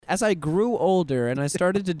as I grew older and I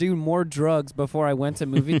started to do more drugs before I went to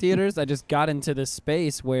movie theaters, I just got into this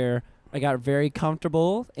space where I got very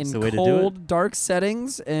comfortable in cold, dark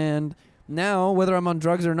settings. And now, whether I'm on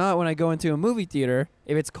drugs or not, when I go into a movie theater,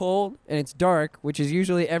 if it's cold and it's dark, which is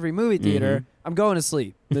usually every movie theater, I'm going to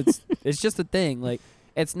sleep. It's just a thing. Like,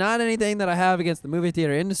 it's not anything that I have against the movie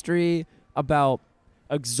theater industry about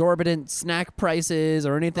exorbitant snack prices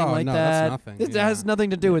or anything like that. That's nothing. It has nothing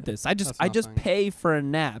to do with this. I just pay for a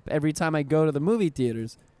nap every time I go to the movie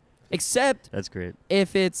theaters. Except that's great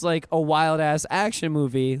if it's like a wild ass action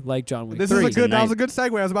movie like John Wick 3. That was a good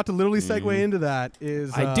segue. I was about to literally segue into that.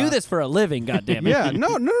 I do this for a living, goddammit. Yeah,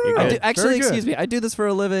 no. Actually, excuse me. I do this for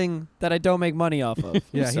a living that I don't make money off of.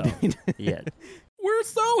 Yeah, so. Yeah. We're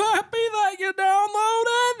so happy that you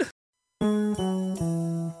downloaded.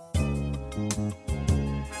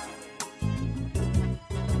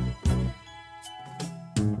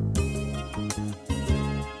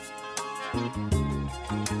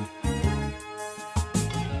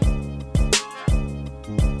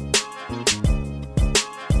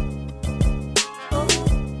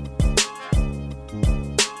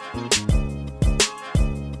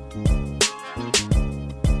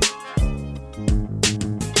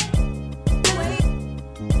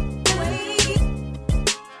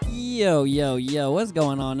 Yo, what's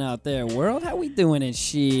going on out there, world? How we doing and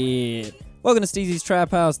shit? Welcome to Steezy's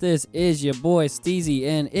Trap House. This is your boy Steezy,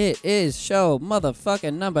 and it is show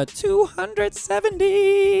motherfucking number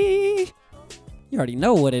 270. You already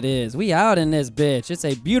know what it is. We out in this bitch. It's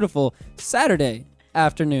a beautiful Saturday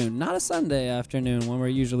afternoon, not a Sunday afternoon when we're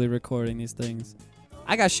usually recording these things.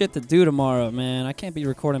 I got shit to do tomorrow, man. I can't be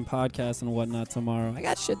recording podcasts and whatnot tomorrow. I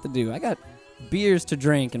got shit to do. I got beers to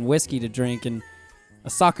drink and whiskey to drink and a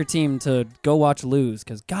soccer team to go watch lose,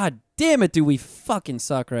 because god damn it do we fucking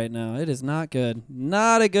suck right now. It is not good.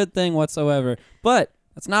 Not a good thing whatsoever. But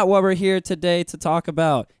that's not what we're here today to talk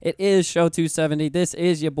about. It is show 270. This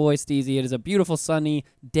is your boy Steezy. It is a beautiful sunny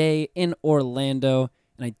day in Orlando,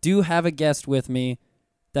 and I do have a guest with me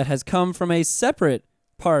that has come from a separate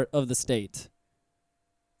part of the state.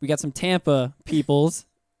 We got some Tampa peoples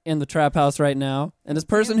in the trap house right now, and this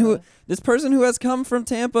person who has come from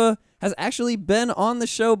Tampa has actually been on the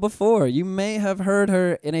show before. You may have heard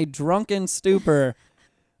her in a drunken stupor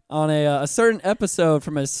on a certain episode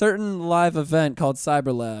from a certain live event called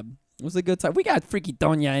Cyberlab. It was a good time. We got freaky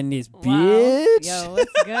Donya in this bitch. Yo,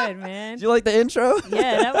 what's good, man? Did you like the intro?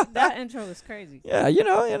 Yeah, that intro was crazy. Yeah, you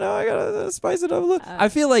know, I gotta spice it up a little. I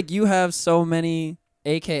feel like you have so many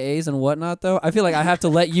AKAs and whatnot, though. I feel like I have to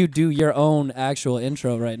let you do your own actual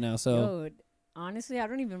intro right now. So, yo, honestly, I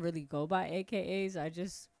don't even really go by AKAs. I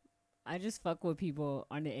just fuck with people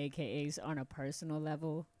on the AKAs on a personal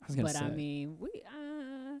level. I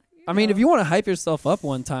mean, if you want to hype yourself up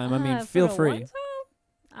one time, feel free.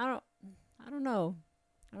 I don't know.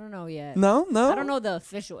 I don't know yet. No. I don't know the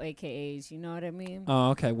official AKAs. You know what I mean? Oh,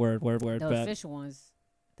 okay. Word. The official ones.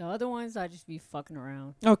 The other ones, I just be fucking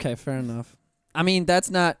around. Okay, fair enough. I mean, that's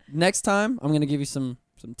not. Next time, I'm gonna give you some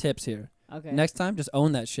tips here. Okay. Next time, just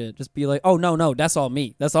own that shit. Just be like, oh no, that's all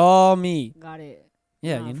me. That's all me. Got it.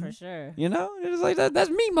 Yeah, no, you know? for sure. You know, it's like that's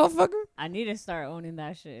me, motherfucker. I need to start owning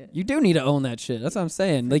that shit. You do need to own that shit. That's what I'm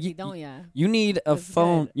saying. Like you need a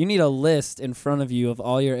phone. Good. You need a list in front of you of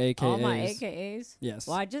all your AKAs. All my AKAs. Yes.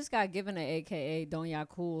 Well, I just got given an AKA Donya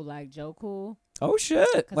Cool, like Joe Cool. Oh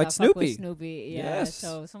shit! Like I Snoopy. Fuck with Snoopy. Yeah. Yes.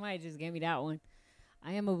 So somebody just gave me that one.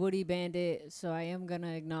 I am a Booty Bandit, so I am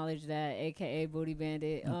gonna acknowledge that, AKA Booty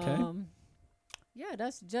Bandit. Okay. Yeah,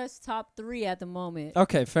 that's just top 3 at the moment.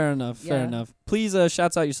 Okay, fair enough. Please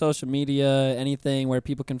shouts out your social media, anything where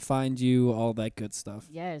people can find you, all that good stuff.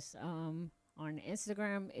 Yes. On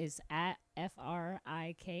Instagram is at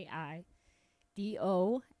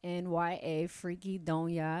FRIKIDONYA, Freaky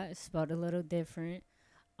Donya, spelled a little different.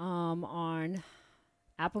 On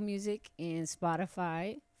Apple Music and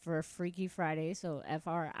Spotify for Freaky Friday, so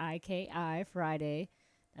FRIKI Friday.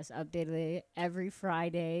 That's updated every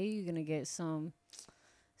Friday. You're gonna get some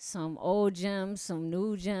old gems, some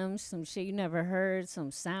new gems, some shit you never heard,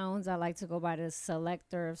 some sounds. I like to go by the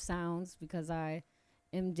selector of sounds because I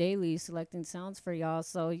am daily selecting sounds for y'all.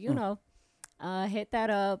 So, you know, hit that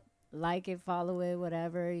up, like it, follow it,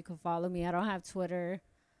 whatever. You can follow me. I don't have Twitter.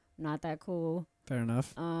 Not that cool. Fair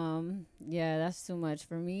enough. Yeah, that's too much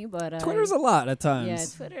for me, but Twitter's a lot at times. Yeah,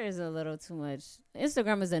 Twitter is a little too much.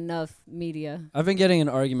 Instagram is enough media. I've been getting in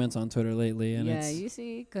arguments on Twitter lately, and you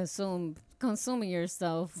see, consuming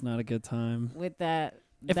yourself. It's not a good time with that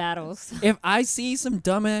battles. If I see some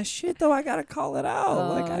dumbass shit, though, I gotta call it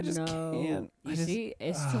out. I just can't. See,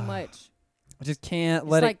 it's too much. I just can't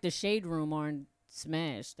it's let like the Shade Room on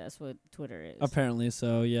smash. That's what Twitter is. Apparently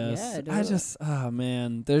so, yes. Yeah, dude. I just, oh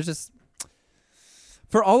man, there's just,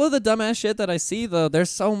 for all of the dumbass shit that I see though, there's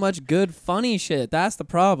so much good, funny shit. That's the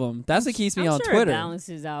problem. That's what keeps me on sure Twitter. It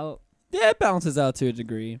balances out. Yeah, it balances out to a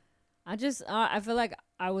degree. I feel like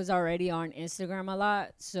I was already on Instagram a lot,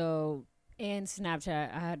 so, and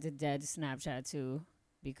Snapchat. I had to dead Snapchat too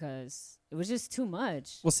because it was just too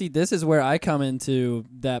much. Well, see, this is where I come into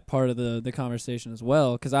that part of the conversation as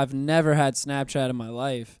well, because I've never had Snapchat in my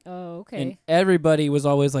life. Oh, okay. And everybody was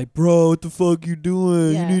always like, bro, what the fuck you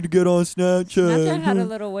doing? Yeah. You need to get on Snapchat. Snapchat had a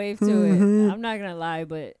little wave to it. I'm not going to lie,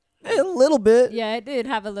 but A little bit. yeah, it did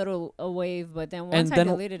have a wave, but then once I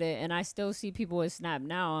deleted it, and I still see people with Snap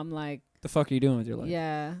now, I'm like, The fuck are you doing with your life?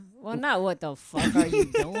 yeah. Well, not what the fuck are you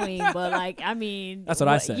doing, but like, I mean, That's what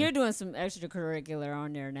I say. You're doing some extracurricular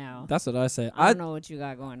on there now. That's what I say. I don't know what you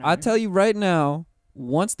got going on. I tell you right now,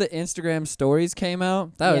 once the Instagram stories came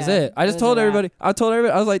out, that was Yeah, it. I just it was told a wrap. everybody.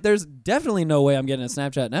 I was like, there's definitely no way I'm getting a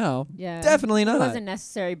Snapchat now. Yeah, Definitely not. It wasn't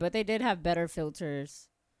necessary, but they did have better filters.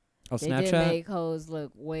 Oh, They did Snapchat? make hoes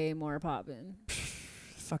look way more poppin'.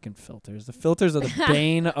 Fucking filters. The filters are the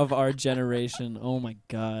bane of our generation. Oh my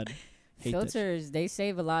God. Hate that shit. Filters, they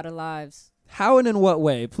save a lot of lives. How and in what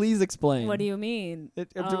way? Please explain. What do you mean?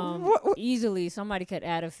 What? Easily, somebody could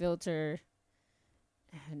add a filter.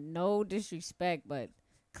 No disrespect, but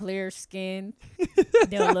clear skin,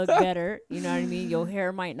 they'll look better. You know what I mean? Your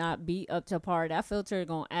hair might not be up to par. That filter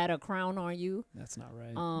gonna add a crown on you. That's not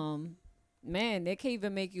right. Man, they can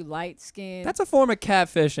even make you light skin. That's a form of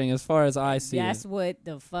catfishing as far as I see That's it. what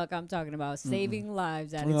the fuck I'm talking about. Saving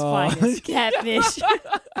lives at its Oh. finest. Catfish.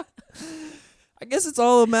 I guess it's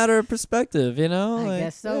all a matter of perspective, you know? I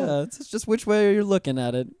guess so. Yeah, it's just which way you're looking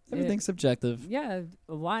at it. Everything's subjective. Yeah,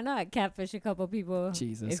 why not catfish a couple people?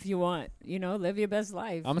 Jesus. If you want, live your best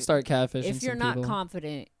life. I'm going to start catfishing If you're some not people.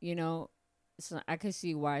 confident, so I could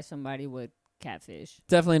see why somebody would catfish.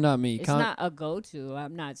 Definitely not me. It's not a go-to.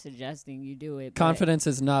 I'm not suggesting you do it. Confidence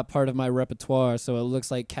is not part of my repertoire, so it looks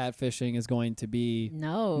like catfishing is going to be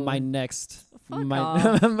my next. Fuck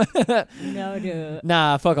my No, dude.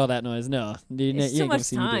 Nah, fuck all that noise. No, It's too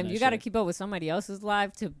much time. You got to keep up with somebody else's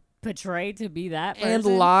life to portray to be that person. and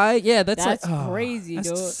lie. Yeah, that's crazy, that's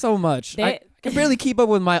dude. so much. I can barely keep up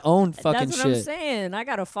with my own fucking That's what shit. I'm saying. I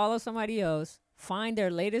got to follow somebody else, find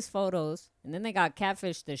their latest photos, and then they got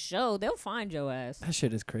Catfish the show. They'll find your ass. That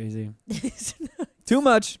shit is crazy. Too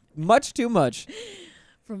much. Much too much.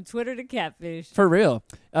 From Twitter to Catfish. For real.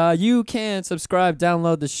 You can subscribe,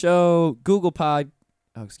 download the show, Google Play,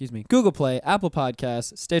 Apple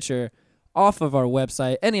Podcasts, Stitcher, off of our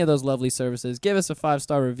website, any of those lovely services. Give us a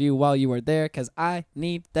 5-star review while you are there, because I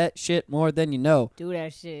need that shit more than you know. Do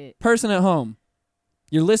that shit. Person at home,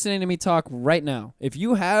 you're listening to me talk right now. If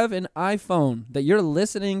you have an iPhone that you're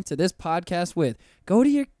listening to this podcast with, go to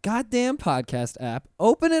your goddamn podcast app,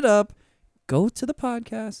 open it up, go to the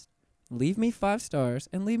podcast, leave me 5 stars,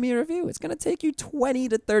 and leave me a review. It's going to take you 20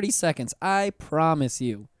 to 30 seconds. I promise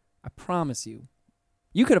you. I promise you.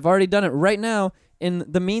 You could have already done it right now in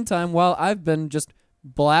the meantime while I've been just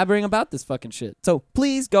blabbering about this fucking shit. So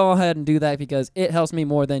please go ahead and do that because it helps me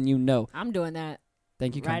more than you know. I'm doing that.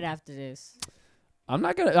 Thank you. Right after this. I'm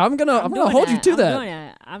gonna hold you to that. I'm doing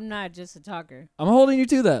that. I'm not just a talker. I'm holding you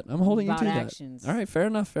to that. I'm holding you About to actions. that. All right, fair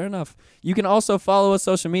enough. You can also follow us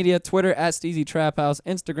social media, Twitter at Steezy Trap House,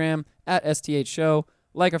 Instagram at STH Show.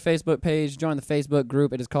 Like our Facebook page, join the Facebook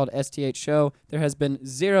group. It is called STH Show. There has been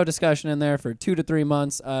zero discussion in there for 2 to 3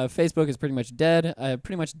 months. Facebook is pretty much dead. I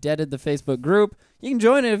pretty much deaded the Facebook group. You can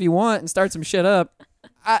join it if you want and start some shit up.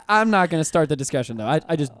 I'm not going to start the discussion, though.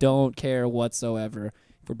 I just don't care whatsoever,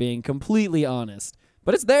 if we're being completely honest.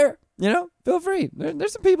 But it's there, feel free.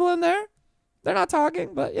 There's some people in there. They're not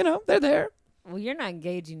talking, but, they're there. Well, you're not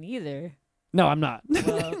engaging either. No, I'm not.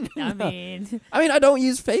 Well, No. I mean, I don't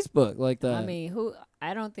use Facebook like that.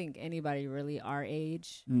 I don't think anybody really our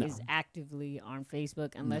age is actively on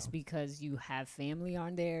Facebook unless because you have family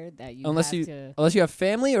on there that you unless you have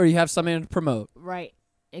family or you have something to promote. Right.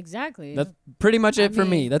 Exactly. That's pretty much it for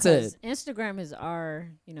me. That's it. Instagram is our,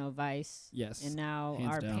 vice. Yes. And now hands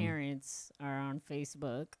our down. parents are on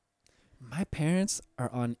Facebook. My parents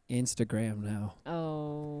are on Instagram now.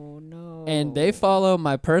 Oh, no. And they follow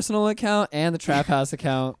my personal account and the Trap House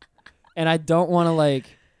account. And I don't want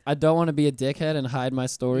to be a dickhead and hide my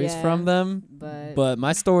stories from them. But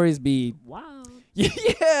my stories be wow.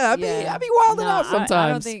 I be wilding out sometimes. I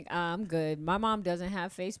don't think I'm good. My mom doesn't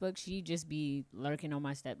have Facebook. She just be lurking on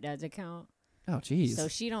my stepdad's account. Oh, jeez. So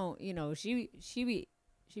she don't,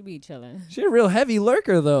 She be chilling. She a real heavy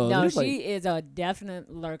lurker though. No, There's, she is a definite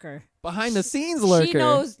lurker. behind the scenes lurker. She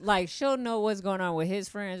knows, like, she'll know what's going on with his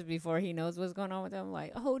friends before he knows what's going on with them.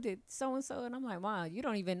 Like, oh, did so and so, and I'm like, Mom, you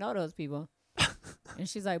don't even know those people. And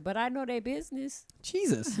she's like, but I know their business.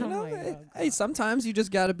 Jesus, you I'm know, like, hey, oh, hey, sometimes you just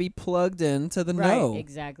got to be plugged into the Right, know.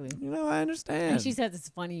 exactly. You know, I understand. And she says it's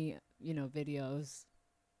funny, videos.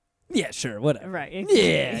 Yeah, sure, whatever. Right.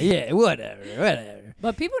 Exactly. Yeah, whatever.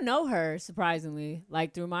 But people know her, surprisingly.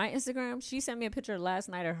 Like, through my Instagram, she sent me a picture last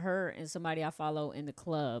night of her and somebody I follow in the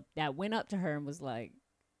club that went up to her and was like,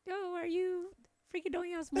 yo, are you freaking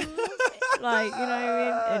Donya's mom? Like, you know what I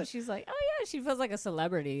mean? And she's like, oh, yeah, she feels like a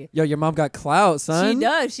celebrity. Yo, your mom got clout, son. She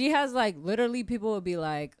does. She has, like, literally people would be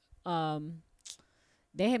like,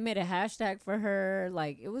 they had made a hashtag for her.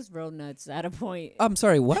 Like, it was real nuts at a point. I'm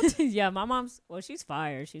sorry, what? Yeah, my mom's, well, she's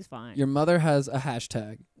fire. She's fine. Your mother has a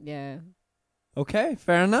hashtag. Yeah. Okay,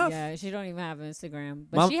 fair enough. Yeah, she don't even have Instagram.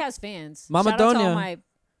 But Mom- she has fans. Mama Shout out to all Donya.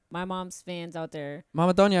 my mom's fans out there.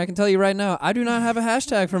 Mama Donya, I can tell you right now, I do not have a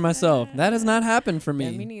hashtag for myself. That has not happened for me.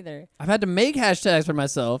 Yeah, me neither. I've had to make hashtags for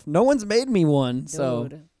myself. No one's made me one. So,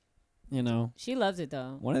 Dude. She loves it,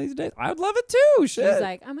 though. one of these days, I would love it too. Shit. She's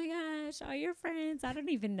like, oh my gosh, all your friends, I don't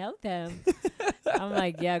even know them. I'm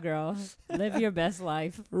like, yeah, girl, live your best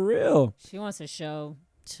life. For real. She wants a show.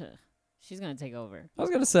 She's going to take over. I was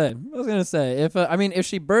gonna say, if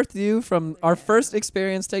she birthed you from our first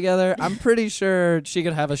experience together, I'm pretty sure she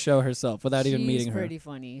could have a show herself without even meeting her. She's pretty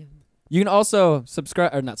funny. You can also not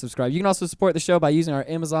subscribe. You can also support the show by using our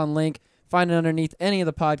Amazon link. Find it underneath any of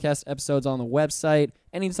the podcast episodes on the website.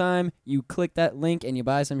 Anytime you click that link and you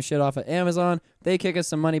buy some shit off of Amazon, they kick us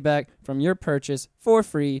some money back from your purchase for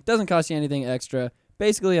free. Doesn't cost you anything extra.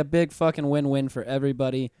 Basically a big fucking win-win for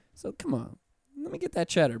everybody. So come on. Let me get that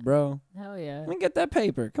cheddar, bro. Hell yeah. Let me get that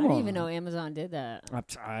paper. Come on. I didn't even know Amazon did that.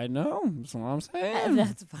 I know. That's what I'm saying.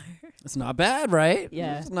 That's fire. It's not bad, right?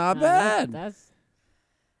 Yeah. It's not No, bad. That's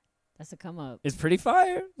a come up. It's pretty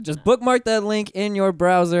fire. Just bookmark that link in your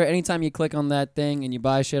browser anytime you click on that thing and you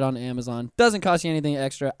buy shit on Amazon. Doesn't cost you anything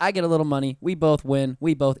extra. I get a little money. We both win.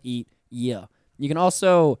 We both eat. Yeah. You can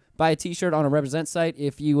also buy a t-shirt on a Represent site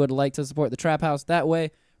if you would like to support the Trap House that way.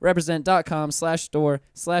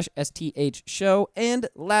 Represent.com/store/STH Show. And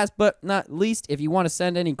last but not least, if you want to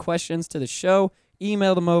send any questions to the show,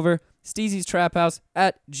 email them over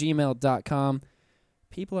steezystraphouse@gmail.com.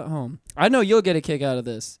 People at home, I know you'll get a kick out of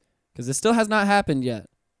this because it still has not happened yet.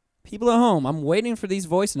 People at home, I'm waiting for these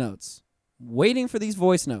voice notes.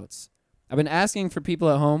 I've been asking for people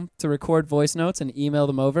at home to record voice notes and email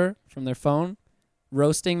them over from their phone,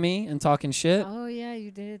 roasting me and talking shit. Oh, yeah,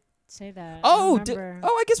 you did say that.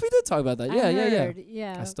 I guess we did talk about that.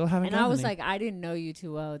 Yeah. I still haven't and gotten I was any. like, I didn't know you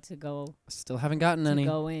too well to go. Still haven't gotten any.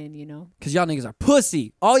 Go in, you know. Because y'all niggas are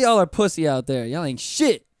pussy. All y'all are pussy out there. Y'all ain't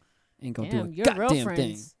shit. Ain't gonna Damn, do a your real goddamn thing.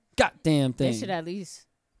 friends. Goddamn thing. They should at least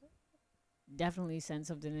definitely send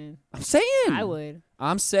something in. I'm saying. I would.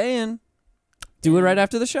 I'm saying. Do it right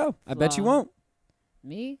after the show. I bet you won't.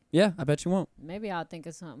 Me? Yeah, I bet you won't. Maybe I'll think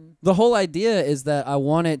of something. The whole idea is that I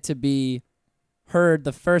want it to be heard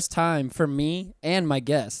the first time for me and my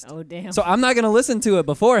guest. Oh, damn. So I'm not going to listen to it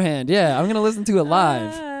beforehand. Yeah, I'm going to listen to it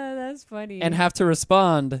live. That's funny. And have to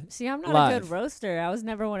respond. See, I'm not live. a good roaster. I was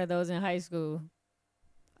never one of those in high school.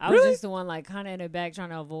 I Really? was just the one, like, kind of in the back trying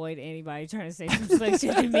to avoid anybody trying to say some slick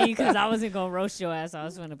shit to me because I wasn't going to roast your ass. I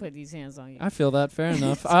was going to put these hands on you. I feel that. Fair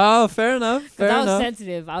enough. Oh, fair enough. Fair I was enough.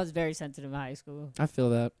 sensitive. I was very sensitive in high school. I feel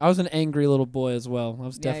that. I was an angry little boy as well. I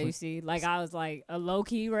was Yeah, definitely. you see, like I was like a low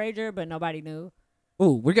key rager, but nobody knew.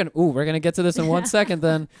 We're gonna get to this in 1 second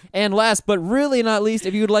then. And last but really not least,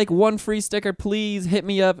 if you would like one free sticker, please hit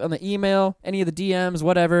me up on the email, any of the DMs,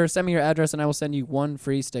 whatever. Send me your address and I will send you one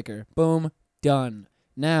free sticker. Boom, done.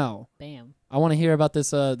 Now, Bam. I want to hear about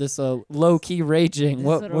this low key raging.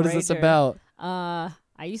 What is this rager. about? I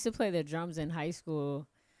used to play the drums in high school,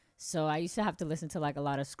 so I used to have to listen to like a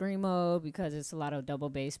lot of screamo because it's a lot of double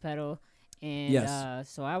bass pedal, and Yes.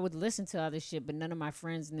 So I would listen to other shit, but none of my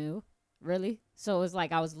friends knew. Really? So it was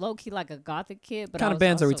like I was low key like a gothic kid. But What kind I of was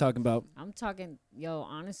bands are we also- talking about? I'm talking,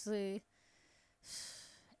 honestly,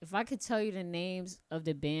 if I could tell you the names of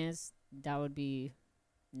the bands, that would be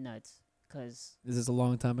nuts. Because Is this a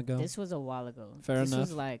long time ago? this was a while ago. Fair this enough.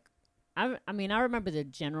 was like, I mean, I remember the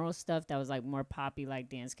general stuff that was like more poppy, like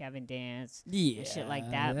Dance Gavin Dance Yeah, and shit like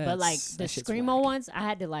that. But like the that shit's screamo whack. ones, I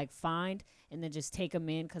had to like find and then just take them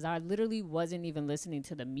in because I literally wasn't even listening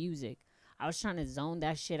to the music. I was trying to zone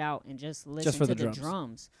that shit out and just listen for to the the drums.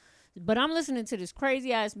 drums. But I'm listening to this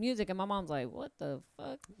crazy ass music, and my mom's like, "What the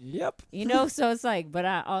fuck?" Yep. You know. So it's like, but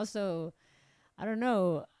I don't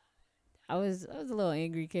know. I was a little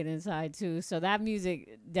angry kid inside too. So that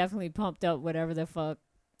music definitely pumped up whatever the fuck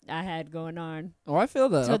I had going on. Oh, I feel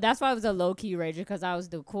that. So that's why I was a low key rager, because I was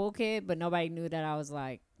the cool kid, but nobody knew that I was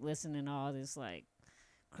like listening to all this like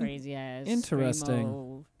crazy ass. Interesting.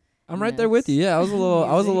 screamo I'm right there with you. Yeah, I was a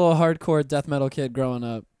little hardcore death metal kid growing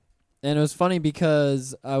up, and it was funny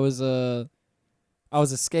because I was a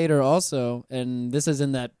skater also, and this is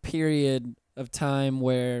in that period of time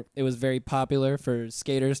where it was very popular for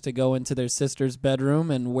skaters to go into their sister's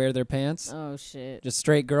bedroom and wear their pants. Oh shit. Just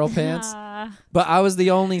straight girl pants. But I was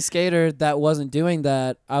the only skater that wasn't doing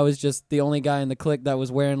that. I was just the only guy in the clique that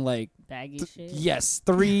was wearing like baggy shit. yes,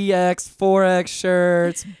 3X, 4X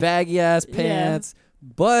shirts, baggy ass pants.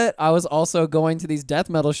 But I was also going to these death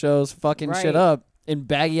metal shows fucking shit up in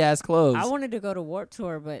baggy ass clothes. I wanted to go to Warped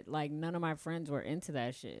Tour, but like none of my friends were into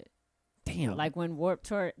that shit. Damn. Like when Warped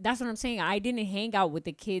Tour, that's what I'm saying. I didn't hang out with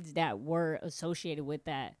the kids that were associated with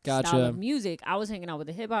that style of music. I was hanging out with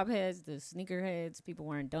the hip hop heads, the sneaker heads, people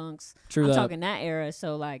wearing dunks. I'm talking that era.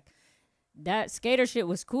 So like that skater shit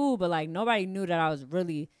was cool, but like nobody knew that I was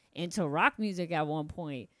really into rock music at one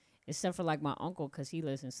point, except for like my uncle, because he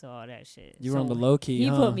listens to all that shit. You were on the low key.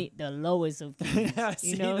 He put me the lowest of keys.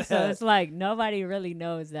 You know, that. so it's like nobody really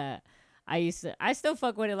knows that I still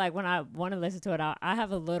fuck with it. Like when I want to listen to it, I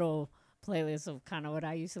have a little playlist of kind of what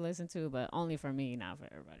I used to listen to, but only for me, not for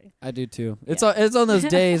everybody. I do too. It's on those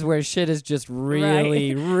days where shit is just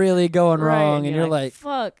really, really going wrong, and you're like,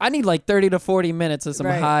 fuck. I need like 30 to 40 minutes of some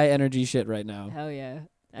high energy shit right now. Hell yeah.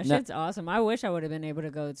 That shit's awesome. I wish I would have been able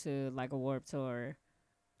to go to like a Warped Tour.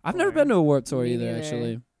 I've never been to a Warped Tour either,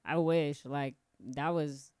 actually. I wish. Like, that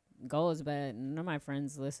was goals, but none of my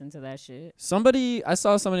friends listen to that shit. I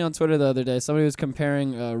saw somebody on Twitter the other day. Somebody was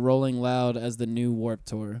comparing Rolling Loud as the new Warped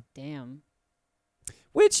Tour. Damn.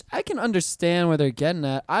 Which I can understand where they're getting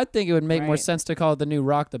at. I think it would make more sense to call it the new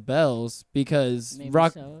Rock the Bells, because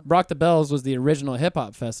Rock the Bells was the original hip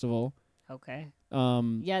hop festival. Okay.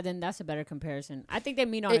 Yeah, then that's a better comparison. I think they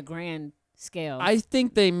mean on a grand scale. I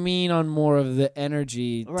think they mean on more of the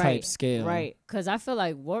energy type scale. Right. Because I feel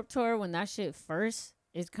like Warped Tour, when that shit first,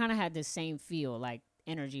 it kind of had the same feel, like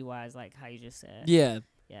energy-wise, like how you just said. Yeah.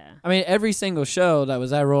 Yeah. I mean, every single show that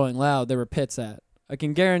was at Rolling Loud, there were pits at. I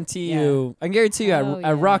can guarantee you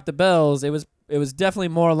at Rock the Bells, it was definitely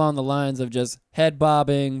more along the lines of just head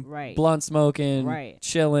bobbing, blunt smoking,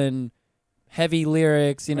 chilling, heavy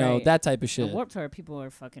lyrics, you know, that type of shit. At Warped Tour, people are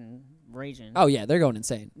fucking raging. Oh yeah, they're going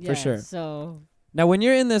insane for sure. So now, when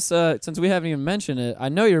you're in this, since we haven't even mentioned it, I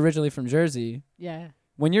know you're originally from Jersey. Yeah.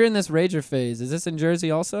 When you're in this rager phase, is this in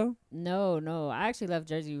Jersey also? No. I actually left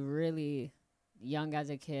Jersey really young as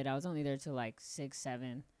a kid. I was only there till like 6,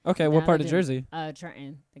 7. Okay, what part of Jersey?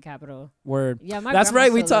 Trenton, the capital. Word. Yeah, that's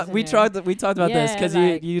right. We talked about this because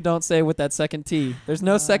you don't say with that second T. There's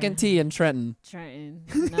no second T in Trenton. Trenton.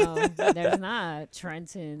 No, there's not.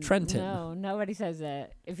 Trenton. No, nobody says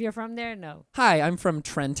that. If you're from there, no. Hi, I'm from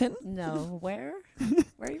Trenton. No, where?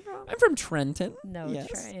 Where are you from? I'm from Trenton. No, yes.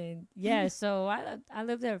 Trenton. Yeah, so I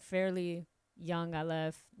lived there fairly young. I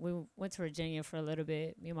left. We went to Virginia for a little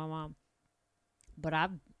bit, me and my mom. But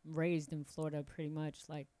I've raised in Florida pretty much,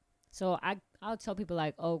 like, so I'll tell people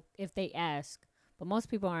like, oh, if they ask, but most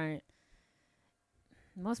people aren't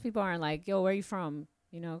like, yo, where you from?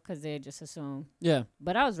 You know, because they just assume. Yeah.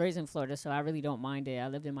 But I was raised in Florida, so I really don't mind it. I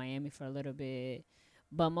lived in Miami for a little bit,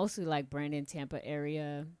 but mostly like Brandon, Tampa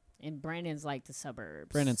area. And Brandon's like the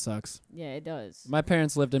suburbs. Brandon sucks. Yeah, it does. My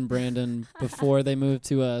parents lived in Brandon before they moved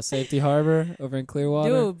to Safety Harbor over in Clearwater.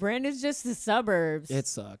 Dude, Brandon's just the suburbs. It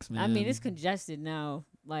sucks, man. I mean, it's congested now.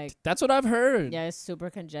 Like, that's what I've heard. Yeah, it's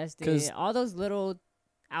super congested. All those little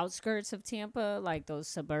outskirts of Tampa, like those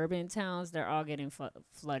suburban towns, they're all getting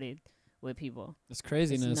flooded with people. It's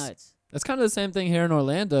craziness. It's nuts. It's kind of the same thing here in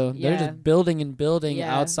Orlando. Yeah. They're just building and building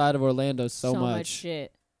outside of Orlando so much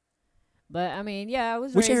shit. But I mean, yeah, I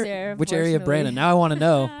was raised there. Which area of Brandon? Now I want to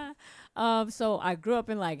know. So I grew up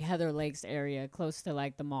in like Heather Lakes area, close to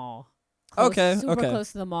like the mall. Super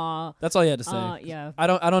close to the mall. That's all you had to say. Yeah. I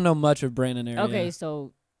don't know much of Brandon area. Okay,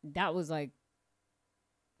 so that was like,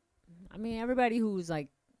 I mean, everybody who's like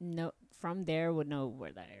from there would know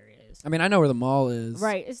where that area is. I mean, I know where the mall is.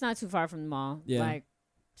 Right, it's not too far from the mall. Yeah. Like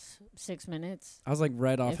 6 minutes. I was like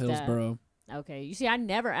right off Hillsboro. Okay, you see, I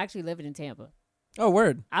never actually lived in Tampa. Oh,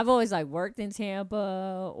 word. I've always like worked in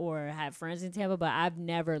Tampa or had friends in Tampa, but I've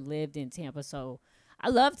never lived in Tampa. So I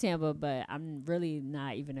love Tampa, but I'm really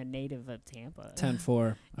not even a native of Tampa.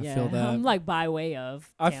 10-4. I feel that. I'm like by way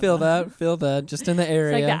of Tampa. I feel that. Just in the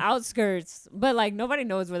area. It's like the outskirts. But like nobody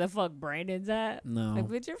knows where the fuck Brandon's at. No. Like,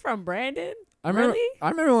 but you're from Brandon? I remember. Really? I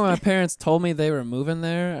remember when my parents told me they were moving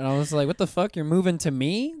there, and I was like, "What the fuck? You're moving to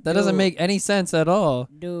me? That doesn't Dude. make any sense at all."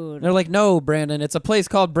 Dude. And they're like, "No, Brandon, it's a place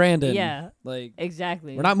called Brandon." Yeah. Like,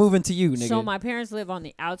 Exactly. we're not moving to you, nigga. So my parents live on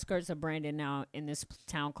the outskirts of Brandon now in this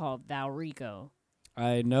town called Valrico.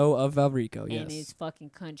 I know of Valrico. Yes. And it's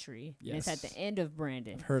fucking country. Yes. And it's at the end of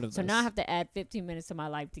Brandon. I've heard of So this. now I have to add 15 minutes of my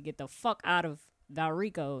life to get the fuck out of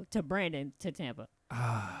Valrico to Brandon to Tampa.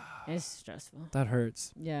 It's stressful. That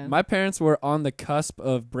hurts. Yeah. My parents were on the cusp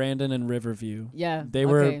of Brandon and Riverview. Yeah. They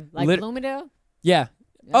were okay. Like Bloomingdale? Yeah.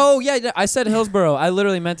 Yeah. Oh, yeah. I said Hillsboro. I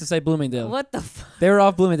literally meant to say Bloomingdale. What the fuck? They were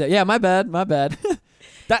off Bloomingdale. Yeah, my bad.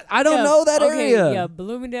 That I don't know that area. Yeah,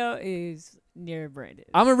 Bloomingdale is near Brandon.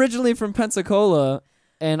 I'm originally from Pensacola,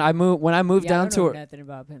 and when I moved down I to don't know nothing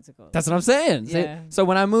about Pensacola. That's what I'm saying. Yeah. So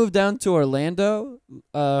when I moved down to Orlando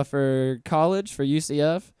for college for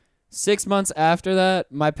UCF, 6 months after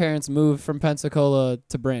that, my parents moved from Pensacola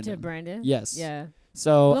to Brandon. To Brandon? Yes. Yeah.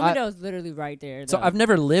 So Bloomingdale's literally right there. So though. I've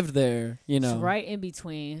never lived there, you know. It's right in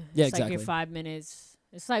between. Yeah, it's exactly. like you're 5 minutes.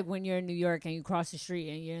 It's like when you're in New York and you cross the street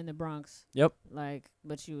and you're in the Bronx. Yep. Like,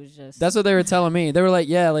 but you was just. That's what they were telling me. They were like,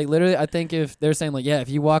 yeah, like literally, I think if they're saying like, yeah, if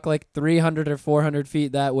you walk like 300 or 400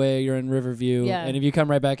 feet that way, you're in Riverview. Yeah. And if you come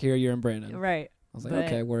right back here, you're in Brandon. Right. I was like, But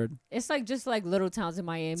okay, word. It's like just like little towns in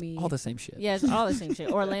Miami. All the same shit. Yeah, it's all the same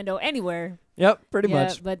shit. Orlando, anywhere. Yep, pretty Yeah,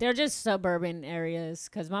 much. but they're just suburban areas.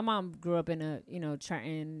 Cause my mom grew up in a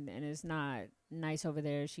Trenton, and it's not nice over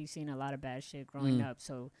there. She's seen a lot of bad shit growing up.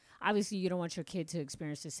 So obviously, you don't want your kid to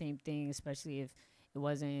experience the same thing, especially if it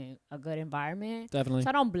wasn't a good environment. Definitely. So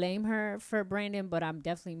I don't blame her for Brandon, but I'm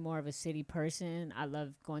definitely more of a city person. I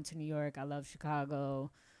love going to New York. I love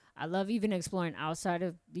Chicago. I love even exploring outside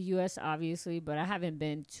of the U.S., obviously, but I haven't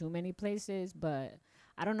been too many places. But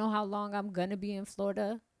I don't know how long I'm going to be in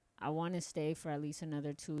Florida. I want to stay for at least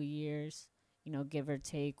another 2 years, give or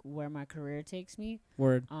take where my career takes me.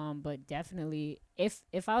 Word. But definitely, if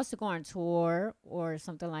I was to go on tour or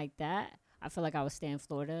something like that, I feel like I would stay in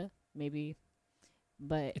Florida, maybe.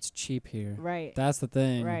 But It's cheap here. right, That's the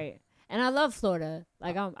thing. right. And I love Florida.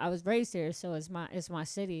 Like I was raised here, so it's my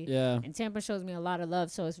city. Yeah. And Tampa shows me a lot of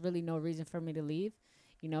love, so it's really no reason for me to leave,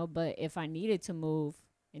 But if I needed to move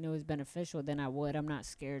and it was beneficial, then I would. I'm not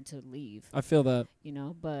scared to leave, I feel that.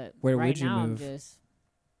 But Where right would you now move? I'm just,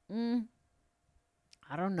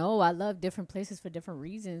 I don't know. I love different places for different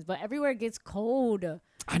reasons, but everywhere gets cold.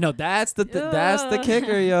 I know that's the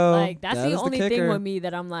kicker, yo. Like that's That the is only kicker. thing with me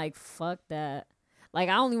that I'm like, fuck that. Like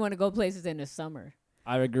I only want to go places in the summer.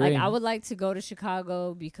 I agree. Like I would like to go to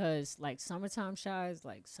Chicago because like summertime Chi is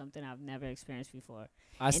like something I've never experienced before.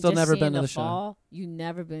 I And still just never seeing been to the the show. fall. You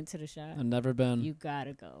never been to the Chi? I've never been. You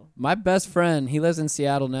gotta go. My best friend, he lives in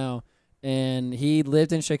Seattle now, and he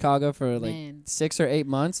lived in Chicago for like Man. 6 or 8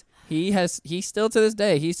 months. He still to this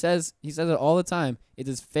day, he says it all the time. It's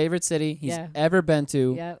his favorite city he's Yeah. ever been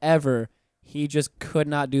to, Yep. ever. He just could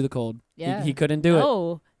not do the cold. Yeah. He couldn't do it.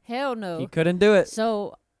 Oh, hell no. He couldn't do it.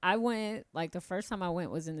 So I went, like the first time I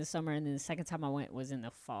went was in the summer, and then the second time I went was in the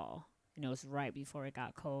fall. It was right before it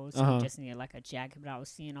got cold, so I just needed like a jacket. But I was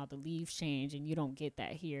seeing all the leaves change, and you don't get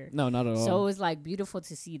that here. No, not at all. So it was like beautiful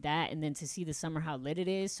to see that, and then to see the summer how lit it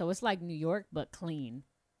is. So it's like New York but clean.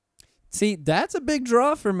 See, that's a big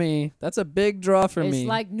draw for me. That's a big draw for me. It's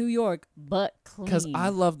like New York but clean. Because I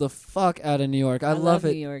love the fuck out of New York. I love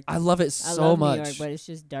it. New York. I love it I so love much. New York, but it's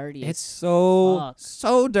just dirty. It's so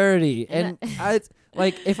fuck. dirty, And and I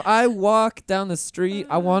like if I walk down the street,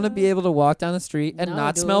 I want to be able to walk down the street and No,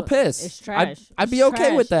 not dude, smell piss. It's trash. I'd It's be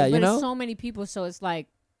okay with trash. that, but you know. It's so many people, so it's like,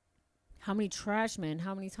 how many trash men?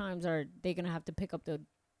 How many times are they gonna have to pick up the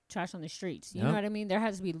trash on the streets? You know Yep. what I mean? There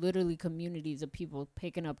has to be literally communities of people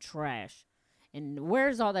picking up trash, and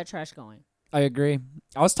where's all that trash going? I agree.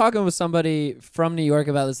 I was talking with somebody from New York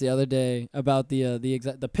about this the other day about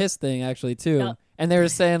the piss thing actually too, Yep. and they were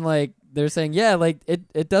saying yeah, like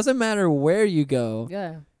it doesn't matter where you go.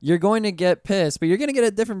 Yeah. You're going to get piss, but you're going to get a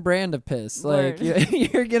different brand of piss. Like Word.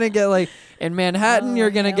 you're going to get like in Manhattan, Oh, you're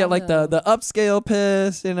going to get hell like no. the upscale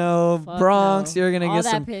piss, Fuck Bronx, no. you're going to all get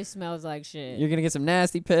that some piss smells like shit. you're going to get some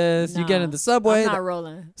nasty piss. You get Nah, into Subway. I'm not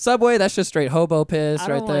rolling. Subway, that's just straight hobo piss I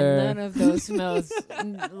right don't there. want none of those smells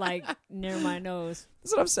like near my nose.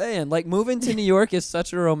 That's what I'm saying. Like moving to New York is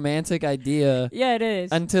such a romantic idea Yeah, it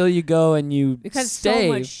is. until you go and you Because stay.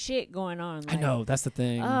 so much shit going on. I know, that's the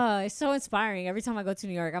thing. It's so inspiring. Every time I go to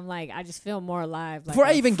New York, I'm like, I just feel more alive. Like Before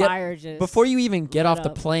I a even fire just Before you even get lit off the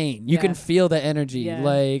up. plane, you Yeah. can feel the energy. Yeah.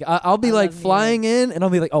 Like I'll be I like love New flying in, and I'll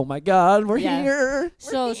be like, "Oh my God, we're Yeah. here!" We're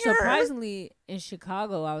So here." surprisingly, in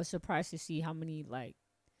Chicago, I was surprised to see how many like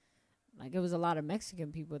it was a lot of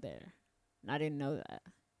Mexican people there. And I didn't know that.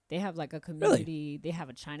 They have like a community. They have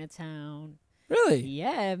a Chinatown. Really?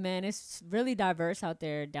 Yeah, man, it's really diverse out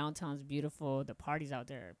there. Downtown's beautiful. The parties out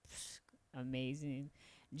there are amazing.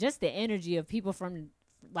 Just the energy of people from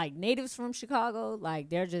like natives from Chicago, like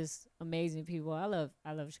they're just amazing people. I love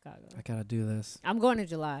Chicago. I gotta do this. I'm going in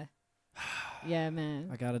July. Yeah, man.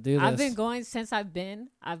 I gotta do this. I've been going since I've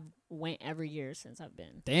went every year since I've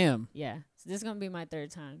been. Damn. Yeah. So this is gonna be my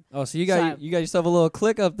third time. Oh, so you got yourself a little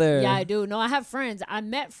clique up there. Yeah, I do. No, I have friends. I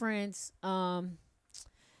met friends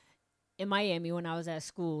in Miami when I was at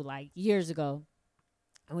school like years ago.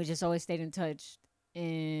 And we just always stayed in touch.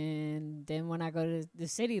 And then when I go to the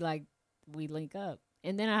city, like we link up.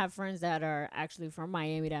 And then I have friends that are actually from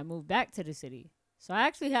Miami that moved back to the city. So I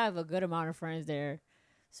actually have a good amount of friends there,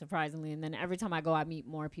 surprisingly. And then every time I go, I meet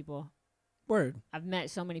more people. Word. I've met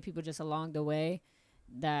so many people just along the way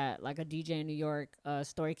that, like a DJ in New York,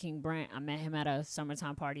 Story King Brent, I met him at a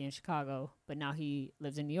summertime party in Chicago, but now he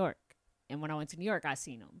lives in New York. And when I went to New York, I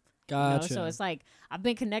seen him. Gotcha. You know? So it's like I've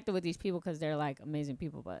been connected with these people because they're like amazing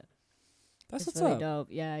people, but That's it's what's really up. dope.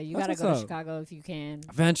 Yeah, you That's gotta what's go to up. Chicago if you can.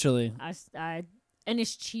 Eventually. And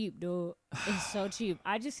it's cheap, dude. It's so cheap.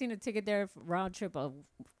 I just seen a ticket there for round trip of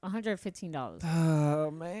 $115.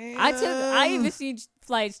 Oh man. I even seen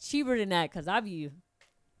flights cheaper than that because I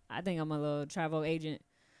think I'm a little travel agent.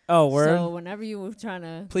 Oh, word. So whenever you were trying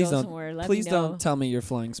to go somewhere, let me know. Please don't tell me you're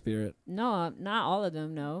flying Spirit. No, not all of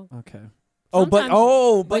them. No. Okay.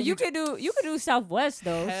 Sometimes- But you could do Southwest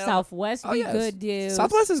though. Southwest be good deals.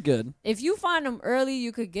 Southwest is good. If you find them early,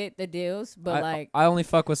 you could get the deals. But I only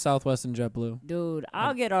fuck with Southwest and JetBlue. dude,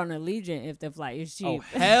 I'll get on Allegiant if the flight is cheap.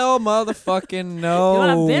 Oh hell, motherfucking no! Dude,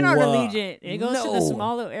 I've been on Allegiant. It goes to the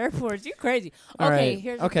smaller airports. You crazy? All Okay, right.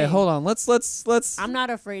 here's the Okay, thing. hold on. Let's. I'm not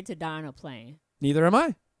afraid to die on a plane. Neither am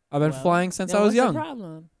I. I've been Well, flying since then I was what's young. the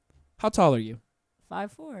problem? How tall are you?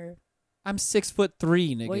 5'4". I'm 6'3",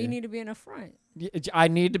 nigga. Well, you need to be in the front. I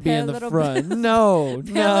need to be Pay in a the little front. bit. No,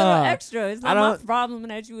 Pay a little no. extra. It's I not my don't- problem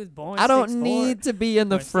that you was born. I don't 6'4". need to be in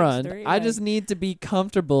the or front. 6'3", I just need to be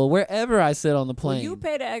comfortable wherever I sit on the Well, plane. you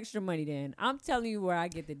pay the extra money then. I'm telling you where I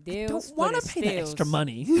get the deals. don't want to pay the extra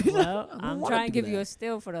money. Well, I don't I'm wanna trying to do give you that. a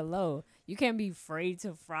steal for the low. You can't be afraid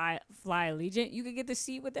to fly Allegiant. You can get the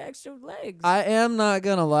seat with the extra legs. I am not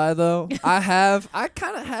gonna lie though. I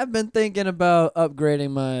kind of have been thinking about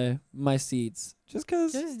upgrading my seats just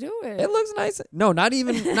because Just do it. it looks nice. No, not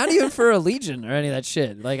even for Allegiant or any of that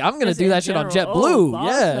shit. Like I'm gonna Just do in that shit on general. JetBlue. Oh, boss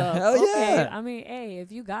Yeah, up. hell Okay. yeah, I mean, hey,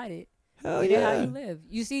 if you got it, hell get it how yeah. you live.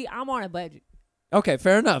 You see, I'm on a budget. Okay,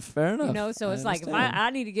 fair enough. You know, so it's like if understand. I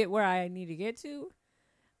need to get where I need to get to,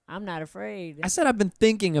 I'm not afraid. I said I've been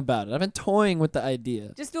thinking about it. I've been toying with the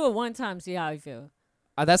idea. Just do it one time, see how you feel.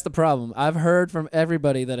 That's the problem. I've heard from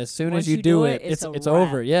everybody that as soon Once as you you do do it, it, it's a it's wrap.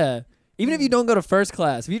 over. Yeah. Even if you don't go to first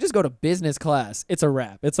class, if you just go to business class, it's a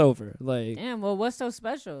wrap. It's over. Like Damn, well, what's so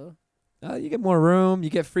special? you get more room, you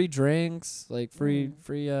get free drinks, like free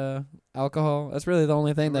Mm. alcohol. That's really the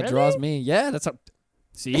only thing that Really? draws me. Yeah, that's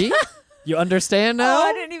see? You understand Oh, now?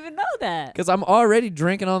 I didn't even know that. Because I'm already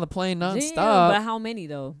drinking on the plane Damn, nonstop. but how many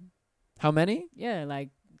though? How many? Yeah, like,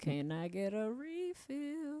 can I get a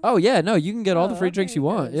refill? Oh yeah, no, you can get all the Oh, free drinks okay, you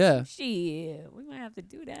want. 'cause Yeah. Shit, we might have to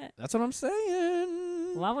do that. That's what I'm saying.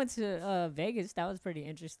 Well, I went to Vegas. That was pretty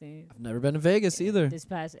interesting. I've never been to Vegas either. This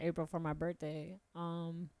past April for my birthday.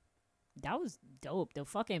 That was dope. The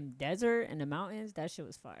fucking desert and the mountains, that shit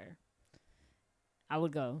was fire. I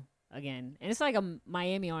would go again. And it's like a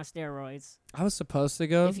Miami on steroids I was supposed to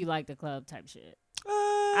go. if you like the club type shit.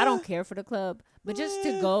 I don't care for the club, but just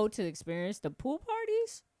to go to experience the pool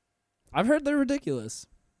parties, I've heard they're ridiculous,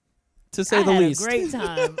 to say I the had least. a great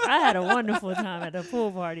time. I had a wonderful time at the pool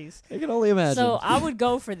parties. I can only imagine. So I would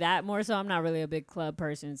go for that more so. I'm not really a big club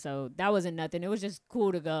person, so that wasn't nothing. It was just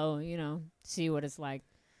cool to go, see what it's like.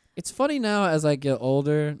 It's funny now as I get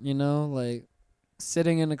older, like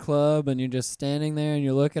sitting in a club and you're just standing there and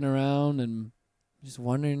you're looking around and just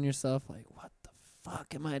wondering yourself, like, what the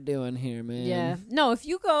fuck am I doing here, man? Yeah. No, if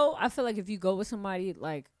you go, I feel like if you go with somebody,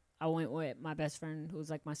 like I went with my best friend who was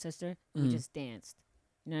like my sister, we just danced.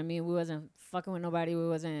 You know what I mean? We wasn't fucking with nobody. We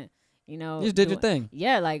wasn't, You just did your thing.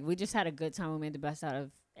 Yeah, like we just had a good time. We made the best out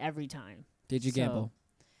of every time. Did you So, gamble?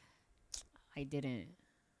 I didn't.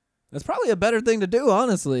 That's probably a better thing to do,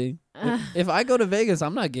 honestly. If I go to Vegas,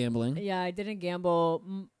 I'm not gambling. Yeah, I didn't gamble.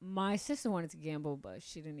 My sister wanted to gamble, but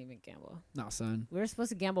she didn't even gamble. No, son. We were supposed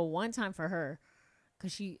to gamble one time for her,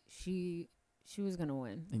 cause she was gonna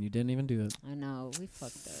win. And you didn't even do it. I know, we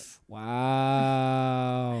fucked up.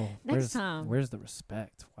 Wow. Next time. Where's the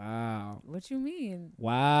respect? Wow. What you mean?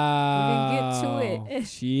 Wow. We didn't get to it.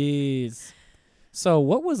 Jeez. So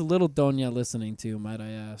what was Little Donya listening to, might I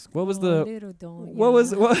ask? What was Little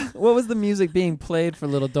Donya. what was the music being played for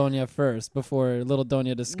Little Donya first before Little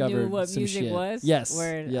Donya discovered Knew what some music shit? was? Yes.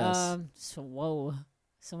 Word. Yes.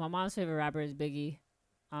 So my mom's favorite rapper is Biggie.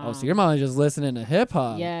 So your mom is just listening to hip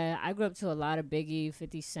hop. Yeah, I grew up to a lot of Biggie,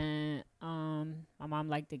 50 Cent. My mom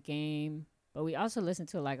liked The Game. But we also listened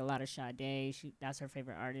to like a lot of Sade. That's her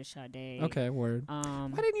favorite artist, Sade. Okay, word. Why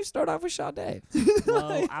didn't you start off with Sade?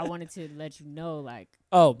 Well, I wanted to let you know, like,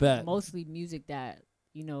 bet. mostly music that,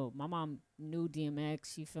 my mom knew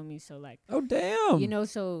DMX, you feel me? So, like, Oh, damn.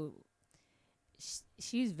 So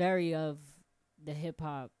she's very of the hip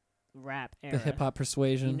hop rap era. The hip hop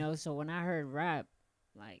persuasion. So when I heard rap,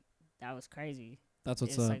 like, that was crazy. That's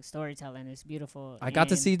what's it's up. like storytelling. It's beautiful. I got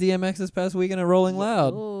to see DMX this past weekend at Rolling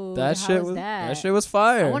Loud. Ooh, That shit was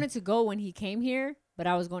fire. I wanted to go when he came here, but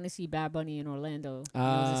I was going to see Bad Bunny in Orlando. It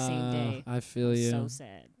was the same day. I feel you. So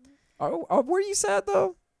sad. Were you sad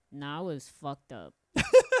though? Nah, I was fucked up.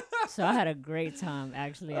 So I had a great time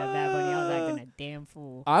actually at Bad Bunny. I was acting a damn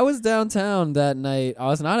fool. I was downtown that night.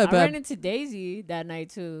 I ran into Daisy that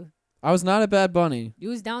night too. I was not at Bad Bunny. You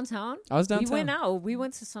was downtown? I was downtown. We went out. We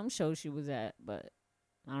went to some show she was at, but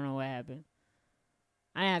I don't know what happened.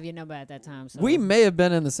 I didn't have your number at that time. So we may have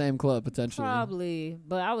been in the same club potentially. Probably,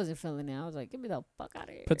 but I wasn't feeling it. I was like, "Get me the fuck out of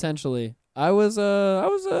here." Potentially, I was a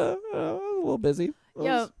little busy.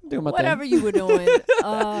 Yo, doing my whatever thing. you were doing.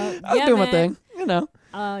 I was doing my thing.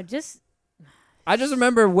 I just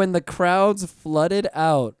remember when the crowds flooded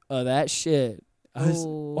out of that shit.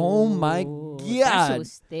 Oh my god, that shit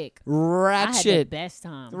was thick. Ratchet, I had the best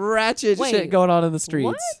time. Ratchet shit going on in the streets.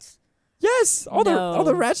 What? Yes, all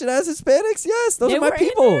the ratchet ass Hispanics. Yes, those are my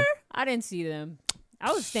people. I didn't see them.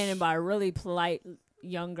 I was standing by a really polite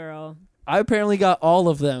young girl. I apparently got all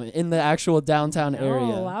of them in the actual downtown area.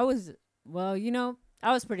 Oh, I was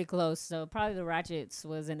I was pretty close, so probably the ratchets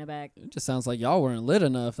was in the back. It just sounds like y'all weren't lit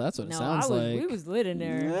enough. That's what it sounds like. We was lit in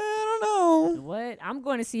there. I don't know. What? I'm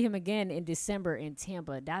going to see him again in December in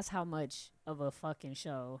Tampa. That's how much of a fucking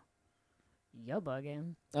show. You're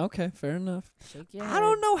bugging. Okay, fair enough. Shake your I head.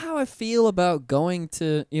 don't know how I feel about going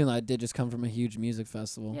to, even though I did just come from a huge music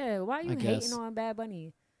festival. Yeah, why are you hating on Bad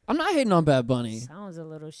Bunny? I'm not hating on Bad Bunny. Sounds a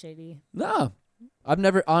little shady. No. I've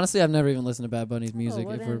never even listened to Bad Bunny's music,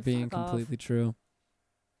 well if we're then, being fuck completely true.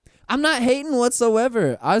 I'm not hating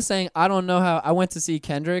whatsoever. I was saying I don't know how. I went to see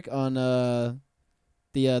Kendrick on the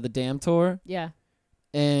Damn tour. Yeah.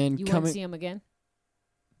 And you want to see him again?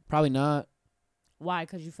 Probably not. Why?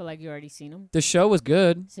 Because you feel like you already seen him? The show was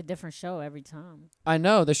good. It's a different show every time. I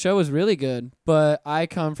know. The show was really good. But I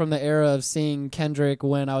come from the era of seeing Kendrick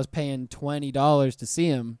when I was paying $20 to see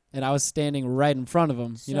him. And I was standing right in front of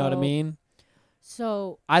him. You know what I mean?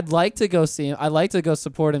 So I'd like to go see him. I'd like to go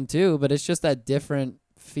support him too. But it's just that different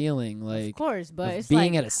feeling. Like, of course. But it's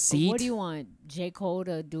being like, at a seat. what do you want? J. Cole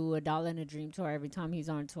to do a $1 in a Dream tour every time he's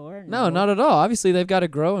on tour? No, not at all. Obviously, they've got to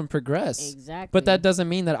grow and progress. Exactly. But that doesn't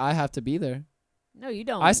mean that I have to be there. No, you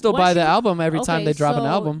don't. I still buy the album every time they drop an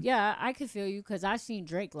album. Yeah, I could feel you because I've seen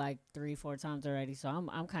Drake like 3-4 times already, so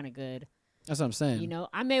I'm kind of good. That's what I'm saying. You know,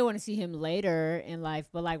 I may want to see him later in life,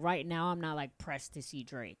 but like right now, I'm not like pressed to see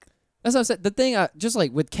Drake. That's what I'm saying. The thing, just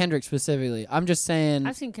like with Kendrick specifically, I'm just saying.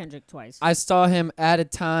 I've seen Kendrick twice. I saw him at a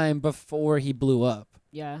time before he blew up.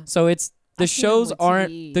 Yeah. So it's the shows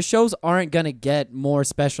aren't gonna get more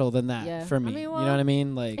special than that for me. You know what I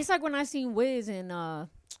mean? Like it's like when I seen Wiz and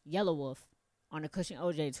Yellow Wolf on the Cushion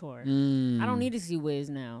OJ tour. I don't need to see Wiz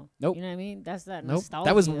now. Nope. You know what I mean? That's that nope. nostalgia.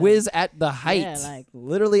 That was Wiz at the height. Yeah, like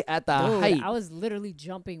literally at the height. I was literally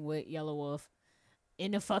jumping with Yellow Wolf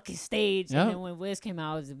in the fucking stage, and then when Wiz came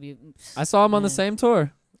out, I saw him on the same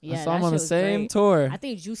tour. Yeah, I saw him on the same great. tour. I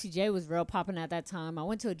think Juicy J was real popping at that time. I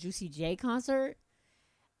went to a Juicy J concert,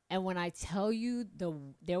 and when I tell you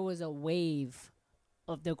there was a wave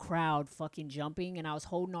of the crowd fucking jumping, and I was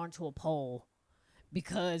holding on to a pole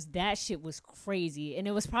because that shit was crazy. And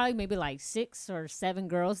it was probably maybe like 6 or 7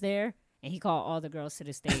 girls there, and he called all the girls to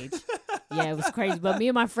the stage. Yeah, it was crazy. But me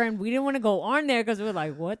and my friend, we didn't want to go on there because we were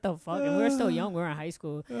like, what the fuck? And we were still young. We were in high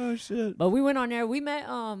school. Oh, shit. But we went on there. We met,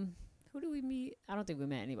 who did we meet? I don't think we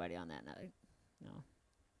met anybody on that night. No.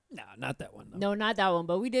 No, not that one. No, not that one.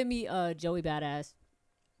 But we did meet Joey Badass.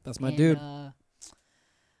 That's my dude.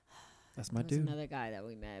 That's my dude. Another guy that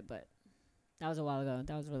we met, but that was a while ago.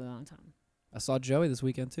 That was a really long time. I saw Joey this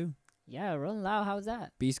weekend, too. Yeah, Rolling Loud. How was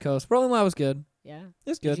that? Beast Coast. Rolling Loud was good. Yeah?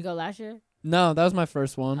 It's good. Did you go last year? No, that was my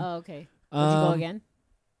first one. Oh, okay. Would you go again?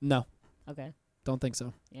 No. Okay. Don't think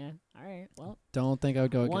so. Yeah. All right. Well. Don't think I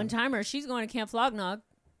would go again. One timer. She's going to Camp Flognog.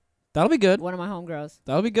 That'll be good. One of my homegirls.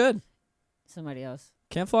 That'll be good. Somebody else.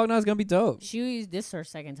 Camp Flognog is going to be dope. This is her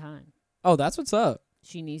second time. Oh, that's what's up.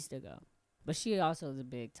 She needs to go. But she also is a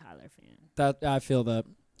big Tyler fan. That I feel that.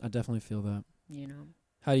 I definitely feel that. You know.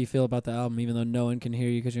 How do you feel about the album, even though no one can hear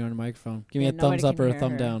you because you're on a microphone? Give me a nobody thumbs up can or a hear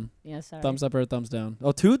thumb her. down. Yeah, sorry. Thumbs up or a thumbs down.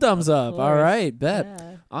 Oh, 2 thumbs up. All course. right, bet.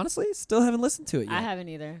 Yeah. Honestly, still haven't listened to it yet. I haven't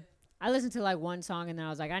either. I listened to like one song and then I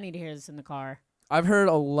was like, I need to hear this in the car. I've heard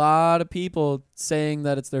a lot of people saying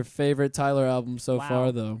that it's their favorite Tyler album so Wow.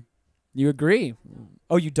 far, though. You agree?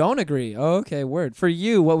 Oh, you don't agree? Oh, okay, word. For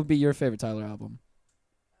you, what would be your favorite Tyler album?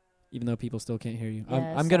 Even though people still can't hear you.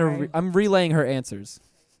 Yeah, I'm relaying her answers.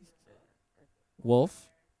 Wolf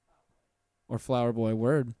or Flower Boy?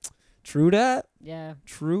 Word. True that. Yeah.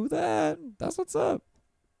 True that. That's what's up.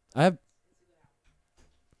 I'm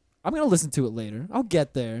gonna listen to it later. I'll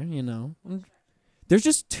get there. You know. There's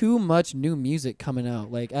just too much new music coming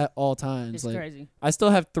out, like at all times. It's like crazy. I still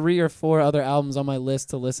have 3 or 4 other albums on my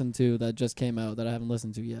list to listen to that just came out that I haven't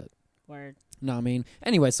listened to yet. Word. No, I mean,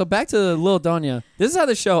 anyway, so back to Lil Donya. This is how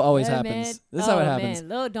the show always Yeah, happens. man. This is how it happens. Man.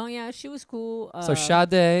 Lil Donya, she was cool. So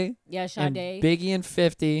Sade, Yeah, and Sade. Biggie and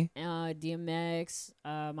 50. DMX.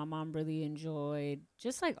 My mom really enjoyed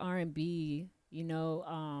just like R&B, you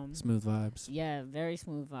know. Smooth vibes. Yeah, very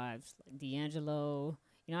smooth vibes. Like D'Angelo.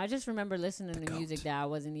 You know, I just remember listening to music that I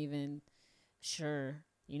wasn't even sure,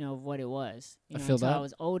 you know, of what it was. You know, I feel until that. I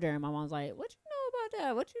was older and my mom's like, what you know about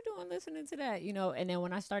that? What you doing listening to that? You know, and then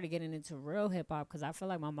when I started getting into real hip hop, because I feel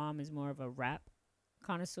like my mom is more of a rap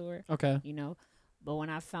connoisseur, Okay. you know. But when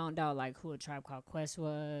I found out like who A Tribe Called Quest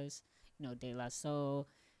was, you know, De La Soul,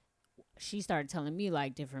 she started telling me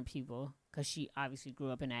like different people because she obviously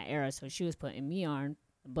grew up in that era. So she was putting me on.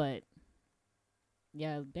 But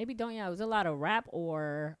yeah, Baby Donya, it was a lot of rap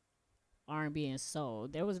or R&B and soul.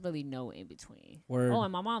 There was really no in between. Word. Oh,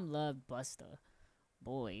 and my mom loved Busta.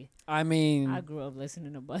 Boy, I mean, I grew up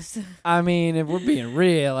listening to Busta. if we're being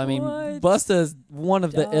real, I mean, What? Busta is one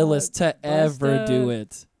of the Dog, illest to ever do Busta.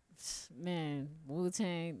 it. Man,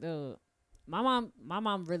 Wu-Tang, dude. My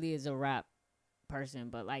mom really is a rap person,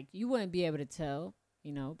 but like you wouldn't be able to tell,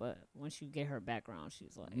 you know, but once you get her background,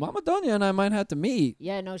 she's like Mama Donya and I might have to meet.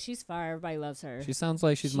 yeah, no, she's fire. Everybody loves her. She sounds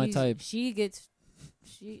like she's my type. She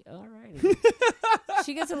alrighty.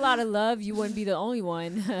 She gets a lot of love. You wouldn't be the only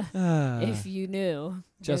one if you knew.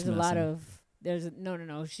 Just there's a lot messing. of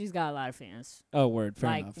no. She's got a lot of fans. Oh, word. Fair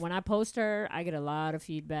like enough. when I post her, I get a lot of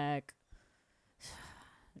feedback.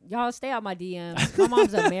 Y'all stay out my DMs. My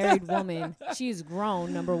mom's a married woman. She is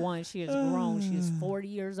grown. Number one, she is grown. She is 40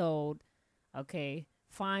 years old. Okay,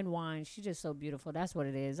 fine wine. She's just so beautiful. That's what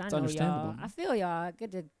it is. I It's know understandable. y'all. I feel y'all. I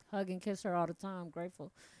get to hug and kiss her all the time.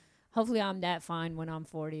 Grateful. Hopefully, I'm that fine when I'm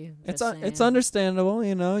 40. It's Just it's saying. understandable,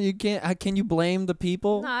 you know. You can't. Can you blame the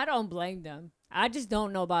people? No, I don't blame them. I just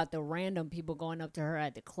don't know about the random people going up to her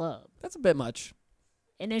at the club. That's a bit much.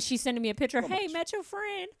 And then she's sending me a picture. So Hey, much. met your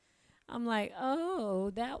friend. I'm like,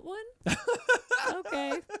 oh, that one?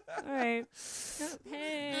 Okay. All right.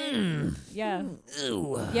 Hey. Yeah.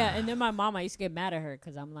 Yeah. And then my mom, I used to get mad at her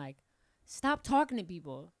because I'm like, stop talking to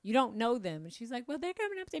people. You don't know them. And she's like, well, they're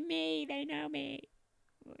coming up to me. They know me.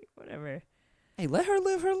 I'm like, whatever. Hey, let her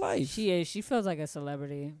live her life. She is. She feels like a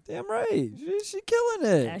celebrity. Damn right. She killing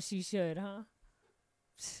it. As she should, huh?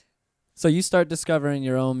 So you start discovering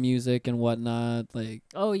your own music and whatnot, like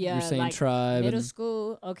Oh, yeah. you're saying like Tribe. middle And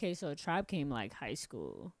school. Okay, so Tribe came like high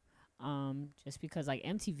school. Just because like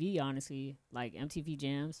MTV, honestly, like MTV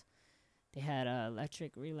Jams, they had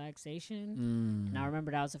Electric Relaxation. And I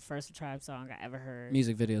remember that was the first Tribe song I ever heard.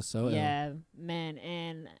 music videos so ill. Yeah,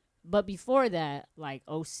 man. But before that, like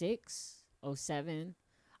 06, 07,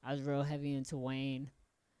 I was real heavy into Wayne.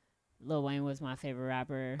 Lil Wayne was my favorite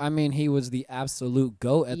rapper. I mean, he was the absolute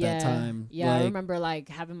GOAT at that time. Yeah, like, I remember like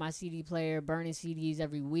having my CD player, burning CDs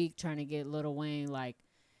every week, trying to get Lil Wayne. Like,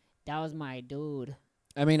 that was my dude.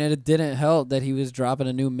 I mean, and it didn't help that he was dropping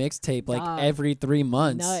a new mixtape like Dog. every 3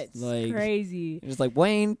 months. Nuts, Like, crazy. it was like,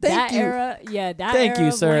 Wayne, thank that you. era, yeah, that Thank era you,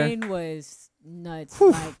 of sir. Wayne was nuts. Whew,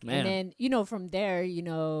 like, man. and then from there,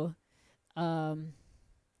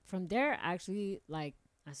 from there actually, like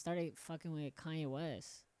I started fucking with Kanye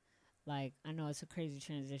West. Like, I know it's a crazy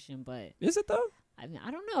transition, but Is it though? I mean,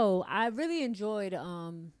 I don't know. I really enjoyed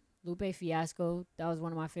Lupe Fiasco. That was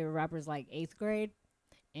one of my favorite rappers, like 8th grade.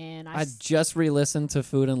 And I just re-listened to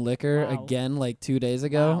Food and Liquor Wow. again like 2 days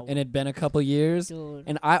ago, Wow. and it'd been a couple years, dude,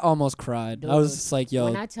 and I almost cried. I was Dude. just like, "Yo,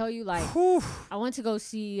 when I tell you, like, whew. I went to go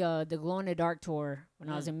see the Glow in the Dark tour when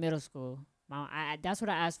I was in middle school. That's what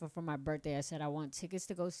I asked for my birthday. I said I want tickets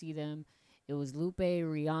to go see them. It was Lupe,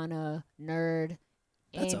 Rihanna, Nerd,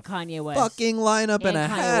 That's and a Kanye West. fucking lineup and a Kanye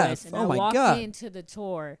half." West. And Oh I my walked god! into the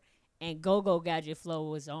tour, and Go Go Gadget Flow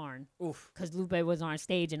was on. Oof. Because Lupe was on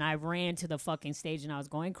stage, and I ran to the fucking stage, and I was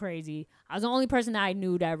going crazy. I was the only person that I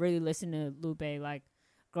knew that really listened to Lupe, like,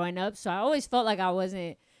 growing up. So I always felt like I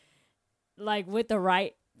wasn't, like, with the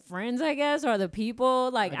right friends, I guess, or the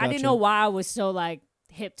people. Like, I didn't know why I was so, like,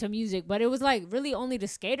 hip to music. But it was, like, really only the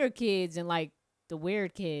skater kids and, like, the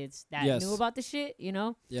weird kids that knew about the shit, you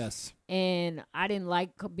know? Yes. And I didn't like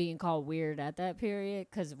being called weird at that period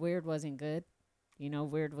because weird wasn't good. You know,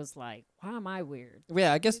 weird was like, why am I weird?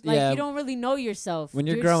 Yeah, I guess, like, you don't really know yourself. When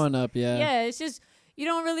you're growing up, Yeah, it's just, you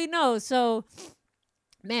don't really know. So,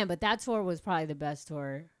 man, but that tour was probably the best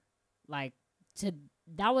tour. Like,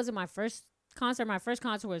 that wasn't my first concert. My first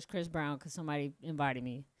concert was Chris Brown because somebody invited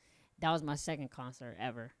me. That was my second concert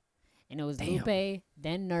ever. And it was Lupe,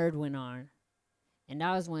 then Nerd went on. And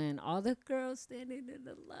that was when All the Girls Standing in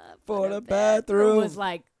the Line for the bathroom was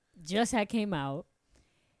like, just had came out.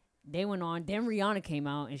 They went on. Then Rihanna came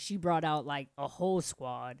out, and she brought out, like, a whole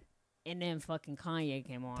squad. And then fucking Kanye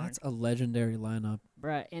came on. That's a legendary lineup.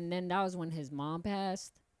 Bruh. And then that was when his mom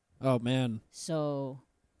passed. Oh, man. So.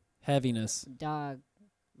 Heaviness. Dog,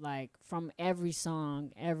 like, from every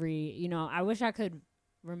song, you know, I wish I could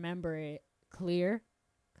remember it clear.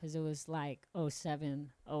 Because it was like 07,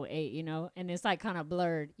 08, you know? And it's like kind of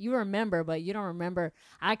blurred. You remember, but you don't remember.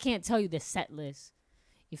 I can't tell you the set list.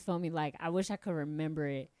 You feel me? Like, I wish I could remember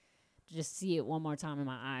it. Just see it one more time in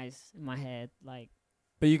my eyes, in my head. Like.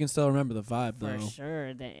 But you can still remember the vibe, though. For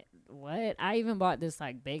sure. What? I even bought this,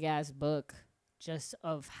 like, big-ass book just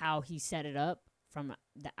of how he set it up from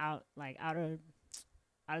the out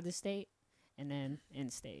of the state and then in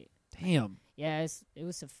state. Damn. Yeah, it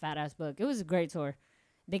was a fat-ass book. It was a great tour.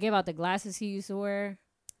 They gave out the glasses he used to wear.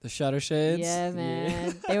 The shutter shades? Yeah, man.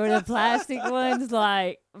 Yeah. They were the plastic ones.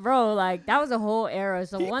 Like, bro, like, that was a whole era.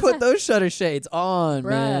 So he once put those shutter shades on,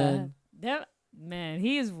 man. Man,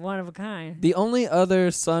 he is one of a kind. The only other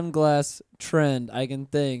sunglass trend I can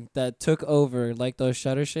think that took over, like those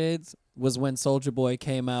shutter shades, was when Soulja Boy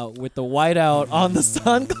came out with the whiteout on the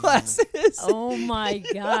sunglasses. Oh my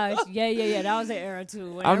gosh. Yeah. That was an era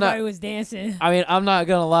too when everybody was dancing. I mean, I'm not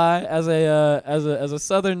gonna lie, as a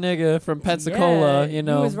southern nigga from Pensacola, you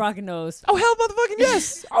know. He was rocking those. Oh hell motherfucking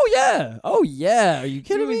yes. Oh yeah. Are you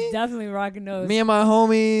kidding me? He was definitely rocking those. Me and my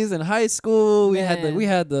homies in high school, we had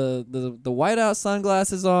the whiteout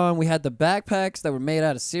sunglasses on. We had the backpacks that were made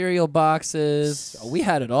out of cereal boxes. We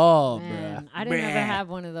had it all, man, bruh. I didn't ever have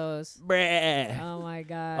one of those. Bruh. Oh my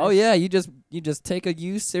god. Oh yeah, you just take a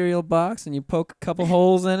used cereal box and you poke a couple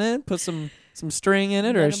holes in it, put some string in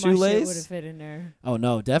it or a shoelace. Would have fit in there. Oh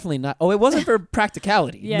no, definitely not. Oh, it wasn't for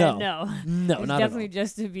practicality. Yeah, no, it's not definitely at all.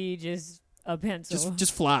 just to be just a pencil.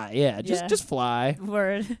 Just fly. Yeah, just fly.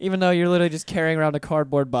 Word. Even though you're literally just carrying around a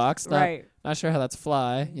cardboard box. Right. Not sure how that's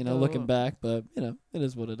fly. You know, looking back, but you know, it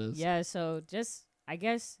is what it is. Yeah. So just I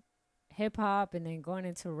guess hip hop and then going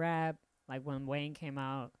into rap, like when Wayne came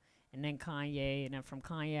out. And then Kanye, and then from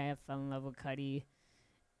Kanye, I fell in love with Cudi.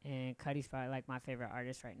 And Cudi's probably, like, my favorite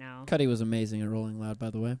artist right now. Cudi was amazing at Rolling Loud, by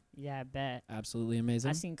the way. Yeah, I bet. Absolutely amazing.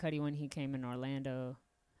 I seen Cudi when he came in Orlando.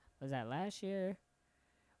 Was that last year?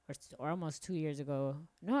 Or almost 2 years ago.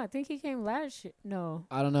 No, I think he came last year. No.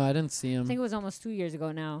 I don't know. I didn't see him. I think it was almost 2 years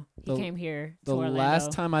ago now. He came here to Orlando. The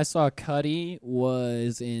last time I saw Cudi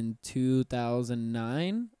was in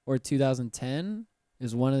 2009 or 2010.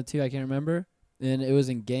 Is one of the two. I can't remember. And it was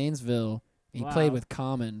in Gainesville. He played with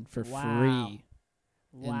Common for free. Wow.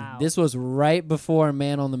 And this was right before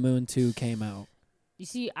Man on the Moon 2 came out. You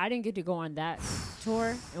see, I didn't get to go on that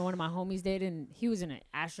tour. And one of my homies did. And he was in an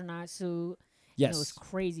astronaut suit. Yes. It was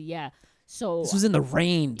crazy. Yeah. So this was in the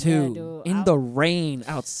rain, too. Yeah, dude, the rain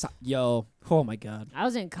outside. Yo. Oh, my God. I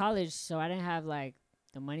was in college, so I didn't have, like,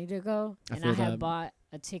 the money to go. And I had bought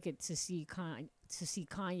a ticket to see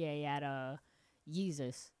Kanye at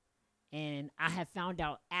Yeezus. And I had found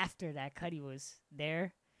out after that Cudi was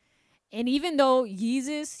there. And even though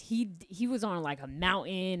Yeezus, he was on like a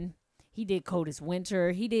mountain. He did Coldest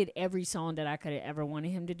Winter. He did every song that I could have ever wanted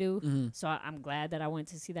him to do. Mm-hmm. So I'm glad that I went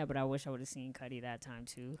to see that, but I wish I would have seen Cudi that time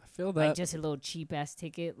too. I feel that. Like just a little cheap-ass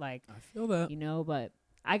ticket. Like I feel that. You know, but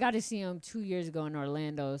I got to see him 2 years ago in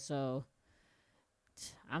Orlando, so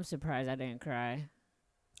I'm surprised I didn't cry.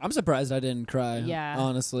 I'm surprised I didn't cry,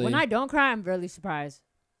 honestly. When I don't cry, I'm really surprised.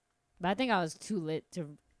 But I think I was too lit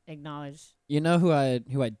to acknowledge. You know who I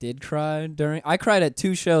did cry during? I cried at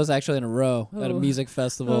 2 shows actually in a row at a music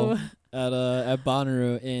festival at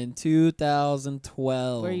Bonnaroo in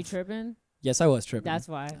 2012. Were you tripping? Yes, I was tripping. That's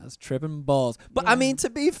why. I was tripping balls. But Yeah. I mean, to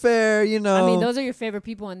be fair, you know, I mean, those are your favorite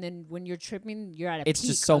people, and then when you're tripping, you're at a it's peak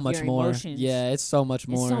just so of much your more. emotions. Yeah, it's so much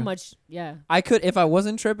more. It's so much. Yeah. I could, if I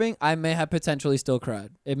wasn't tripping, I may have potentially still cried.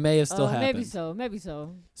 It may have still happened. Maybe so. Maybe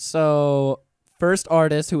so. So, first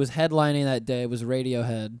artist who was headlining that day was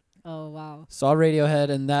Radiohead. Oh wow. Saw Radiohead,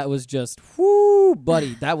 and that was just, whoo,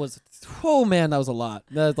 buddy. That was, oh man, that was a lot.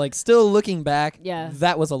 That, like, still looking back, Yeah.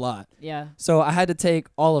 that was a lot. Yeah. So I had to take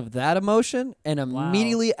all of that emotion, and Wow.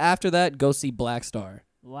 immediately after that, go see Black Star.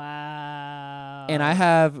 Wow. And I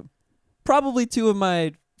have probably two of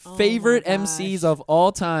my Oh favorite my MCs gosh. of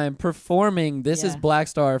all time performing This Is Yeah. Black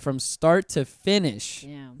Star from start to finish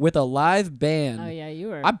Damn. with a live band. Oh yeah, you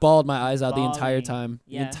were. I bawled my eyes out the entire Bawling. time.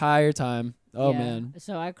 The Yeah. entire time. Oh Yeah. man.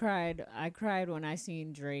 So I cried. I cried when I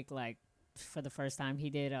seen Drake like for the first time. He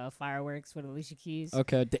did Fireworks with Alicia Keys.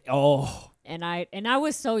 Okay. Oh. And I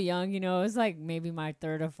was so young, you know, it was like maybe my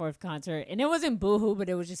third or fourth concert. And it wasn't boohoo, but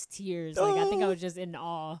it was just tears. Like I think I was just in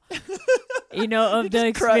awe. You know, of the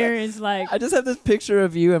just cry- experience. Like I just have this picture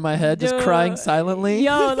of you in my head just Dude, crying silently.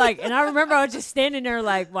 Yo, like, and I remember I was just standing there,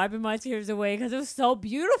 like, wiping my tears away because it was so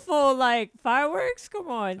beautiful. Like, fireworks, come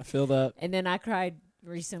I on. feel that. And then I cried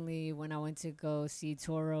recently when I went to go see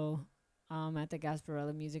Toro at the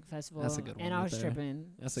Gasparilla Music Festival. That's a good one and I right was there. tripping.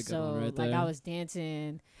 That's a good so, one right like, there. I was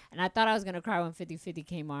dancing. And I thought I was going to cry when 50/50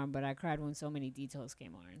 came on, but I cried when So Many Details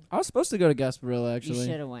came on. I was supposed to go to Gasparilla You actually.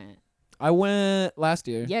 should have went. I went last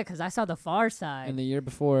year. Yeah, because I saw The Far Side. And the year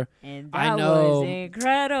before. And I that know. was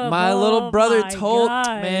incredible. My little brother My told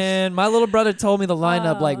gosh. my little brother told me the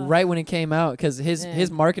lineup like Oh. right when it came out because his Yeah.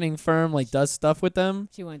 his marketing firm like does stuff with them.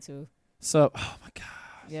 She went too. So oh my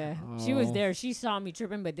god. Yeah. She was Oh. there. She saw me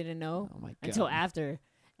tripping but didn't know Oh my god. until after.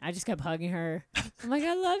 I just kept hugging her. I'm like,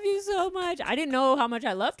 I love you so much. I didn't know how much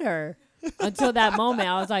I loved her until that moment.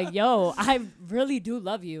 I was like, yo, I really do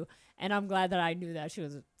love you. And I'm glad that I knew that she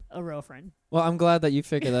was a real friend. Well, I'm glad that you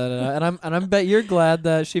figured that out, and I bet you're glad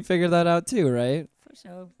that she figured that out too, right? For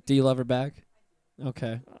sure. Do you love her back?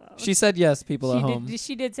 Okay. She said yes. People at home.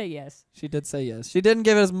 She did say yes. She did say yes. She didn't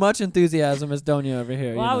give it as much enthusiasm as Donya over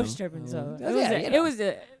here. Well, you I know. was tripping, so Yeah, it you know. was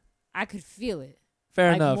I could feel it. Fair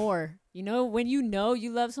like enough. more. You know, when you know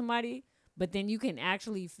you love somebody, but then you can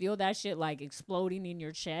actually feel that shit like exploding in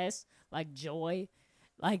your chest, like joy.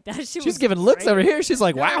 Like that shit She's was giving looks great. over here. She's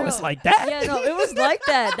like, No, wow, no, it's no. like that. Yeah, no, it was like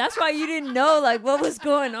that. That's why you didn't know like what was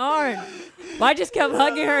going on. But I just kept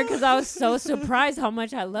hugging her because I was so surprised how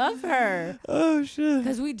much I love her. Oh shit.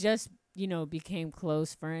 Because we just, you know, became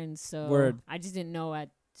close friends. So Word. I just didn't know at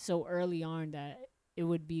so early on that it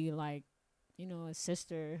would be like, you know, a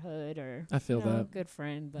sisterhood or I feel you know, that. good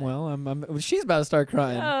friend. But Well, she's about to start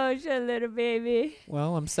crying. oh, shit, little baby.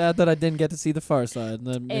 Well, I'm sad that I didn't get to see the Far Side.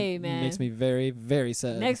 That Hey, man. makes me very, very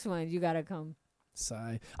sad. Next one, you gotta come.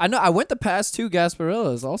 Sigh. I know. I went the past two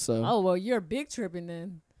Gasparillas also. Oh well, you're big tripping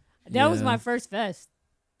then. That was Yeah. my first Ever?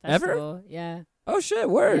 festival. Yeah. Oh shit!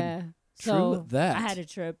 Word. Yeah. True So that. I had a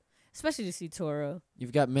trip, especially to see Toro.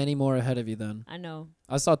 You've got many more ahead of you then. I know.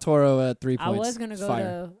 I saw Toro at 3 I points. was gonna go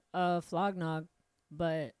Fire. to Flognog,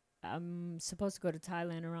 but I'm supposed to go to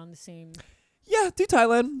Thailand around the same. Yeah, do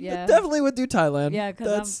Thailand. Yeah. Definitely would do Thailand. Yeah, because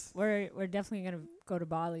That's. we're definitely gonna go to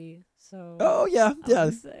Bali. So. Oh yeah, I'm yeah.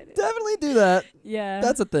 excited. Definitely do that. Yeah.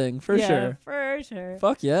 That's a thing for yeah, sure. For sure.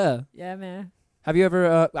 Fuck yeah. Yeah, man. Have you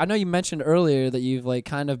ever? I know you mentioned earlier that you've like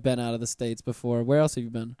kind of been out of the States before. Where else have you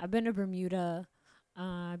been? I've been to Bermuda.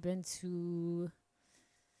 I've been to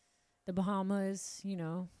the Bahamas. You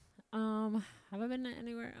know. Have I been to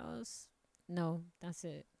anywhere else? No, that's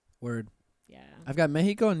it. Word. Yeah. I've got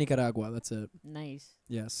Mexico and Nicaragua. That's it. Nice.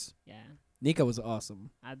 Yes. Yeah. Nika was awesome.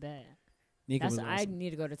 I bet. Nika That's was I awesome. need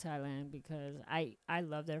to go to Thailand because I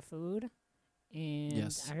love their food, and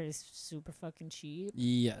Yes. I heard it's super fucking cheap,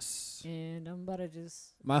 Yes. and I'm about to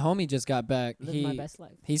just My homie just got back. live my best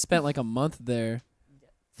life. He spent like a month there,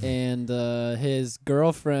 and his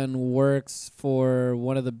girlfriend works for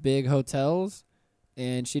one of the big hotels,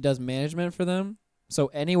 and she does management for them. So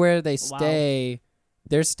anywhere they Wow. stay,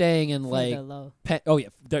 they're staying in For like the low. oh yeah,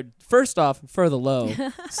 they're first off for the low.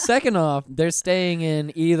 Second off, they're staying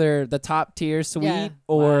in either the top tier suite Yeah.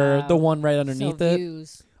 or Wow. the one right underneath So it.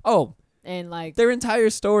 views Oh, and like their entire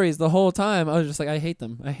stories the whole time. I was just like, I hate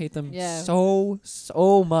them. I hate them Yeah.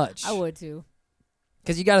 so much. I would too.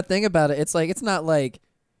 Because you got to think about it. It's like it's not like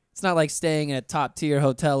staying in a top tier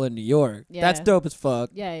hotel in New York. That's Yeah. dope as fuck.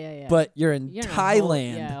 Yeah, yeah, yeah. But you're in You're in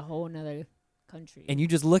Thailand, a whole nother country. and you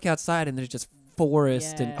just look outside, and there's just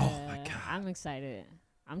forest, and oh my Yeah, god. I'm excited.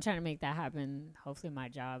 I'm trying to make that happen. Hopefully my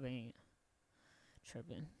job ain't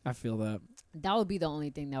tripping. I feel that. That would be the only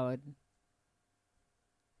thing that would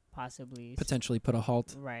possibly Potentially put a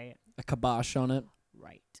halt, right. a kibosh on it.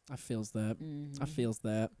 Right. I feels that. Mm-hmm. I feels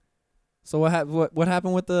that. So what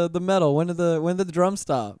happened with the metal? When did the drum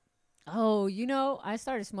stop? Oh, I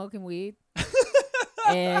started smoking weed,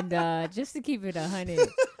 and just to keep it 100,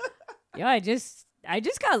 I just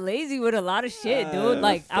got lazy with a lot of shit, dude.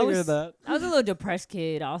 Like I was a little depressed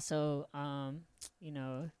kid. Also,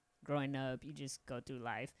 growing up, you just go through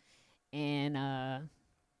life, and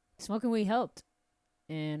smoking weed helped.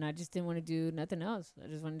 And I just didn't want to do nothing else. I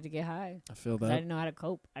just wanted to get high. I feel 'Cause that. I didn't know how to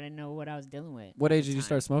cope. I didn't know what I was dealing with. What at age the did you time.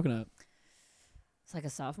 start smoking at? It's like a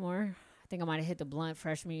sophomore. I think I might have hit the blunt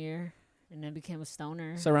freshman year and then became a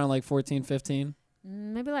stoner. So around like 14, 15?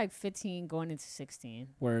 Maybe like 15 going into 16.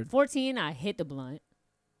 Word. 14, I hit the blunt.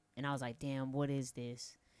 And I was like, damn, what is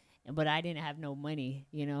this? But I didn't have no money,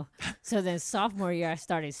 So then sophomore year, I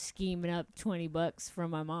started scheming up $20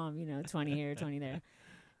 from my mom, 20 here, 20 there.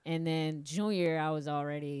 And then junior year, I was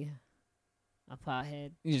already a pothead.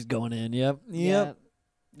 You just going in. Yep. Yeah.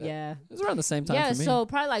 It was around the same time Yeah, for me. so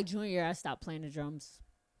probably like junior year, I stopped playing the drums.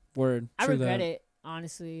 Word. I True regret that. it,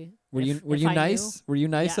 honestly. Were If you I nice? Were you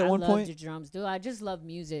nice yeah, at one I point? loved the drums, dude. I just love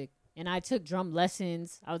music, and I took drum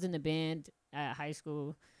lessons. I was in the band at high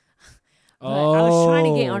school. But I was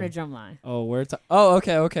trying to get on a drum line. Oh,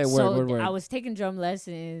 okay. Word. I was taking drum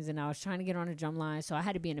lessons, and I was trying to get on a drum line, so I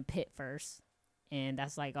had to be in a pit first. And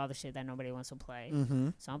that's like all the shit that nobody wants to play. Mm-hmm.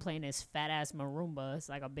 So I'm playing this fat ass marimba. It's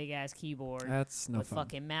like a big ass keyboard. That's no with fun.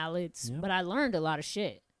 fucking mallets. Yep. But I learned a lot of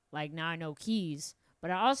shit. Like now I know keys.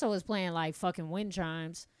 But I also was playing like fucking wind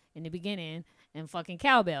chimes in the beginning and fucking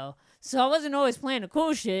cowbell. So I wasn't always playing the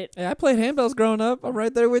cool shit. Hey, I played handbells growing up. I'm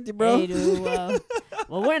right there with you, bro. Hey, dude. Well,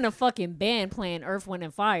 we're in a fucking band playing Earth, Wind,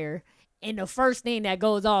 and Fire. And the first thing that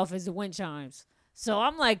goes off is the wind chimes. So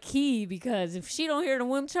I'm like key because if she don't hear the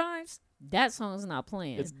wind chimes, that song's not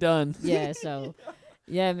playing. It's done. Yeah, so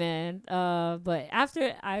yeah, man. But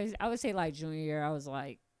after I would say like junior year, I was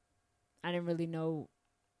like, I didn't know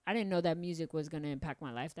that music was gonna impact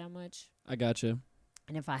my life that much. I got you.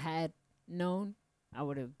 And if I had known, I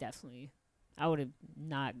would have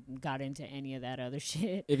not got into any of that other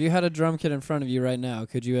shit. If you had a drum kit in front of you right now,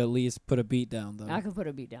 could you at least put a beat down though? I could put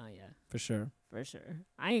a beat down, yeah. For sure. For sure.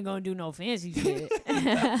 I ain't gonna do no fancy shit.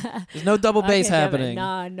 There's no double bass happening.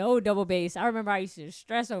 Nah, no double bass. I remember I used to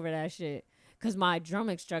stress over that shit because my drum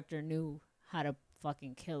instructor knew how to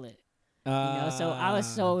fucking kill it. So I was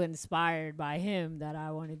so inspired by him that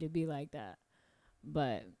I wanted to be like that.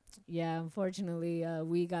 But yeah, unfortunately,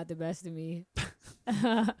 we got the best of me.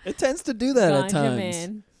 It tends to do that at Ganja times.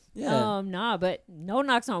 man. Yeah. But no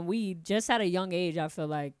knocks on weed. Just at a young age, I feel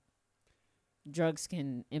like drugs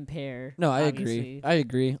can impair. No, I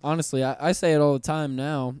agree. Honestly, I say it all the time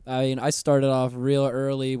now. I mean, I started off real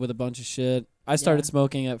early with a bunch of shit. I started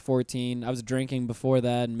smoking at 14. I was drinking before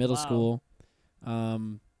that in middle school.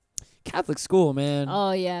 Catholic school, man.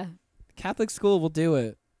 Oh, yeah. Catholic school will do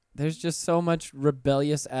it. There's just so much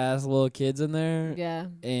rebellious ass little kids in there. Yeah.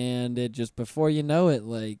 And it just, before you know it,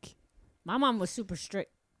 like. My mom was super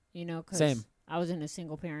strict, because Same. I was in a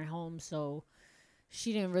single parent home, so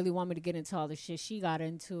she didn't really want me to get into all the shit she got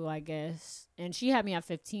into, I guess. And she had me at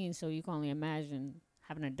 15, so you can only imagine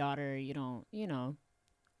having a daughter, you don't,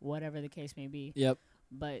 whatever the case may be. Yep.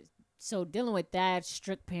 But so dealing with that,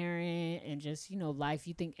 strict parent, and just, life,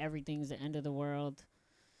 you think everything's the end of the world.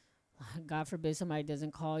 God forbid somebody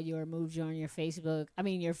doesn't call you or moves you on your Facebook. I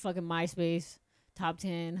mean, your fucking MySpace top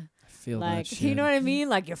 10. I feel like, that shit. You know what I mean?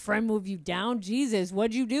 Like, your friend moved you down. Jesus,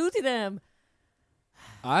 what'd you do to them?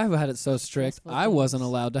 I had it so strict, Stressful I things. wasn't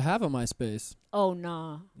allowed to have a MySpace. Oh,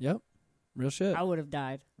 nah. Yep. Real shit. I would have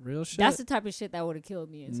died. Real shit. That's the type of shit that would have killed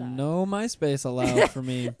me inside. No MySpace allowed for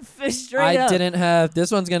me. Straight up. Didn't have, this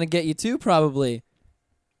one's going to get you too, probably.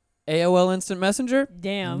 AOL Instant Messenger?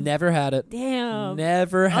 Damn. Never had it. Damn.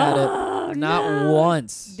 Never had it. Not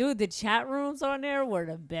once. Dude, the chat rooms on there were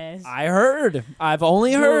the best. I heard. I've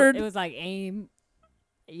only Dude, heard. It was like AIM.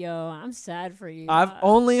 Yo, I'm sad for you. I've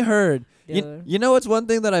only heard. Dude. You know what's one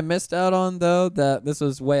thing that I missed out on, though? That this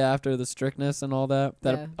was way after the strictness and all that.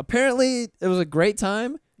 That Yeah. apparently it was a great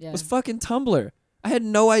time. Yeah. Was fucking Tumblr. I had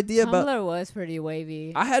no idea about. Tumblr was pretty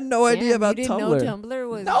wavy. I had no idea about you didn't Tumblr. know Tumblr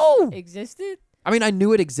was No! existed? I mean, I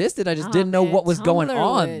knew it existed. I just didn't know man, what was going Tumblr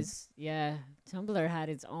on. Tumblr had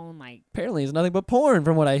its own, like, Apparently, it's nothing but porn,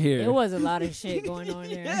 from what I hear. it was a lot of shit going on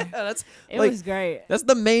there. Yeah, that's It like, was great. That's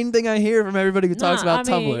the main thing I hear from everybody who talks about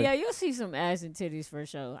I mean, Tumblr. yeah, you'll see some ass and titties for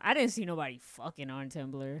sure. I didn't see nobody fucking on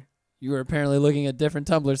Tumblr. You were apparently looking at different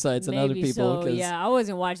Tumblr sites than other Maybe people. so, yeah. I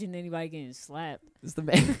wasn't watching anybody getting slapped It's the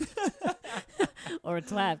main. or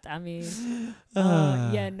clapped. I mean,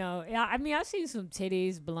 yeah, no. Yeah, I mean, I've seen some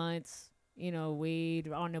titties, blunts,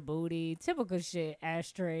 weed on the booty, typical shit,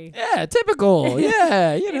 ashtray. Yeah, typical.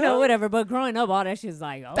 Yeah, you know. Whatever. But growing up, all that shit's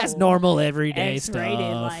like, oh, That's normal everyday X-rated,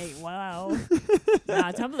 stuff. like, wow.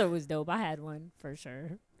 Nah, Tumblr was dope. I had one for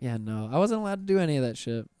sure. Yeah, no. I wasn't allowed to do any of that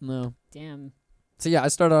shit. No. Damn. So, yeah, I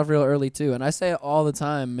started off real early, too. And I say it all the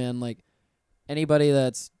time, man. Like, anybody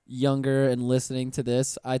that's younger and listening to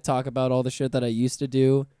this, I talk about all the shit that I used to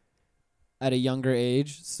do at a younger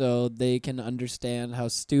age so they can understand how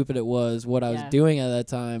stupid it was, what I was doing at that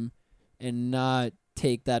time, and not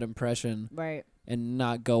take that impression. Right. And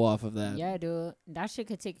not go off of that. Yeah, dude. That shit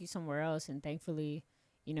could take you somewhere else. And thankfully,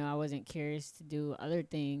 I wasn't curious to do other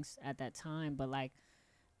things at that time. But, like,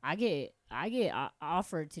 I get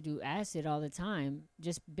offered to do acid all the time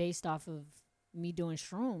just based off of me doing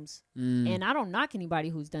shrooms. And I don't knock anybody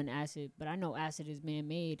who's done acid, but I know acid is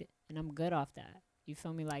man-made, and I'm good off that. You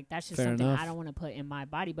feel me? Like, that's just Fair something enough. I don't want to put in my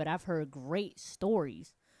body. But I've heard great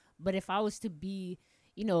stories. But if I was to be,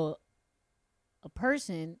 a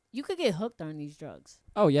person, you could get hooked on these drugs.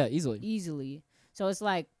 Oh, yeah, easily. So it's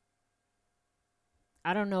like,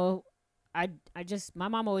 I don't know. My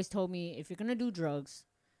mom always told me, if you're going to do drugs,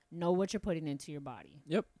 know what you're putting into your body.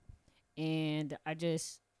 Yep. And I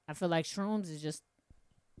feel like shrooms is just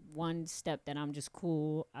one step that I'm just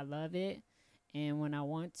cool. I love it. And when I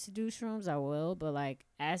want to do shrooms, I will. But like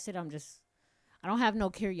acid, I don't have no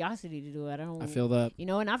curiosity to do it. I feel that.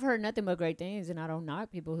 And I've heard nothing but great things, and I don't knock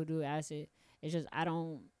people who do acid. It's just, I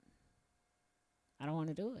don't want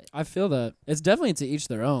to do it. I feel that. It's definitely to each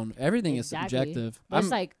their own. Everything is subjective. But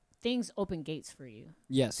it's like things open gates for you.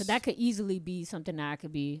 Yes. So that could easily be something that I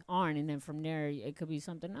could be on, and then from there, it could be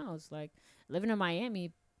something else. Like living in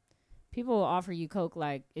Miami, people will offer you coke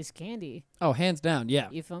like it's candy. Oh, hands down, yeah.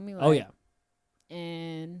 You feel me? Oh, yeah.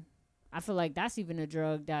 And I feel like that's even a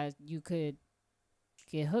drug that you could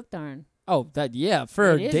get hooked on. Oh,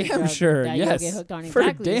 for damn sure. That yes. you'll get hooked on.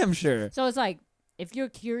 Exactly. For damn sure. So it's like, if you're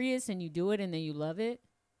curious and you do it and then you love it,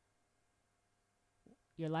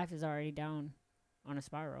 your life is already down on a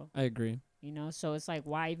spiral. I agree. So it's like,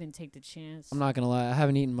 why even take the chance? I'm not going to lie. I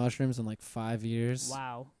haven't eaten mushrooms in like 5 years.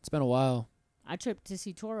 Wow. It's been a while. I tripped to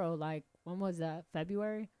see Toro, like, when was that?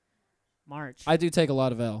 February? March. I do take a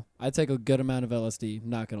lot of L. I take a good amount of LSD,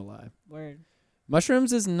 not going to lie. Word.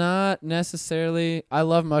 Mushrooms is not necessarily... I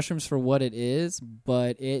love mushrooms for what it is,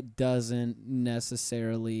 but it doesn't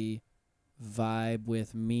necessarily vibe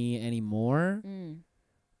with me anymore.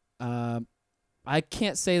 I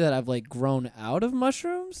can't say that I've, like, grown out of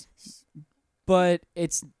mushrooms, but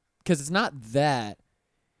it's... Because it's not that.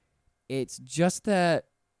 It's just that...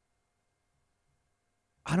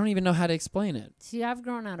 I don't even know how to explain it. See, I've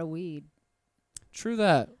grown out of weed. True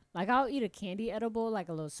that. Like, I'll eat a candy edible, like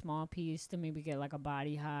a little small piece to maybe get, like, a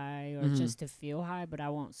body high or just to feel high, but I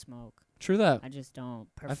won't smoke. True that. I just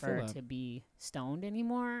don't prefer to be stoned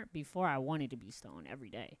anymore. Before, I wanted to be stoned every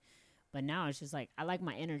day. But now it's just like, I like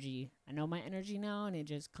my energy. I know my energy now, and it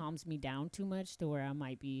just calms me down too much to where I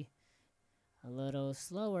might be a little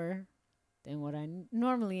slower than what I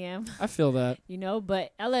normally am. I feel that.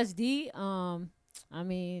 But LSD, I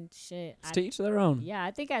mean, shit. It's to each their own. Yeah,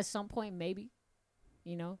 I think at some point, maybe.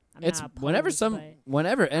 It's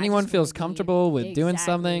whenever anyone feels comfortable with doing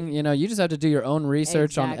something, you just have to do your own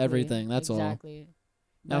research on everything. That's all. Exactly.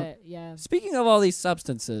 Now, speaking of all these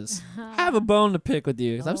substances, I have a bone to pick with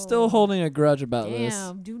you because I'm still holding a grudge about this.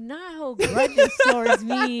 Damn, do not hold grudges towards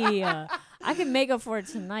me. I can make up for it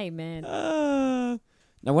tonight, man.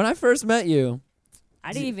 Now, when I first met you,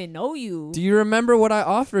 I didn't even know you. Do you remember what I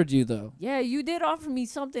offered you, though? Yeah, you did offer me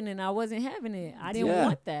something, and I wasn't having it. I didn't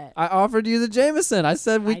want that. I offered you the Jameson. I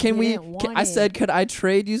said, I said, could I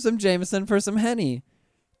trade you some Jameson for some Henny?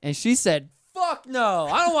 And she said, fuck no,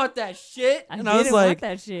 I don't want that shit. I didn't want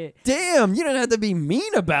that shit. Damn, you didn't have to be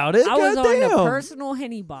mean about it. I was on a personal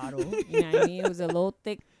Henny bottle. You know what I mean? It was a little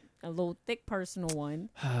thick personal one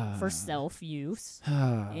for self-use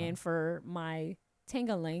and for my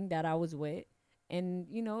Tingaling that I was with. And,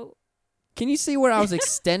 can you see where I was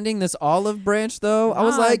extending this olive branch, though? I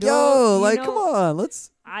was like, come on,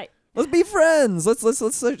 let's be friends.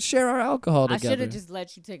 Let's share our alcohol together. I should have just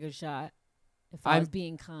let you take a shot if I was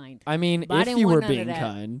being kind. I mean, if you were being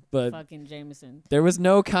kind, but fucking Jameson. There was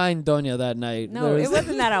no kind Donya that night. No, it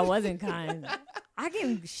wasn't that I wasn't kind. I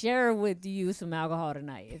can share with you some alcohol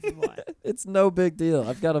tonight if you want. It's no big deal.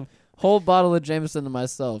 I've got a whole bottle of Jameson to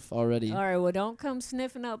myself already. All right, well, don't come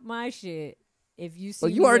sniffing up my shit. If you see,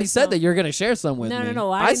 well, you already said that you're gonna share some with me. No.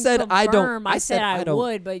 I said I don't. I said I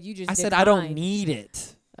would, but you just. I said I don't need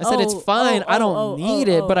it. I said it's fine. I don't need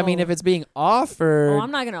it, but I mean, if it's being offered,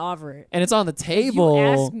 I'm not gonna offer it. And it's on the table.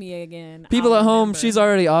 If you ask me again. People I'll at home, remember. she's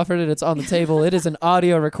already offered it. It's on the table. It is an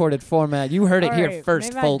audio recorded format. You heard it here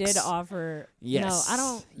first, maybe folks. I did offer. Yes. No, I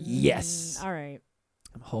don't. Yes. All right.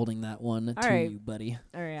 I'm holding that one All to right. you, buddy.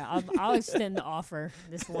 All right. I'll extend the offer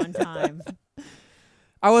this one time.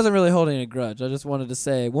 I wasn't really holding a grudge. I just wanted to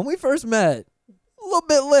say, when we first met, a little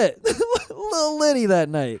bit lit. a little litty that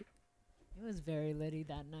night. It was very litty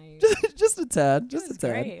that night. Just a tad. Just a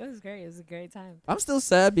tad. Great. It was great. It was a great time. I'm still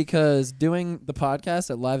sad because doing the podcast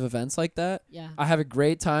at live events like that, Yeah. I have a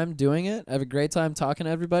great time doing it. I have a great time talking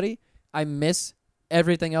to everybody. I miss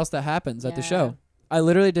everything else that happens at the show. I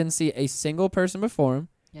literally didn't see a single person perform.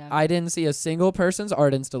 Yeah. I didn't see a single person's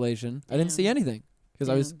art installation. I didn't see anything because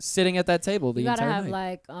I was sitting at that table the entire night. You gotta have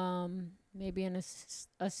like maybe an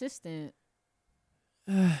assistant.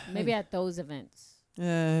 Maybe at those events. You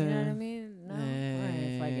know what I mean? No. All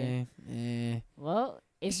right, fuck it. Well,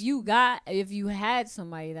 if you had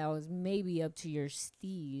somebody that was maybe up to your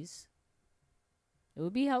steez, it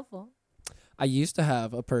would be helpful. I used to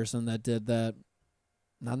have a person that did that.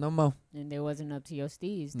 Not no more. And they wasn't up to your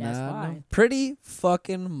steez. That's why. No. Pretty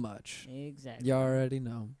fucking much. Exactly. You already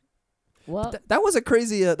know. Well, that was a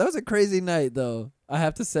crazy night though. I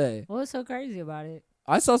have to say. What's so crazy about it?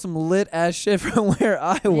 I saw some lit ass shit from where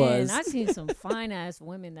I was. Man, I seen some fine ass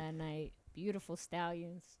women that night. Beautiful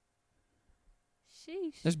stallions.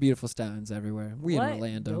 Sheesh. There's beautiful stallions everywhere. We in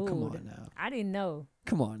Orlando. Dude, Come on now. I didn't know.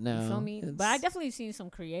 Come on now. You feel me? But I definitely seen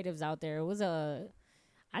some creatives out there.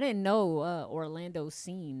 I didn't know Orlando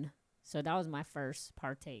scene. So that was my first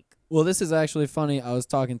partake. Well, this is actually funny. I was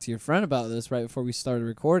talking to your friend about this right before we started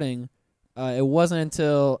recording. It wasn't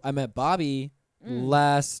until I met Bobby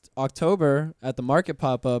last October at the market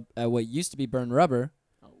pop-up at what used to be Burn Rubber.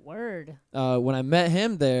 Oh, word. When I met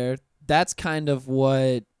him there, that's kind of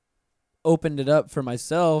what opened it up for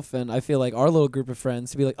myself, and I feel like our little group of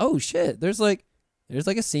friends to be like, oh shit, there's like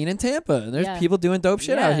a scene in Tampa, and there's people doing dope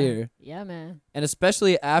shit out here. Yeah, man. And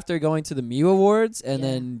especially after going to the Mew Awards and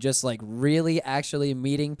then just like really actually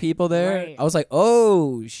meeting people there, I was like,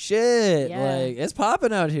 oh shit, like it's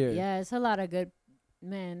popping out here. Yeah, it's a lot of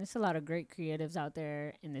it's a lot of great creatives out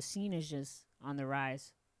there, and the scene is just on the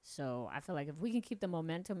rise. So I feel like if we can keep the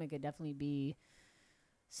momentum, it could definitely be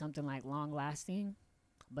something like long lasting.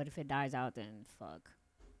 But if it dies out, then fuck.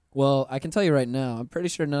 Well, I can tell you right now, I'm pretty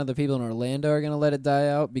sure none of the people in Orlando are going to let it die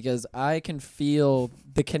out because I can feel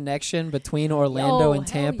the connection between Orlando and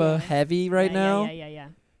Tampa heavy right now. Yeah.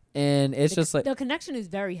 And it's just like... The connection is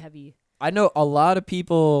very heavy. I know a lot of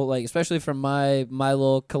people, like especially from my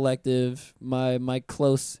little collective, my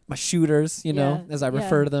shooters, you know, as I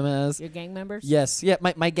refer to them as. Your gang members? Yes. Yeah,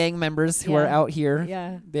 my gang members who are out here.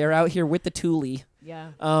 Yeah. They're out here with the Thule.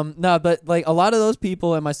 Yeah. No, but like a lot of those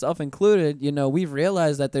people and myself included, you know, we've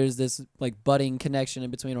realized that there's this like budding connection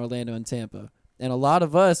in between Orlando and Tampa. And a lot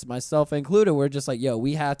of us, myself included, we're just like, yo,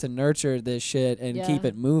 we have to nurture this shit and keep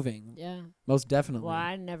it moving. Yeah. Most definitely. Well,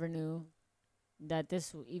 I never knew that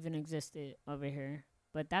this even existed over here.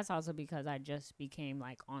 But that's also because I just became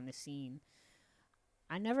like on the scene.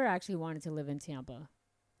 I never actually wanted to live in Tampa.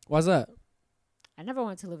 Why's that? I never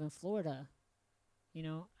wanted to live in Florida. You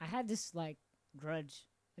know, I had this like grudge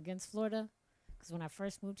against Florida because when I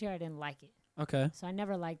first moved here, I didn't like it. Okay. So I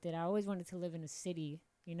never liked it. I always wanted to live in a city.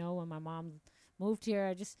 You know, when my mom moved here,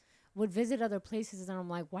 I just would visit other places, and I'm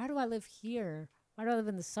like, why do I live here? Why do I live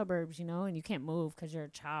in the suburbs, you know? And you can't move because you're a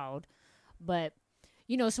child. But,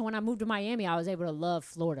 you know, so when I moved to Miami, I was able to love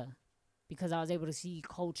Florida because I was able to see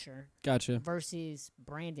culture. Gotcha. Versus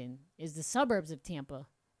Brandon is the suburbs of Tampa.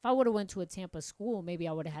 If I would have went to a Tampa school, maybe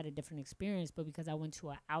I would have had a different experience. But because I went to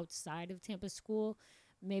an outside of Tampa school,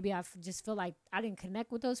 maybe I just feel like I didn't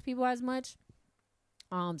connect with those people as much.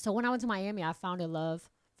 So when I went to Miami, I found a love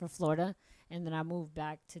for Florida. And then I moved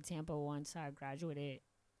back to Tampa once I graduated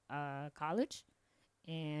college.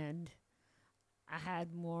 And I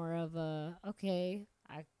had more of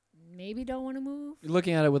I maybe don't want to move. You're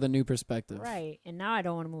looking at it with a new perspective. Right. And now I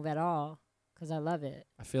don't want to move at all because I love it.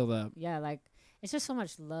 I feel that. Yeah, like it's just so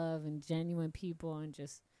much love and genuine people and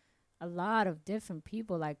just a lot of different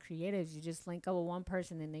people, like creatives. You just link up with one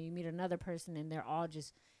person and then you meet another person and they're all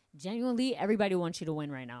just genuinely, everybody wants you to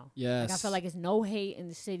win right now. Yes. Like I feel like it's no hate in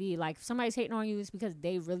the city. Like if somebody's hating on you, it's because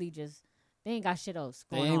they really just, they ain't got shit else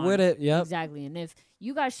going on. They ain't with it, yep. Exactly. And if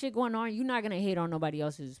you got shit going on, you're not going to hate on nobody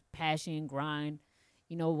else's passion, grind,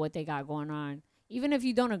 you know, what they got going on. Even if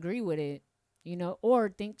you don't agree with it, you know, or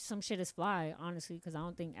think some shit is fly, honestly, because I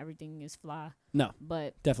don't think everything is fly. No,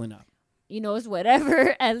 but definitely not. You know, it's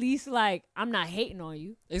whatever. At least, like, I'm not hating on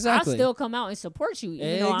you. Exactly. I'll still come out and support you.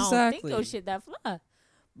 Even though I don't think your shit that fly.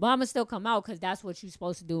 But I'm gonna still come out because that's what you're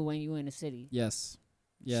supposed to do when you in the city. Yes.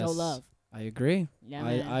 Show love. I agree. Yeah,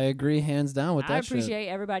 I agree hands down with that I shit. appreciate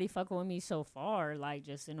everybody fucking with me so far, like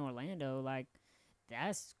just in Orlando. Like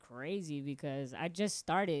that's crazy because I just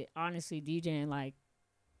started honestly DJing like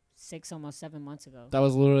 6, almost 7 months ago. That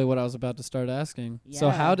was literally what I was about to start asking. Yeah.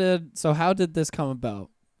 So how did this come about?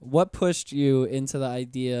 What pushed you into the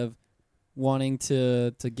idea of wanting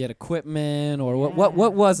to get equipment, or what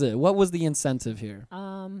was it? What was the incentive here?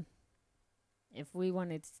 If we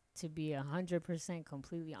wanted to be 100%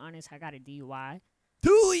 completely honest, I got a DUI.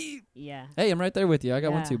 Dewey. Yeah. Hey, I'm right there with you. I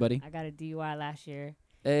got one too, buddy. I got a DUI last year.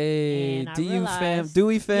 Hey, And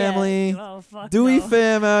Dewey family. Yeah, oh, fuck Dewey no.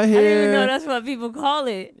 fam out I here. didn't even know that's what people call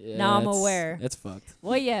it. Yeah, now I'm aware. It's fucked.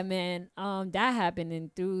 Well, yeah, man. That happened,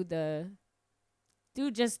 and through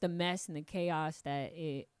just the mess and the chaos that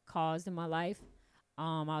it caused in my life,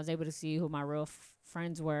 I was able to see who my real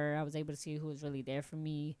friends were. I was able to see who was really there for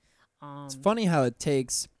me. It's funny how it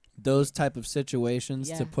takes those type of situations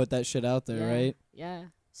to Yeah. put that shit out there, right? Yeah.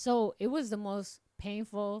 So it was the most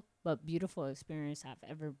painful but beautiful experience I've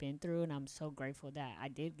ever been through, and I'm so grateful that I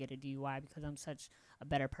did get a DUI because I'm such a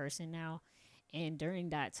better person now. And during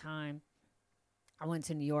that time, I went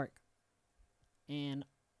to New York, and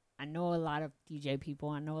I know a lot of DJ people.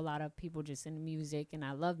 I know a lot of people just in music, and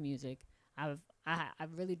I love music. I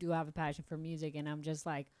really do have a passion for music, and I'm just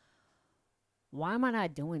like, why am I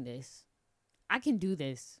not doing this? I can do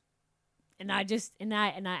this. And I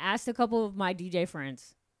asked a couple of my DJ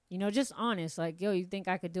friends, you know, just honest, like, yo, you think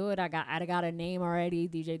I could do it? I got a name already,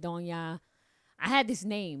 DJ Donya. I had this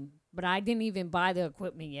name, but I didn't even buy the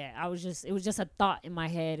equipment yet. It was just a thought in my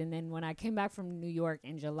head. And then when I came back from New York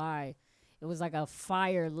in July, it was like a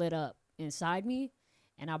fire lit up inside me,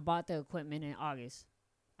 and I bought the equipment in August.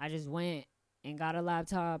 I just went and got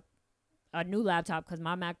a new laptop, because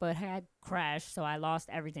my MacBook had crashed, so I lost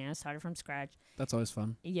everything. I started from scratch. That's always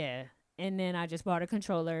fun. Yeah. And then I just bought a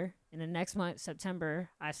controller. And the next month, September,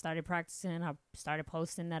 I started practicing. I started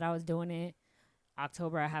posting that I was doing it.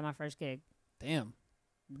 October, I had my first gig. Damn.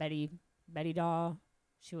 Betty Doll,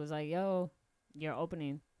 she was like, yo, you're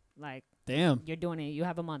opening. Like, damn, you're doing it. You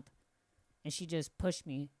have a month. And she just pushed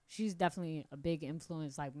me. She's definitely a big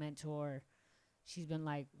influence, like mentor. She's been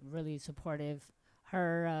like really supportive.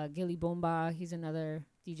 Her, Gilly Boomba, he's another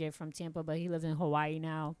DJ from Tampa, but he lives in Hawaii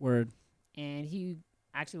now. Word. And he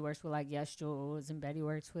actually works with like Yes Jules, and Betty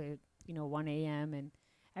works with, 1 a.m. And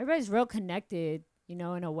everybody's real connected, in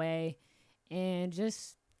a way. And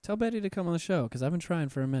just tell Betty to come on the show, because I've been trying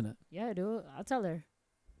for a minute. Yeah, dude. I'll tell her.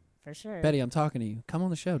 For sure. Betty, I'm talking to you. Come on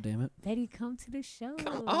the show, damn it. Betty, come to the show.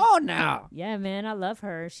 Come on now. Yeah, man. I love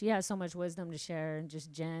her. She has so much wisdom to share, and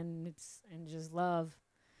just and just love.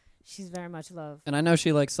 She's very much love. And I know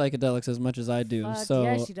she likes psychedelics as much as I do. Fuck, so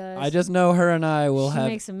yeah, she does. I just know her and I will she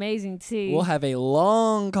makes amazing tea. We'll have a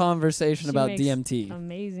long conversation about DMT.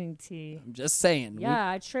 Amazing tea. I'm just saying. Yeah,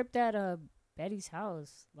 I tripped at Betty's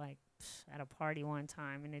house, like at a party one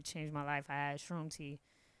time, and it changed my life. I had shroom tea.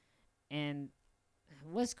 And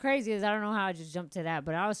what's crazy is I don't know how I just jumped to that,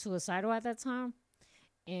 but I was suicidal at that time.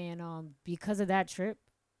 And because of that trip,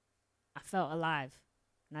 I felt alive.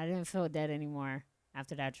 And I didn't feel dead anymore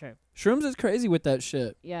after that trip. Shrooms is crazy with that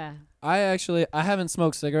shit. Yeah. I haven't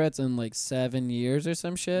smoked cigarettes in like 7 years or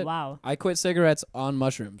some shit. Wow. I quit cigarettes on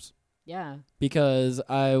mushrooms. Yeah. Because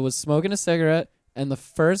I was smoking a cigarette, and the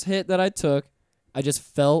first hit that I took, I just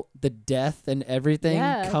felt the death and everything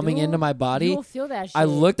coming into my body. You'll feel that shit. I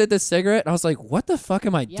looked at the cigarette, and I was like, what the fuck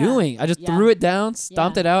am I doing? I just threw it down,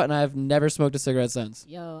 stomped it out, and I've never smoked a cigarette since.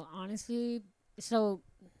 Yo, honestly, so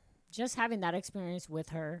just having that experience with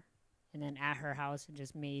her, and then at her house, it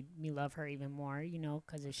just made me love her even more,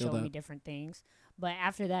 because it showed me different things. But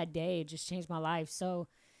after that day, it just changed my life. So,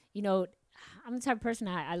 I'm the type of person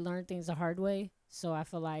I learn things the hard way. So I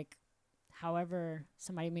feel like however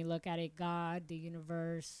somebody may look at it, God, the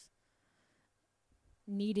universe,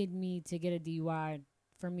 needed me to get a DUI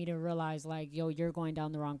for me to realize, like, yo, you're going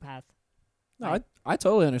down the wrong path. No, I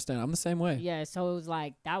totally understand. I'm the same way. Yeah, so it was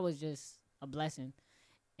like, that was just a blessing.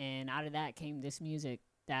 And out of that came this music.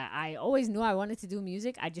 That I always knew I wanted to do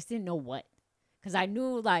music. I just didn't know what. Because I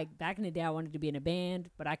knew, like, back in the day I wanted to be in a band,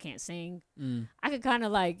 but I can't sing. I could kind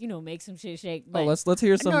of, like, make some shit shake. But let's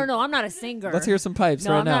hear some. No, I'm not a singer. Let's hear some pipes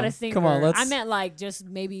right now. No, I'm not a singer. Come on, let's. I meant, like, just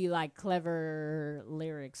maybe, like, clever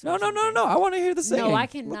lyrics. No. I want to hear the singing. No, I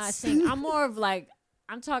cannot sing. I'm more of, like,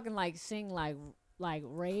 I'm talking, like, sing, like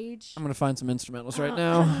rage. I'm going to find some instrumentals right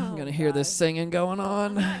now. I'm going to hear this singing going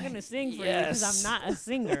on. I'm not going to sing for you because I'm not a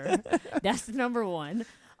singer. That's the number one.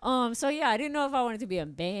 So yeah, I didn't know if I wanted to be a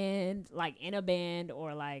band, like in a band,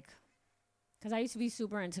 or like, cause I used to be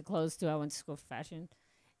super into clothes too. I went to school for fashion,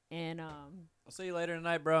 And I'll see you later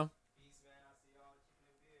tonight, bro.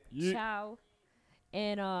 Yeah. ciao.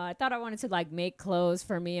 And I thought I wanted to like make clothes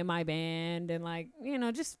for me and my band and like,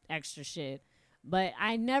 just extra shit. But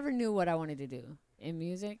I never knew what I wanted to do in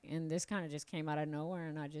music. And this kind of just came out of nowhere.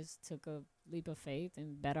 And I just took a leap of faith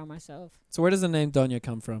and bet on myself. So where does the name Donya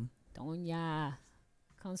come from? Donya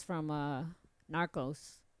comes from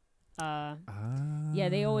Narcos. Yeah,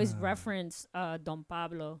 they always reference Don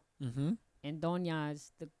Pablo. Mm-hmm. And Donya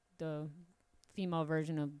is the female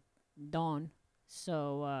version of Don.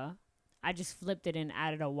 So I just flipped it and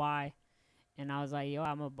added a Y. And I was like, yo,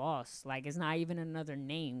 I'm a boss. Like, it's not even another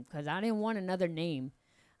name. Because I didn't want another name.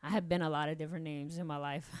 I have been a lot of different names in my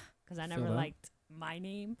life. Because I never liked my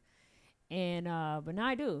name. And but now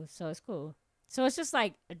I do. So it's cool. So it's just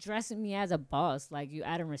like addressing me as a boss. Like, you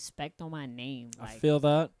adding respect on my name. Like, I feel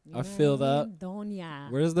that. I feel that.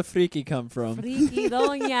 Donya. Where does the freaky come from? Freaky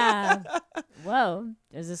Donya. Well,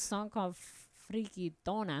 there's a song called Freaky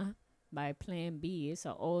Dona by Plan B. It's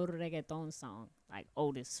an old reggaeton song, like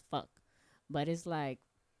old as fuck. But it's like,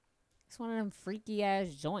 it's one of them freaky ass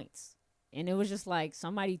joints. And it was just like,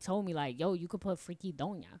 somebody told me like, yo, you could put Freaky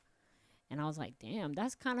Donya. And I was like, damn,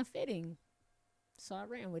 that's kind of fitting. So I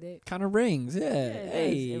ran with it. Kind of rings, yeah.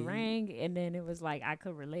 Hey. It rang, and then it was like, I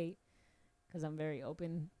could relate because I'm a very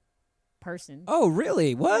open person. Oh,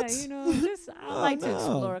 really? What? Yeah, just I like to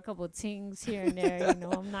explore a couple things here and there.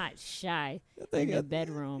 I'm not shy in the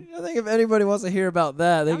bedroom. I think if anybody wants to hear about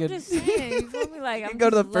that, they I'm could. just saying, you feel me? Like, I'm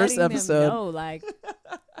go to just the first letting episode. them know, like,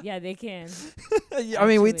 yeah, they can. I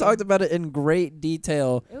mean, we Actually. talked about it in great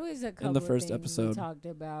detail. It was a couple in the first things episode. we talked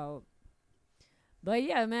about. But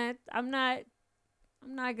yeah, man, I'm not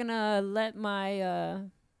gonna let my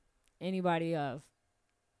anybody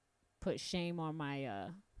put shame on my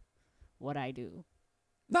what I do.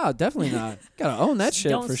 No, definitely not. Gotta own that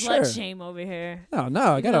shit Don't for slut sure. shame over here. No,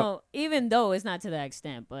 I gotta. Even though it's not to that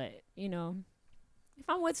extent, but if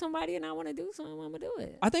I'm with somebody and I want to do something, I'm gonna do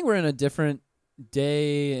it. I think we're in a different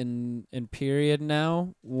day and period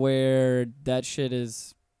now where that shit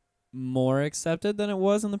is more accepted than it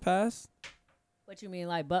was in the past. What you mean,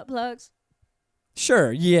 like butt plugs?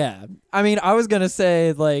 Sure, yeah. I mean, I was gonna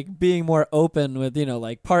say like being more open with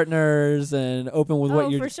like partners and open with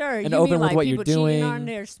what you're for sure. and You open mean, with like, what you're people cheating doing. on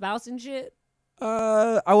their spouse and shit?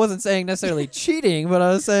 I wasn't saying necessarily cheating, but I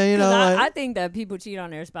was saying 'Cause like, I think that people cheat on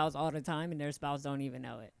their spouse all the time, and their spouse don't even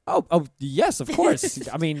know it. oh yes, of course.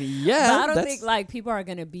 I mean, yeah. But I don't that's, think like people are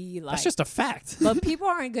gonna be like. that's just a fact. But people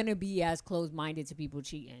aren't gonna be as closed-minded to people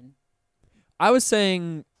cheating. I was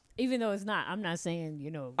saying. Even though it's not, I'm not saying,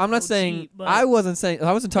 I'm not don't saying. cheat, but I wasn't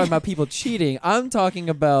talking about people cheating. I'm talking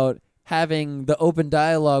about having the open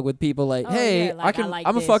dialogue with people like, Oh, hey, yeah, like, I'm like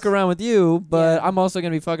gonna this. fuck around with you, but Yeah. I'm also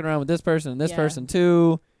gonna be fucking around with this person and this Yeah. person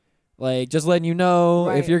too. Like, just letting you know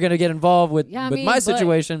if Right. you're gonna get involved with Yeah, I with mean, my but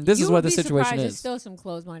situation, this you is would what the be situation surprised There's is. still some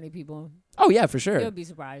closed-minded people. Oh yeah, for sure, You'll be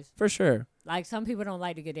surprised. for sure. Like, some people don't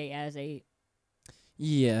like to get their ass ate.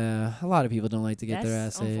 Yeah, a lot of people don't like to get That's their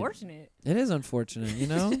ass ate. unfortunate. It is unfortunate,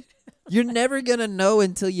 You're never gonna know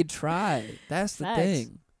until you try. That's the Facts.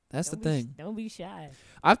 thing. That's the thing. Don't be shy.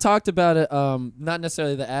 I've talked about it, not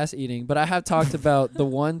necessarily the ass eating, but I have talked about the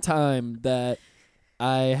one time that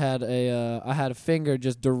I had a finger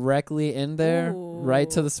just directly in there, right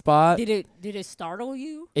to Ooh. the spot. Did it startle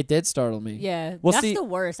you? It did startle me. Yeah, Well, that's see- the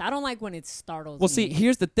worst. I don't like when it startles Well, me. see,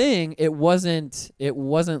 here's the thing. It wasn't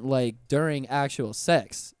like during actual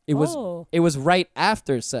sex. It was right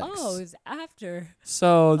after sex. Oh, it's after.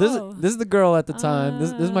 So Oh. this is the girl at the time.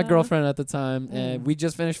 This is my Uh, girlfriend at the time, and mm. we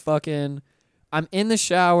just finished fucking. I'm in the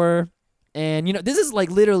shower, and this is like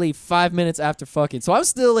literally 5 minutes after fucking. So I'm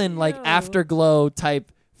still in like Ew. afterglow type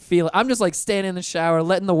feel. I'm just like standing in the shower,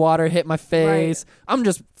 letting the water hit my face. I'm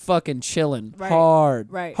just fucking chilling, Right.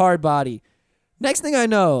 hard, Right. hard body. Next thing I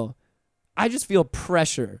know, I just feel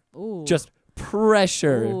pressure, Ooh. just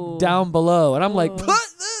pressure Ooh. down below, and I'm like, Ooh.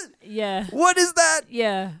 Yeah. what is that?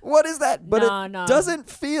 Yeah. What is that? But Nah. it doesn't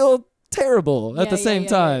feel terrible at the same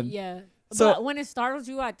time. Yeah. So- but when it startles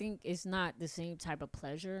you, I think it's not the same type of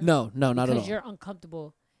pleasure. No, not at all. Because you're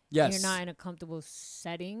uncomfortable. Yes. You're not in a comfortable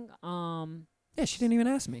setting. Yeah, she didn't even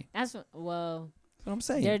ask me. That's what I'm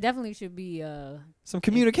saying. there definitely should be Some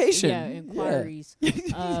communication. Yeah, inquiries.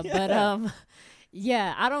 But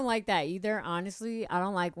yeah, I don't like that either. Honestly, I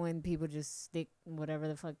don't like when people just stick whatever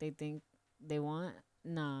the fuck they think they want.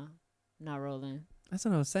 Nah, not rolling. That's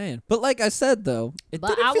what I was saying. But like I said, though, it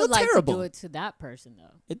But didn't I feel would like terrible. to do it to that person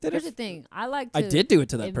though. It didn't. Here's the thing. I like to I did do it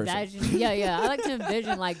to that person. envision, yeah. I like to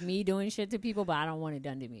envision like me doing shit to people, but I don't want it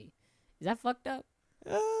done to me. Is that fucked up?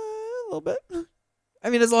 A little bit. I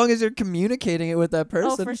mean, as long as you're communicating it with that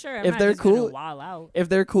person. Oh, for sure. I'm if not they're just gonna cool, wild out. if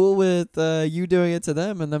they're cool with you doing it to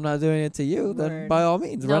them and them not doing it to you, then Word. by all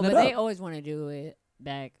means, No, run but it up. they always want to do it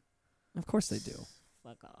back. Of course they do.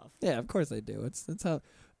 Fuck off. Yeah, of course they do. It's how.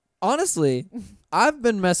 Honestly, I've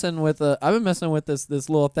been messing with this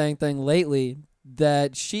little thing lately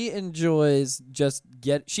that she enjoys.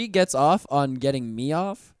 She gets off on getting me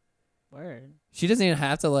off. Word. She doesn't even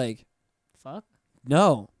have to like. Fuck.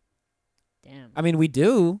 No. Damn. I mean, we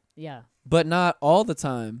do, Yeah. but not all the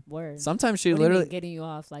time. Word. Sometimes she What do you mean, literally. getting you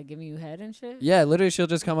off, like giving you head and shit. Yeah, literally, she'll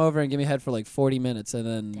just come over and give me head for like 40 minutes, and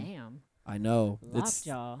then Damn. I know it's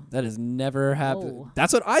Lockjaw. that has never happened. Whoa.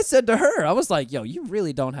 That's what I said to her. I was like, "Yo, you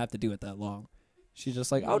really don't have to do it that long." She's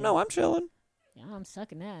just like, "Oh no, I'm chilling," Yeah, I'm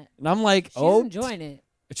sucking that. and I'm like, She's "Oh, enjoying it.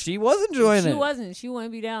 she was enjoying If it." she wasn't. She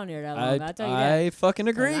wouldn't be down there that long. I'll tell you that. I fucking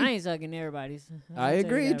 'Cause agree. I ain't sucking everybody's. I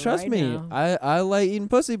agree. That Trust right me. now. I like eating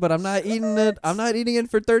pussy, but I'm not eating it. I'm not eating it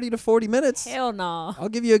for 30 to 40 minutes. Hell no. I'll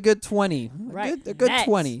give you a good 20. Right. A good Max.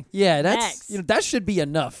 20. Yeah, that's Max. that should be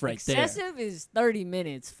enough right there. Excessive is 30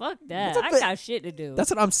 minutes. Fuck that. That's a I bit- got shit to do. That's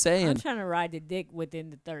what I'm I'm saying. trying to ride the dick within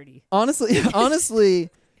the 30. Honestly,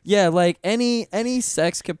 yeah, like any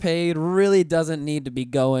sexcapade really doesn't need to be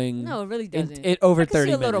going No, it really doesn't. it over I can 30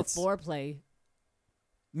 see a little minutes. foreplay.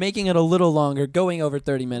 Making it a little longer, going over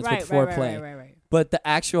 30 minutes Right, with foreplay. right. But the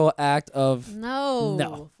actual act of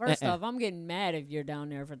No. First Uh-uh. off, I'm getting mad if you're down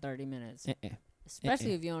there for 30 minutes.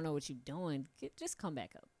 Especially if you don't know what you're doing. Just come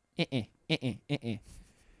back up.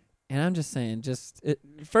 And I'm just saying,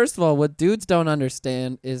 first of all, what dudes don't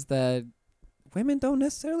understand is that women don't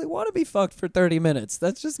necessarily want to be fucked for 30 minutes.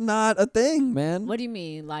 That's just not a thing, man. What do you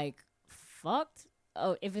mean? Like, fucked?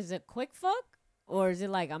 Oh, if it's a quick fuck? Or is it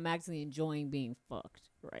like I'm actually enjoying being fucked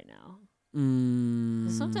right now?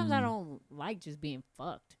 'Cause sometimes I don't like just being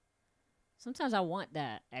fucked. Sometimes I want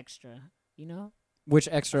that extra, you know? Which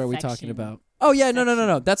extra are we talking Affection. about? Oh, yeah,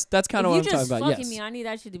 no. That's kind of what I'm If you talking just about, fucking yes. me, I need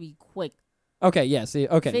that shit to be quick. Okay, yeah, see,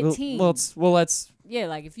 okay. 15. Let's, Yeah,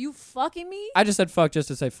 like if you fucking me, I just said fuck just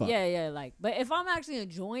to say fuck. yeah, like. But if I'm actually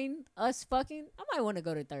enjoying us fucking, I might want to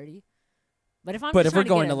go to 30. But if I'm But just if we're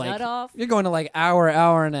trying going to to get a like, nut off, you're going to like hour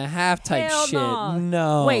and a half type Hell shit. no.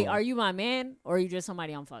 No. wait, are you my man or are you just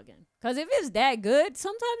somebody I'm fucking? Because if it's that good,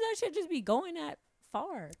 sometimes that should just be going that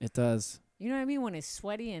far. It does. You know what I mean? When it's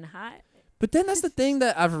sweaty and hot. But then that's the thing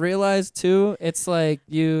that I've realized too. It's like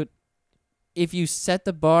if you set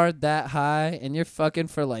the bar that high and you're fucking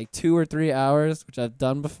for like 2 or 3 hours, which I've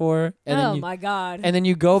done before, and Oh then you, my God. and then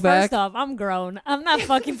you go back. First off, I'm grown. I'm not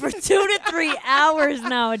fucking for 2 to 3 hours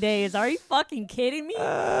nowadays. Are you fucking kidding me?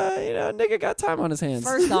 Nigga got time on his hands.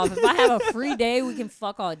 First off, if I have a free day, we can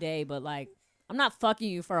fuck all day. But like, I'm not fucking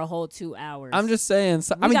you for a whole 2 hours. I'm just saying.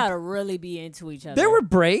 So, We I mean, gotta really be into each other. there were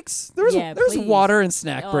breaks. There was please. water and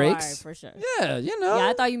snack Oh, breaks. All right, for sure. Yeah, you know. Yeah,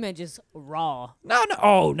 I thought you meant just raw. No.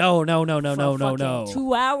 Oh, no. For fucking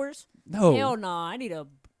 2 hours? No. Hell no.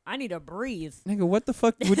 I need to breathe. Nigga, what the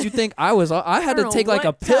fuck would you think I was? I had I to don't take know like a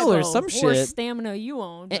what pill type or of some horse shit. stamina you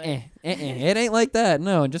on? But It ain't like that.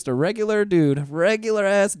 No, just a regular dude, regular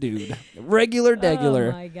ass dude, regular degular.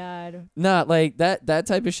 Oh my God. Not like that. That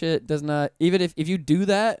type of shit does not. Even if you do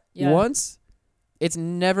that Yeah. once, it's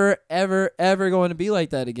never ever going to be like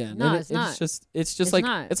that again. No, And it's not. It's just It's like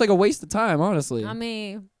not. it's like a waste of time, honestly. I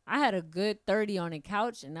mean, I had a good 30 on the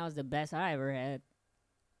couch, and that was the best I ever had.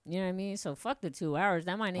 You know what I mean? So fuck the 2 hours.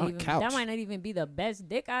 That might not On a even couch. be the best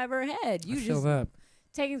dick I ever had. You I feel just that.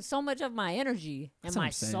 taking so much of my energy That's and what my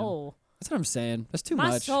I'm saying. soul. That's what I'm saying. That's too My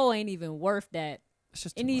much. soul ain't even worth that. It's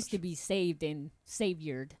just It too needs much. to be saved and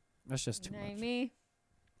saviored. That's just too You know what I much. mean?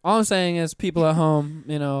 All I'm saying is, people at home,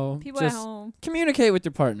 People at just home, communicate with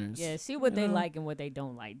your partners. yeah, see what they know? like and what they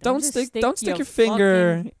don't like. Don't just stick your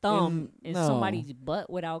finger fucking thumb in no. somebody's butt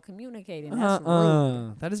without communicating. That's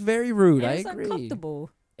rude. That is very rude. And I it's agree. uncomfortable.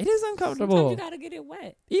 It is Sometimes uncomfortable. you gotta get it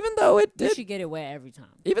wet. Even though it You did, should get it wet every time.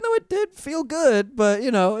 feel good, but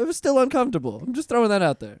it was still uncomfortable. I'm just throwing that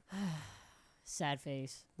out there. Sad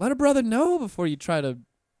face. Let a brother know before you try to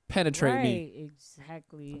penetrate Right, me.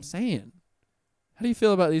 exactly. I'm saying. How do you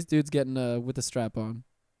feel about these dudes getting with the strap on?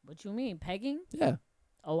 What you mean, pegging? Yeah.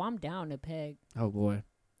 Oh, I'm down to peg. Oh boy.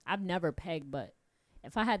 I've never pegged, but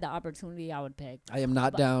if I had the opportunity, I would peg. I am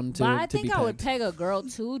not down to. But I to think be I would pegged. peg a girl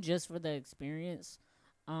too, just for the experience.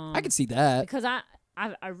 I could see that. Because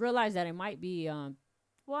I realized that it might be.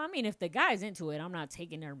 Well, I mean, if the guy's into it, I'm not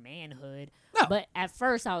taking their manhood. No. But at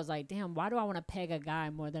first, I was like, damn, why do I want to peg a guy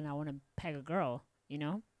more than I want to peg a girl? You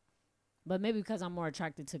know. But maybe because I'm more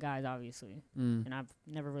attracted to guys, obviously, and I've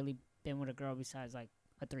never really been with a girl besides like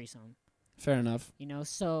a threesome. Fair enough.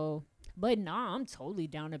 So, but nah, I'm totally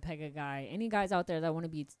down to peg a guy. Any guys out there that want to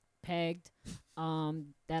be pegged,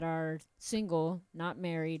 that are single, not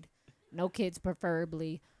married, no kids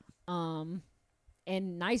preferably, and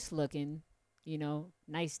nice looking,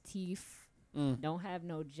 nice teeth. Don't have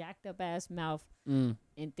no jacked up ass mouth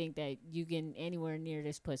and think that you get anywhere near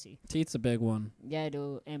this pussy. Teeth's a big one. Yeah,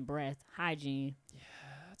 dude. And breath, hygiene. Yeah,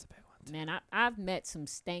 that's a big one too. Man, I've met some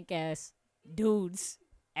stank ass dudes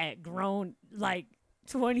at grown, like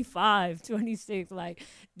 25, 26. Like,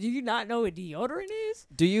 do you not know what deodorant is?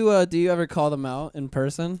 Do you ever call them out in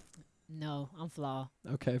person? No, I'm flawed.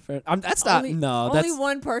 Okay, fair. That's not. No, only that's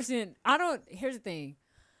one person. I don't. Here's the thing.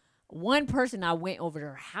 One person, I went over to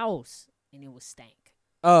their house and it was stank.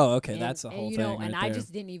 Oh, okay, And, that's a whole and, thing. and right I there.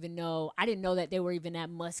 just didn't even know. I didn't know that they were even that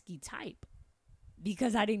musky type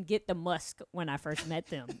because I didn't get the musk when I first met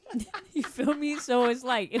them. You feel me? So it's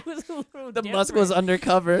like it was a little. The musk was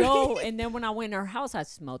undercover. Yo, and then when I went in her house, I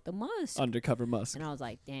smelled the musk. Undercover musk. And I was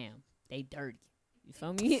like, damn, they dirty. You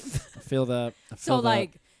feel me? I feel that. So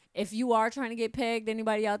like, if you are trying to get pegged,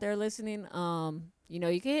 anybody out there listening,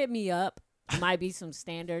 you can hit me up. Might be some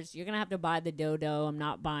standards. You're gonna have to buy the dildo. I'm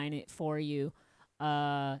not buying it for you.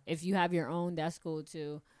 If you have your own, that's cool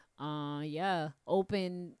too. Yeah,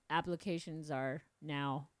 open applications are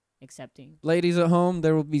now accepting. Ladies at home,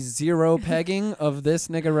 there will be zero pegging of this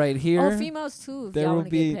nigga right here. Oh, females too. If There y'all will wanna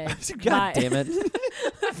be. get pegged. God damn it.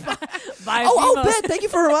 Buy Oh, Bet. Thank you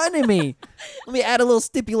for reminding me. Let me add a little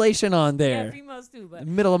stipulation on there. Yeah, females too. But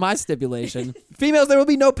Middle of my stipulation. Females, there will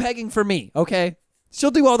be no pegging for me, okay?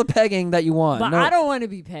 She'll do all the pegging that you want. But No, I don't want to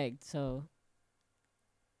be pegged, so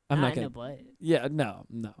I'm not not in the gonna. butt. Yeah, no.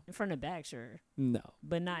 In front of the back, sure, No.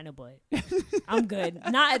 but not in the butt. I'm good.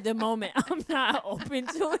 Not at the moment. I'm not open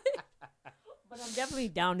to it, but I'm definitely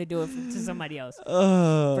down to do it to somebody else.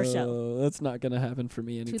 For sure. That's not gonna happen for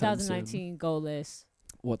me anytime 2019 goal list.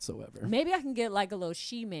 whatsoever. Maybe I can get like a little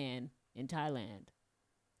she-man in Thailand.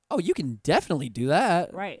 Oh, you can definitely do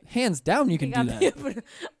that. Right. Hands down, you can do that.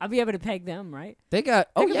 I'll be able to peg them, right? They got.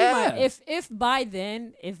 That Oh could be yeah. if by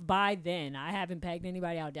then I haven't pegged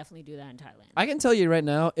anybody, I'll definitely do that in Thailand. I can tell you right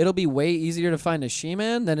now, it'll be way easier to find a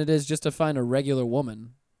she-man than it is just to find a regular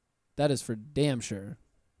woman. That is for damn sure.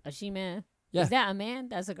 A she-man? Yeah. Is that a man?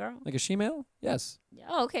 That's a girl? Like a she-male? Yes.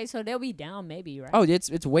 Oh, okay. So they'll be down, maybe, right? Oh, it's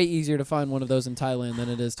way easier to find one of those in Thailand than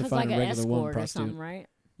it is to 'Cause find like a an regular woman escort or prostitute. something, right?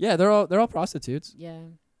 Yeah, they're all prostitutes. Yeah.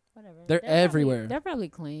 Whatever. They're everywhere. They're probably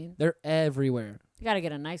clean. They're everywhere. You gotta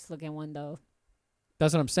get a nice looking one though.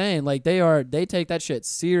 That's what I'm saying. Like they take that shit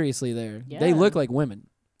seriously there. They Yeah. look like women.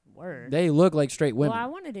 Word. They look like straight women. Well, I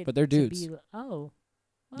wanted it, but they're to dudes. be, well,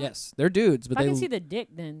 Yes, they're dudes, but if I they can see the dick,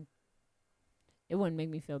 then it wouldn't make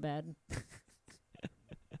me feel bad.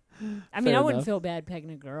 I mean, Fair I wouldn't enough. feel bad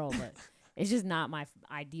pegging a girl, but it's just not my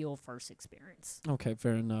ideal first experience. Okay,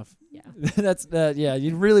 fair enough. Yeah. That's yeah,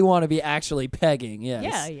 you really want to be actually pegging, yes.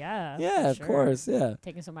 Yeah, yeah. Yeah, for of sure. course, yeah.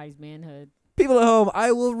 Taking somebody's manhood. People at home,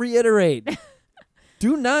 I will reiterate.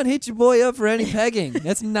 Do not hit your boy up for any pegging.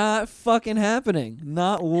 That's not fucking happening.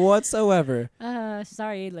 Not whatsoever.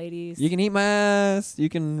 Sorry, ladies. You can eat my ass. You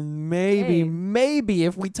can maybe,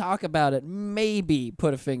 if we talk about it, maybe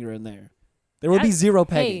put a finger in there. There will be zero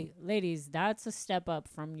pegging. Hey, ladies, that's a step up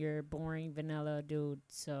from your boring vanilla dude.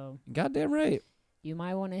 So Goddamn right. you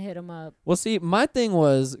might want to hit him up. Well, see, my thing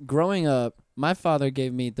was, growing up, my father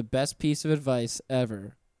gave me the best piece of advice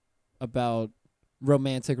ever about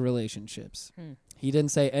romantic relationships. He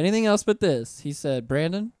didn't say anything else but this. He said,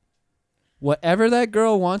 Brandon, whatever that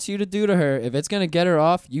girl wants you to do to her, if it's going to get her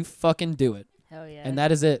off, you fucking do it. Hell yeah. And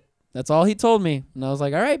that is it. That's all he told me. And I was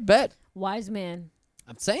like, all right, bet. Wise man.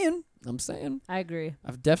 I'm saying. I agree.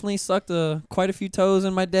 I've definitely sucked quite a few toes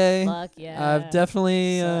in my day. Fuck yeah. I've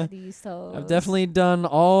definitely Suck these toes. I've definitely done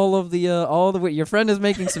all the your friend is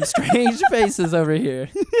making some strange faces over here.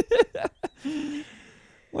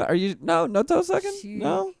 What are you? No toe sucking? Shoot.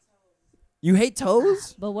 No. You hate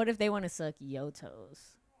toes? But what if they want to suck your toes?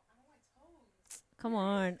 Come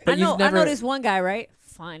on. But I know you've never- I know this one guy, right?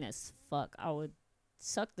 Fine as fuck. I would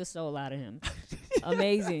suck the soul out of him.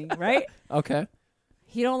 Amazing, right? Okay.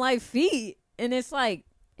 He don't like feet. And it's like,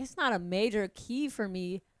 it's not a major key for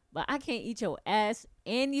me, but I can't eat your ass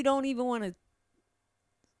and you don't even want to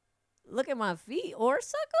look at my feet or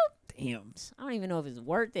suck them. Damn. I don't even know if it's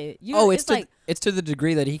worth it. It's like to the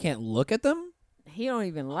degree that he can't look at them? he don't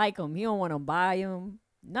even like them. He don't want to buy them.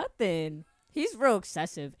 Nothing. He's real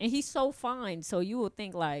excessive, and he's so fine. So you would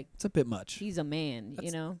think like It's a bit much. he's a man.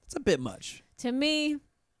 You know. It's a bit much. To me,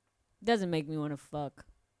 doesn't make me want to fuck.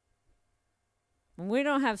 When we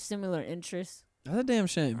don't have similar interests, That's a damn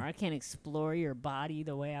shame. or I can't explore your body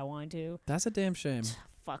the way I want to, That's a damn shame.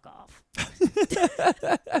 fuck off.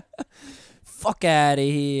 Fuck out of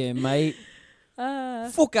here, mate.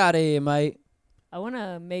 Fuck out of here, mate. I want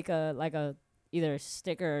to make a either a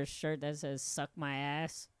sticker or a shirt that says "Suck my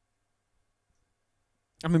ass."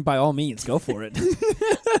 I mean, by all means, go for it.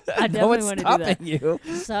 I No one's definitely want to stopping you.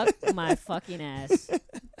 Suck my fucking ass.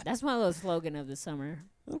 That's my little slogan of the summer.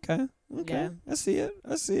 Okay. Yeah. I see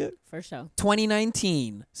it. For sure.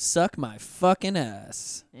 2019, suck my fucking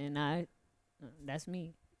ass. And that's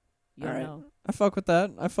me. You All right. know. I fuck with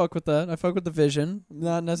that. I fuck with the vision.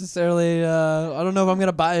 Not necessarily, I don't know if I'm going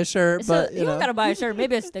to buy a shirt, but, you don't got to buy a shirt.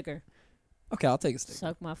 Maybe a sticker. Okay, I'll take a sticker.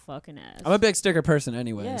 Suck my fucking ass. I'm a big sticker person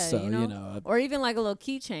anyway, Yeah, so, you know. Or even like a little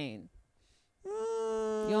keychain.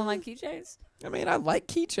 You don't like keychains? I mean, I like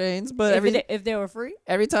keychains, but if they were free?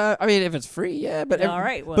 every time, I mean, if it's free, yeah. But all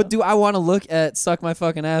right, well. But do I want to look at suck my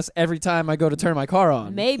fucking ass every time I go to turn my car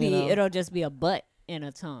on? Maybe you know? it'll just be a butt and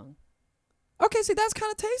a tongue. Okay, see, that's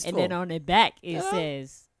kind of tasteful. And then on the back, it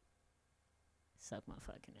says, suck my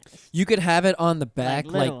fucking ass. You could have it on the back,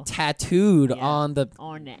 like tattooed on the...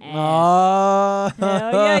 On the ass. Oh.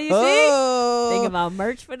 Hell yeah, you see? Think about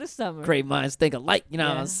merch for the summer. Great minds think alike, you know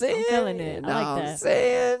what I'm saying? I'm feeling it. I like that. I'm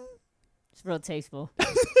saying? It's real tasteful.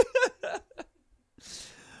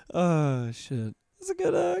 Oh, shit. It's a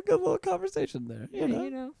good little conversation there. Yeah,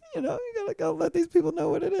 you gotta go let these people know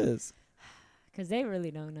what it is. Because they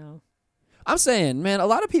really don't know. I'm saying, man, a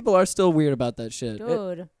lot of people are still weird about that shit.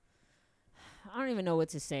 Dude, I don't even know what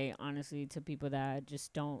to say, honestly, to people that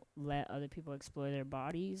just don't let other people explore their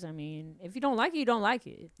bodies. I mean, if you don't like it, you don't like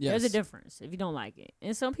it. Yes. There's a difference if you don't like it.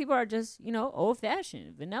 And some people are just,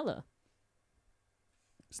 old-fashioned, vanilla.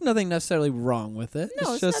 There's nothing necessarily wrong with it.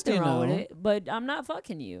 No, it's it's just, nothing wrong with it. But I'm not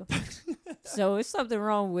fucking you. So it's something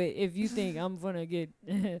wrong with if you think I'm going to get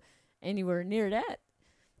anywhere near that.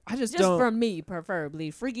 I just Just don't. for me, preferably.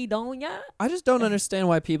 Freaky Donya. I just don't understand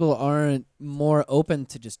why people aren't more open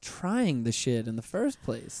to just trying the shit in the first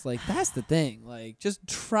place. Like, that's the thing. Like, just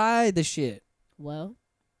try the shit. Well.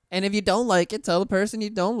 And if you don't like it, tell the person you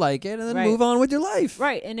don't like it, and then Right. move on with your life.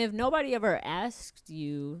 Right. And if nobody ever asked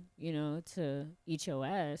you, to eat your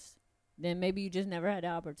ass, then maybe you just never had the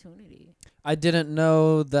opportunity. I didn't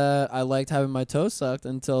know that I liked having my toes sucked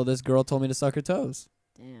until this girl told me to suck her toes.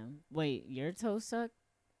 Damn. Wait, your toes suck?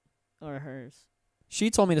 Or hers? She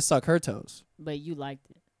told me to suck her toes. But you liked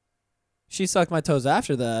it. She sucked my toes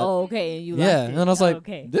after that. Oh, okay. And you yeah, liked it. and I was like,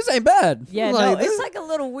 okay. this ain't bad. Yeah, like, no, it's like a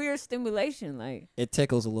little weird stimulation. Like, it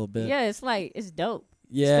tickles a little bit. yeah, it's dope.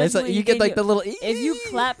 Yeah, it's like Especially you when get like the little. If you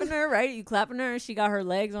clapping her, right? You clapping her and she got her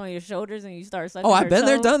legs on your shoulders and you start sucking Oh, her I've been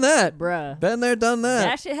there, toes. done that. Bruh. Been there, done that.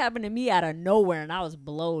 That shit happened to me out of nowhere and I was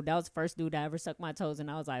blowed. That was the first dude that ever sucked my toes and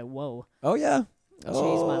I was like, whoa. Oh, yeah.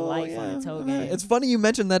 Changed my life on the toe game. It's funny you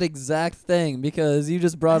mentioned that exact thing because you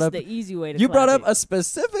just brought That's up. the easy way to You brought clap up a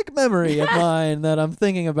specific memory of mine that I'm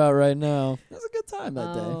thinking about right now. It was a good time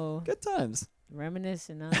that day. Good times.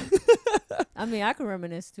 Reminiscing. I mean, I can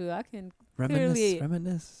reminisce too. I can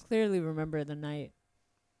Reminisce. clearly remember the night.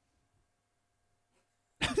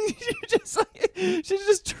 She's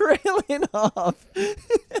just trailing off.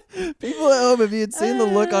 People at home, if you had seen the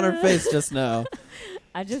look on her face just now.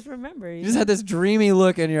 I just remember. You just had this dreamy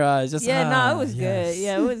look in your eyes. Just it was yes. good.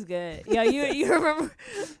 Yeah, it was good. Yeah, you remember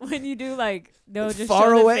when you do like they'll just far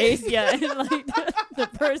show away. the face, yeah, and like the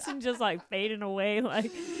person just like fading away,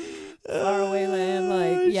 like far away land,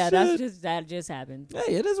 like yeah, that just happened.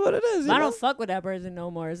 Hey, it is what it is. But I don't fuck with that person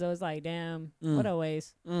no more, so it's like, damn, what a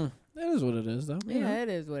waste. It is what it is, though. Yeah, it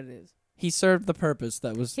is what it is. He served the purpose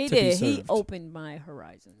that was He to did. be served. He opened my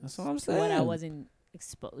horizons. That's what I'm to what I saying. wasn't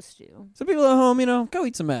exposed to. So people at home, go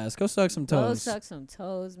eat some ass. Go suck some Go toes. suck some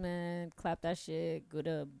toes, man. Clap that shit. Go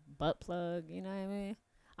to butt plug. You know what I mean?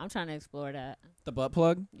 I'm trying to explore that. The butt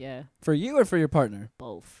plug? Yeah. For you or for your partner?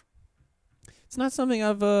 Both. It's not something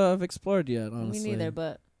I've explored yet, honestly. Me neither,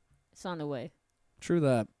 but it's on the way. True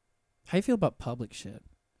that. How you feel about public shit?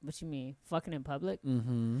 What you mean? Fucking in public?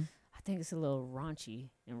 Mm-hmm. I think it's a little raunchy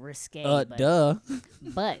and risque. Duh.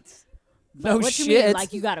 But No what shit. you mean?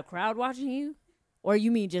 Like you got a crowd watching you? Or you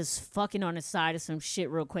mean just fucking on the side of some shit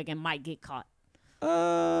real quick and might get caught?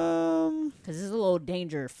 Because there's a little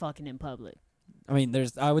danger fucking in public. I mean,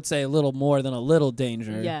 I would say a little more than a little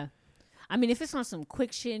danger. Yeah. I mean, if it's on some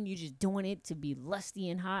quick shit and you just doing it to be lusty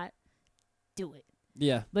and hot, do it.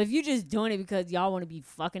 Yeah. But if you just doing it because y'all want to be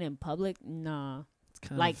fucking in public, nah. It's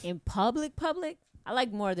kind like in public, I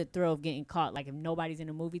like more the thrill of getting caught. Like if nobody's in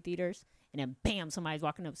the movie theaters and then bam, somebody's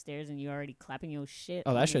walking upstairs and you're already clapping your shit.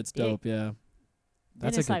 Oh, that shit's dope, yeah.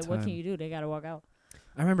 That's then it's a good like, time. what can you do? They got to walk out.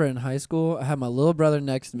 I remember in high school, I had my little brother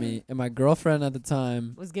next to me, and my girlfriend at the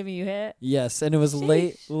time. Was giving you head? Yes, and it was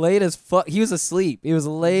Sheesh. late as fuck. He was asleep. He was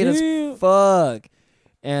late Damn. as fuck.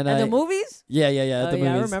 And At the movies? Yeah. At Oh, the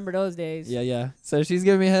yeah, I movies. remember those days. Yeah. So she's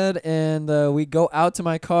giving me head, and we go out to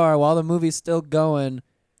my car while the movie's still going.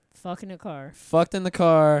 Fucking the car. Fucked in the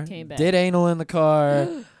car. Came back. Did anal in the car,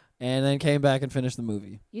 and then came back and finished the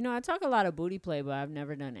movie. You know, I talk a lot of booty play, but I've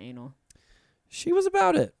never done anal. She was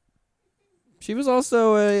about it. She was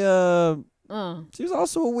also a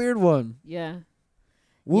weird one. Yeah.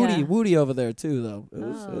 Woody over there too, though. It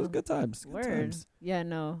was good times. Good Word. times. Yeah,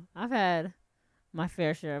 no. I've had my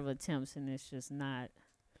fair share of attempts, and it's just not.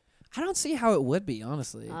 I don't see how it would be,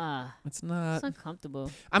 honestly. It's not. It's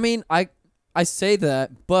uncomfortable. I mean, I say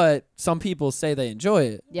that, but some people say they enjoy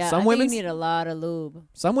it. Yeah, some I women think you need a lot of lube.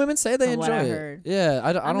 Some women say they from what enjoy I it. heard. Yeah, I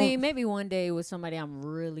I don't. mean, maybe one day with somebody I'm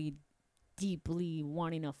really deeply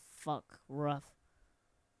wanting to fuck rough.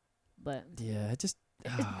 But yeah, it just.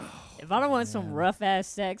 if I don't want some rough ass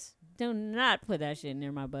sex, do not put that shit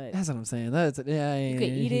near my butt. That's what I'm saying. That's yeah. You could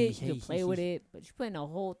eat it, you could play with it, but you putting a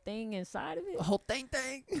whole thing inside of it. A whole thing.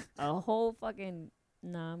 A whole fucking.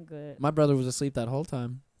 Nah, I'm good. My brother was asleep that whole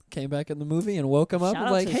time. Came back in the movie and woke him up Shout and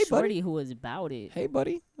out like, to "Hey, Shorty buddy, who was about it. Hey,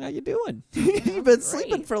 buddy, how you doing? Yeah, You've been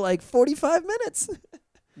sleeping great. for like 45 minutes."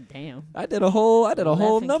 Damn. I did a whole Left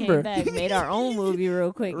and number. Came back, made our own movie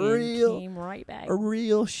real quick, Real- and came right back. A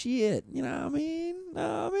real shit. You know what I mean?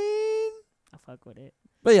 I fuck with it.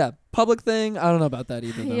 But yeah, public thing. I don't know about that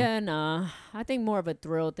either. Though. Yeah, nah. I think more of a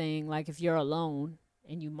thrill thing. Like if you're alone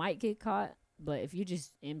and you might get caught, but if you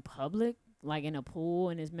just in public, like in a pool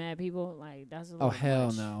and there's mad people, like that's a little Oh hell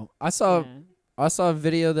much. no! I saw a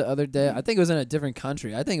video the other day. I think it was in a different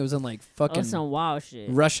country. I think it was in like fucking some wild shit.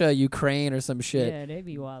 Russia, Ukraine, or some shit. Yeah, they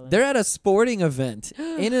be wild. They're at a sporting event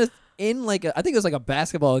in like I think it was like a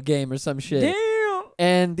basketball game or some shit. Damn.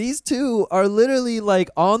 And these two are literally like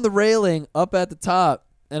on the railing up at the top,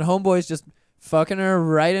 and homeboy's just fucking her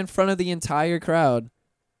right in front of the entire crowd.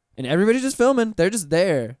 And everybody's just filming. They're just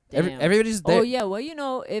there. Everybody's just there. Oh yeah, well you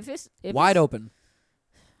know if Wide open.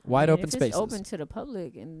 Wide open if spaces. It's open to the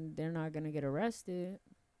public and they're not gonna get arrested.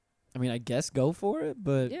 I mean, I guess go for it,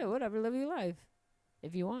 but Yeah, whatever, live your life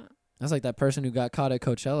if you want. that's like that person who got caught at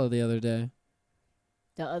Coachella the other day.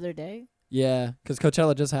 The other day. Yeah, because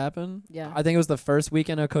Coachella just happened. Yeah. I think it was the first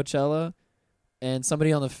weekend of Coachella, and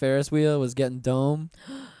somebody on the Ferris wheel was getting dome.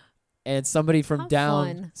 And somebody How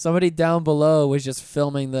fun. somebody down below was just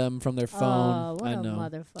filming them from their phone. What I a know.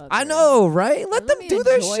 motherfucker. I know, right? Let them me do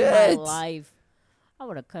their enjoy shit. My life. I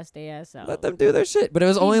would have cussed their ass out. Let them do their shit. But it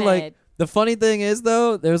was Be only like mad. the funny thing is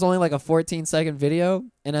though, there was only like a 14-second video,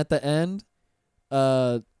 and at the end,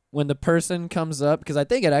 when the person comes up, because I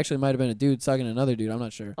think it actually might have been a dude sucking another dude. I'm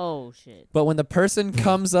not sure. Oh shit. But when the person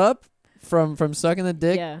comes up from sucking the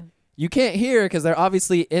dick, Yeah. you can't hear because they're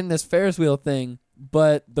obviously in this Ferris wheel thing.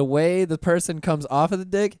 But the way the person comes off of the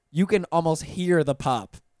dick, you can almost hear the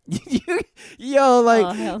pop. Yo, like, Oh,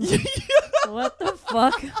 hell no. What the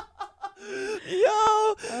fuck?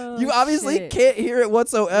 yo, you obviously shit. can't hear it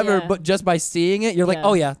whatsoever. Yeah. But just by seeing it, you're like, Yeah.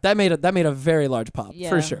 oh yeah, that made a very large pop Yeah.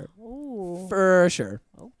 for sure, Ooh. for sure.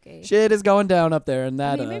 Okay. Shit is going down up there, and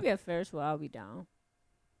that. I mean, maybe at Ferris wheel I'll be down.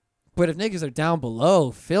 But if niggas are down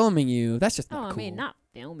below filming you, that's just No, not I cool. mean not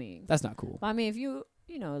filming. That's not cool. But I mean, if you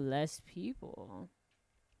know less people.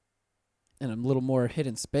 And a little more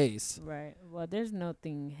hidden space. Right. Well, there's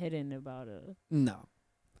nothing hidden about it. No.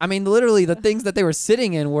 I mean, literally, the things that they were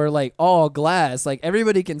sitting in were like all glass. Like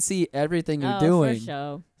everybody can see everything you're doing. For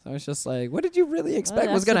sure. So it's just like, what did you really Well, expect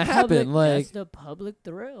was that's gonna the happen? public- Like, that's the public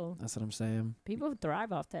thrill. that's what I'm saying. People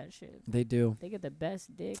thrive off that shit. They do. They get the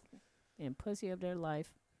best dick and pussy of their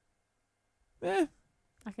life. Eh.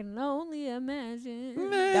 I can only imagine.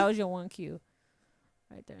 Meh. That was your one cue,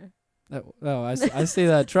 right there. I see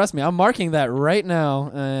that. Trust me, I'm marking that right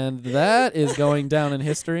now, and that is going down in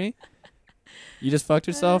history. You just fucked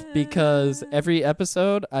yourself because every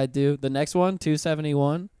episode I do, the next one,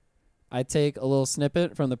 271, I take a little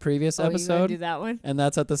snippet from the previous You gonna episode, do that one? and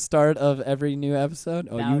that's at the start of every new episode.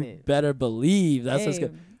 Oh, Doubt you it. better believe that's what's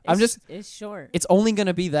good. It's short. It's only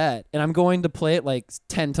gonna be that, and I'm going to play it like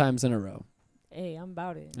 10 times in a row. Hey, I'm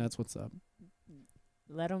about it. That's what's up.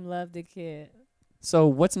 Let them love the kid. So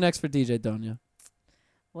what's next for DJ Donya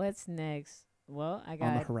What's next? Well, I on the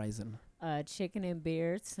got horizon? chicken and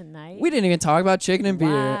beer tonight. We didn't even talk about chicken and beer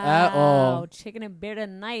at all. Wow, chicken and beer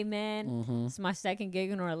tonight, man. Mm-hmm. It's my second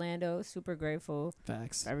gig in Orlando. Super grateful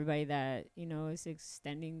Facts. for everybody that is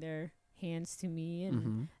extending their hands to me, and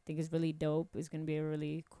Mm-hmm. I think it's really dope. It's gonna be a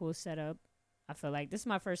really cool setup. I feel like this is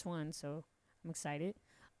my first one, so I'm excited.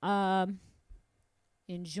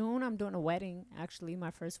 In June, I'm doing a wedding. Actually,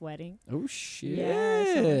 my first wedding. Oh shit! Yeah,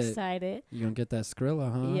 so I'm excited. You gonna get that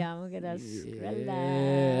Skrilla, huh? Yeah, I'm gonna get that Skrilla.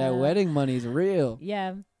 Yeah, that wedding money's real.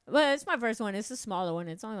 Yeah, Well, it's my first one. It's a smaller one.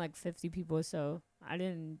 It's only like 50 people, so I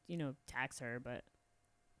didn't, tax her, but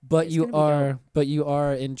But it's you gonna be are, dope. but you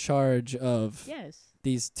are in charge of yes.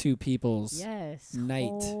 these two people's Yes. night.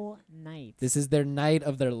 Whole night. This is their night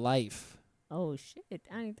of their life. Oh shit!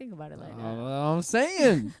 I didn't think about it like that. I'm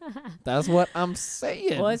saying. That's what I'm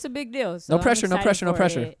saying. Well, it's a big deal. So No I'm pressure, no excited pressure, no for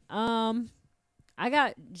pressure. it. I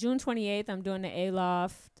got June 28th. I'm doing the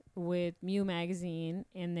Aloft with Mew Magazine,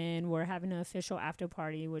 and then we're having an official after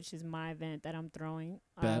party, which is my event that I'm throwing.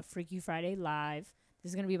 Bet. Freaky Friday Live.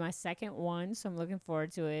 This is gonna be my second one, so I'm looking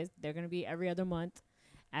forward to it. They're gonna be every other month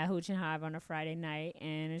at Hooch and Hive on a Friday night,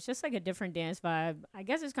 and it's just like a different dance vibe. I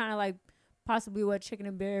guess it's kind of like possibly what Chicken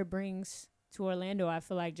and Bear brings to Orlando. I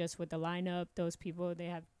feel like just with the lineup, those people, they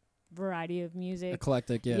have variety of music.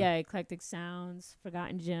 Eclectic, yeah. Eclectic sounds,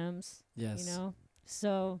 forgotten gems. Yes.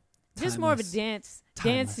 So just more of a dance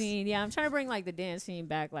Timeless. scene. Yeah, I'm trying to bring like the dance scene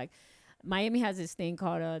back. Like Miami has this thing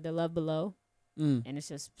called the Love Below, and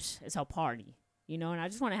it's a party, and I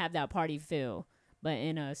just want to have that party feel, but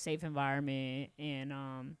in a safe environment.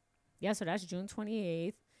 And so that's June 28th.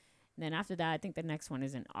 And then after that, I think the next one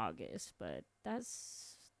is in August. But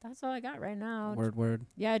that's all I got right now. Word.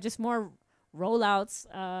 Yeah, just more rollouts.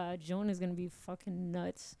 June is gonna be fucking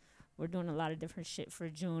nuts. We're doing a lot of different shit for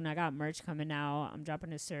June. I got merch coming out. I'm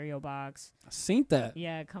dropping a cereal box. I seen that.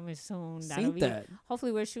 Yeah, coming soon. Seen that.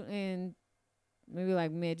 Hopefully we're shooting maybe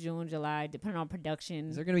like mid-June, July, depending on production.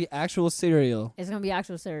 Is there going to be actual cereal? It's gonna be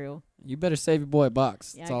actual cereal. You better save your boy a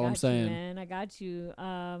box. Yeah, That's all I'm saying. Man, I got you.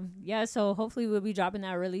 So hopefully we'll be dropping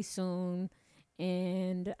that really soon.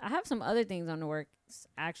 And I have some other things on the works,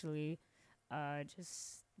 actually.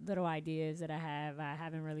 Just little ideas that I have. I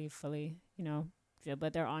haven't really fully,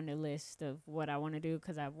 but they're on the list of what I want to do,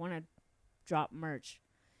 because I want to drop merch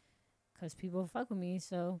because people fuck with me.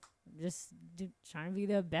 So just trying to be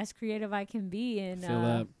the best creative I can be, and Feel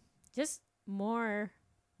that. just more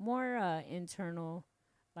internal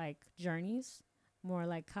like journeys, more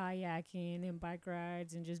like kayaking and bike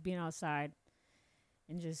rides and just being outside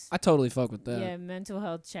and just I totally fuck with that. yeah, mental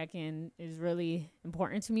health check-in is really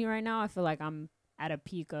important to me right now. I feel like I'm at a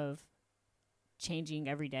peak of changing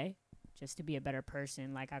every day just to be a better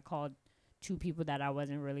person. Like I called 2 people that I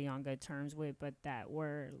wasn't really on good terms with, but that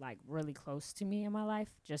were like really close to me in my life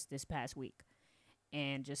just this past week,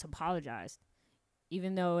 and just apologized.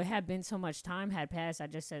 Even though it had been so much time had passed, I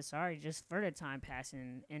just said sorry just for the time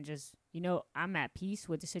passing, and just, I'm at peace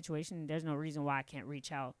with the situation. There's no reason why I can't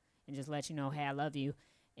reach out and just let you know, hey, I love you.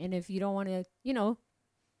 And if you don't want to,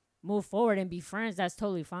 move forward and be friends, that's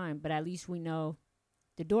totally fine. But at least we know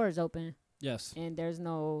the door is open. Yes. And there's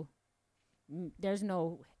no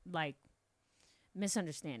like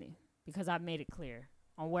misunderstanding, because I've made it clear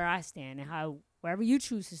on where I stand, and how wherever you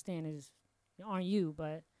choose to stand is on you.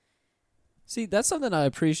 But See, that's something I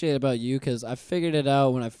appreciate about you, because I figured it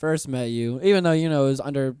out when I first met you. Even though, it was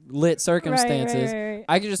under lit circumstances. Right.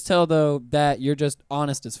 I can just tell, though, that you're just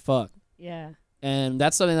honest as fuck. Yeah. And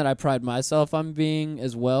that's something that I pride myself on being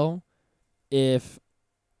as well. If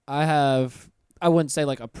I wouldn't say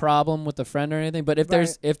like a problem with a friend or anything, but if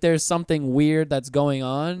there's something weird that's going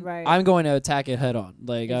on, Right. I'm going to attack it head on.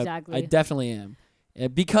 Like Exactly. I definitely am.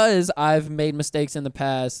 Because I've made mistakes in the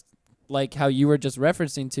past, like how you were just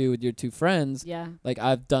referencing to with your 2 friends. Yeah. Like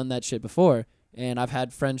I've done that shit before, and I've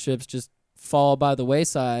had friendships just fall by the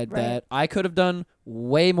wayside that I could have done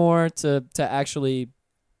way more to actually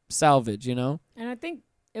salvage, And I think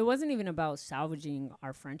it wasn't even about salvaging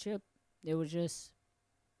our friendship. It was just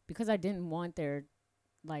because I didn't want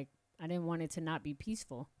I didn't want it to not be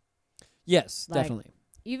peaceful. Yes, Like, definitely.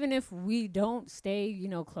 Even if we don't stay,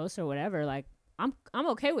 close or whatever, like I'm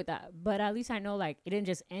okay with that. But at least I know like it didn't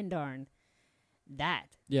just end on that.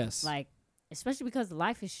 Yes. Like, especially because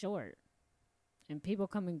life is short and people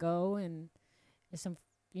come and go, and it's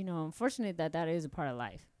unfortunate that is a part of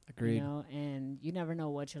life. Agreed. And you never know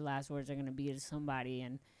what your last words are going to be to somebody,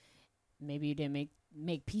 and maybe you didn't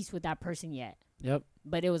make peace with that person yet. Yep.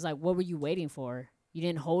 But it was like, what were you waiting for? You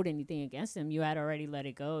didn't hold anything against them. You had already let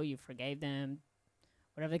it go. You forgave them.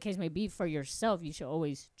 Whatever the case may be, for yourself, you should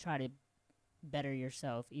always try to better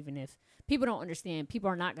yourself. Even if people don't understand, people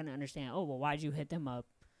are not going to understand, oh, well, why'd you hit them up?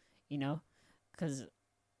 Because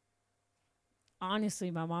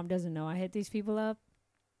honestly, my mom doesn't know I hit these people up.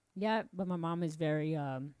 Yeah, but my mom is very,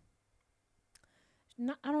 I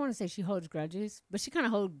don't want to say she holds grudges, but she kind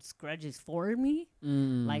of holds grudges for me.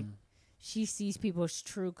 Like, she sees people's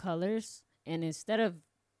true colors, and instead of,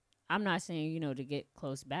 I'm not saying, to get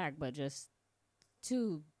close back, but just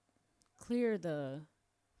to clear the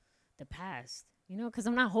past, because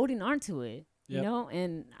I'm not holding on to it, Yep.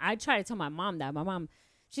 and I try to tell my mom that. My mom,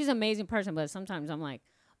 she's an amazing person, but sometimes I'm like,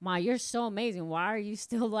 Ma, you're so amazing. Why are you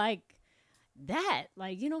still like that?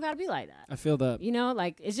 Like, you don't gotta be like that. I feel that. You know,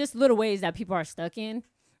 like it's just little ways that people are stuck in,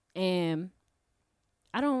 and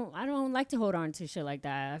I don't like to hold on to shit like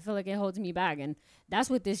that. I feel like it holds me back, and that's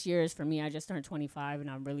what this year is for me. I just turned 25, and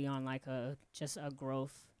I'm really on like a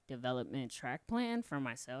growth development track plan for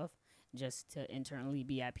myself, just to internally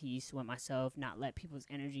be at peace with myself, not let people's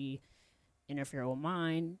energy interfere with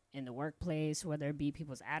mine in the workplace, whether it be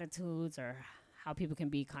people's attitudes or how people can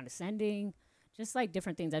be condescending, just like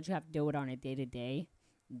different things that you have to deal with on a day-to-day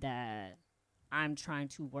that I'm trying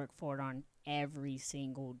to work forward on every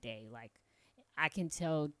single day. Like, I can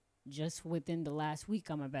tell just within the last week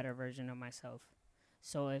I'm a better version of myself.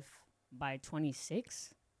 So if by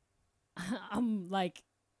 26 I'm like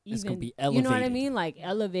it's even, gonna be you know what I elevated. mean? Like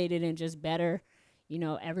elevated and just better, you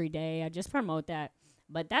know, every day. I just promote that.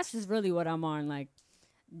 But that's just really what I'm on, like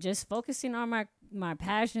just focusing on my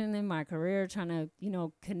passion and my career, trying to, you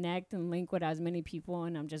know, connect and link with as many people.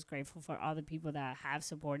 And I'm just grateful for all the people that have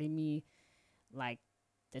supported me. Like,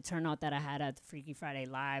 the turnout that I had at the Freaky Friday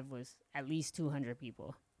Live was at least 200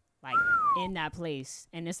 people, like, in that place.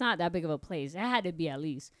 And it's not that big of a place. It had to be at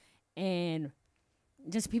least. And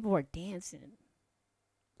just people were dancing.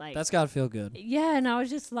 Like, That's gotta feel good. yeah, and I was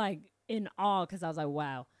just, like, in awe because I was like,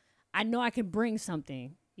 wow, I know I can bring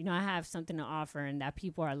something. You know, I have something to offer and that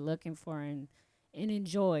people are looking for and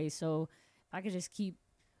enjoy. So if I could just keep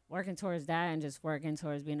working towards that and just working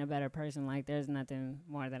towards being a better person, like, there's nothing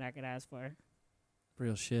more that I could ask for.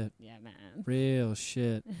 Real shit. Yeah, man. Real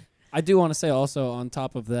shit. I do want to say also on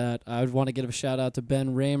top of that, I would want to give a shout out to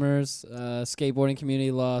Ben Ramers. Skateboarding community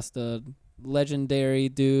lost a legendary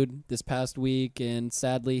dude this past week, and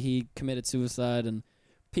sadly he committed suicide. And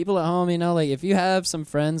people at home, you know, like if you have some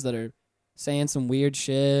friends that are saying some weird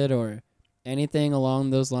shit or anything along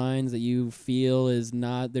those lines that you feel is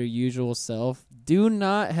not their usual self, do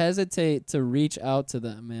not hesitate to reach out to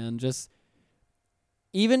them, man. Just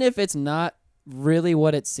even if it's not really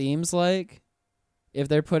what it seems like, if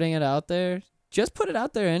they're putting it out there, just put it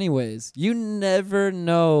out there anyways. You never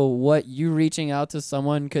know what you reaching out to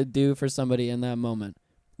someone could do for somebody in that moment,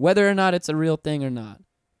 whether or not it's a real thing or not.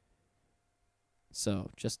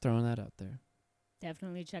 So just throwing that out there.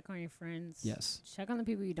 Definitely check on your friends. Yes. Check on the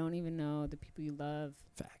people you don't even know, the people you love.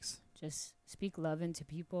 Facts. Just speak love into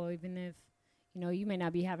people, even if, you know, you may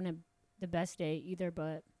not be having the best day either,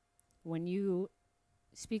 but when you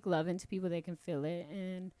speak love into people, they can feel it,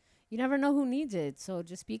 and you never know who needs it. So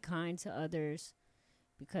just be kind to others,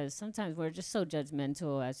 because sometimes we're just so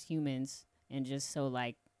judgmental as humans and just so,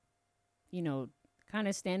 like, you know, kind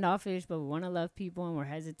of standoffish, but we want to love people and we're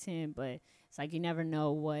hesitant. But it's like you never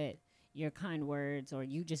know what your kind words or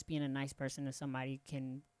you just being a nice person to somebody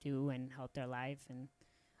can do and help their life. And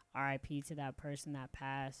RIP to that person that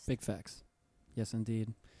passed. Big facts. Yes,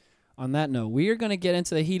 indeed. On that note, we are going to get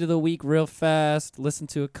into the heat of the week real fast, listen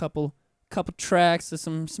to a couple tracks of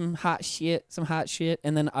some hot shit,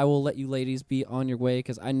 and then I will let you ladies be on your way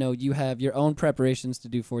because I know you have your own preparations to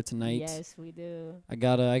do for tonight. Yes, we do. I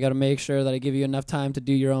gotta make sure that I give you enough time to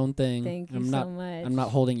do your own thing. Thank you so much. I'm not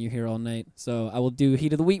holding you here all night. So I will do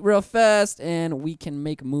heat of the week real fast, and we can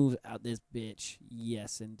make moves out this bitch.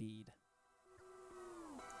 Yes, indeed.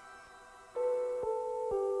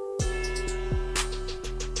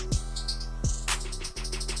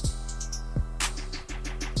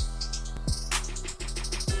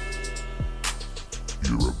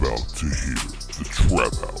 You're about to hear the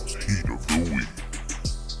Trap House Heat of the Week.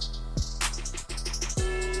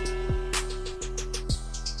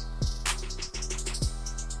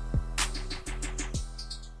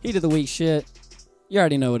 Heat of the week shit. You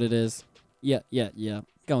already know what it is. Yeah.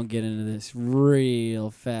 Gonna get into this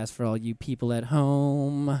real fast for all you people at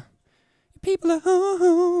home. People at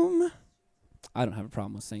home. I don't have a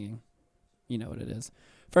problem with singing. You know what it is.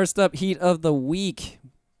 First up, heat of the week.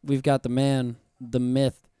 We've got the man, the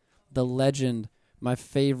myth, the legend, my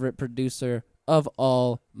favorite producer of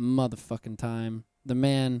all motherfucking time. The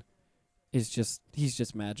man is he's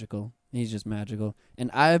just magical. He's just magical. And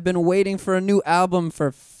I've been waiting for a new album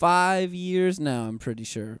for 5 years now, I'm pretty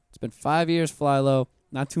sure. It's been 5 years, Fly Low.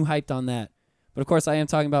 Not too hyped on that. But of course, I am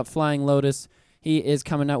talking about Flying Lotus. He is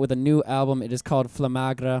coming out with a new album. It is called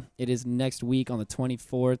Flamagra. It is next week on the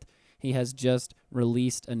 24th. He has just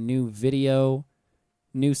released a new video,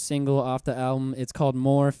 new single off the album. It's called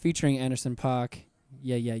More, featuring Anderson .Paak.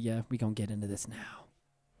 Yeah. We gonna get into this now.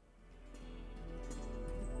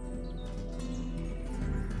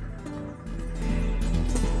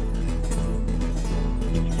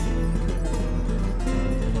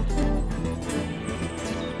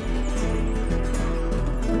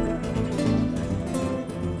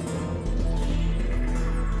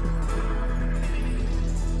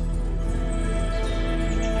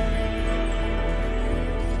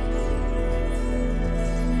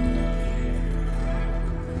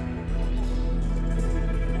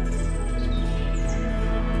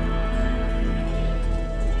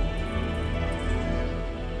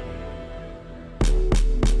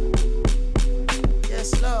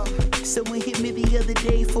 Someone hit me the other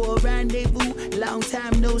day for a rendezvous. Long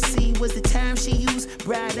time no see was the time she used.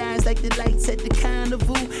 Bright eyes like the lights at the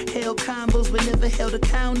carnival. Held combos but never held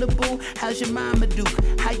accountable. How's your mama do?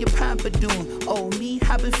 How your papa doing? Oh, me,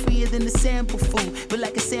 I've been freer than the sample food. But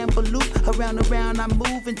like a sample loop, around and around I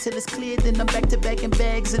move until it's clear. Then I'm back to back in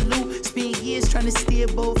bags of loot. Spend years trying to steer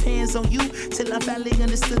both hands on you. Till I finally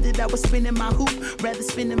understood that I was spinning my hoop. Rather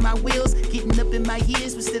spinning my wheels, getting up in my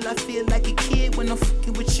years. But still I feel like a kid when I'm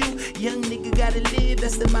fucking with you. Young nigga gotta live,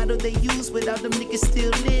 that's the motto they use. Without them niggas still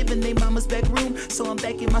live in they mama's back room. So I'm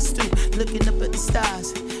back in my stoop, looking up at the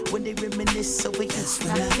stars. When they reminisce over you,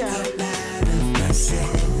 I got out of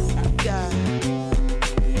myself. I got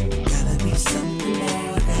gotta be something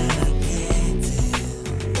more that I can't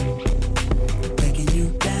do. Breaking you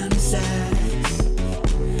down to size.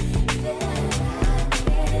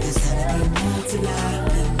 There's gotta be more to life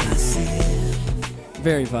than myself.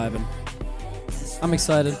 Very vibing. I'm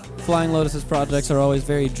excited. Flying Lotus's projects are always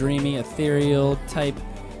very dreamy, ethereal type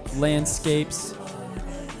landscapes.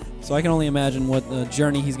 So I can only imagine what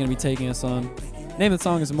journey he's going to be taking us on. Name of the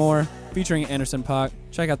song is More, featuring Anderson .Paak.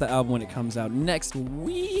 Check out the album when it comes out next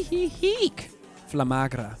week.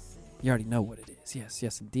 Flamagra. You already know what it is.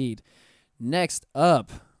 Yes, indeed. Next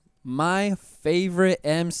up, my favorite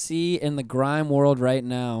MC in the grime world right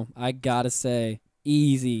now. I gotta say,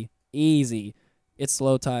 easy. It's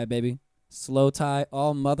Slow Tie, baby. Slow Tie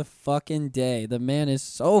all motherfucking day. The man is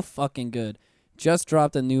so fucking good. Just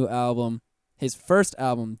dropped a new album. His first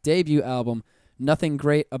album, debut album, Nothing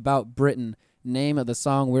Great About Britain. Name of the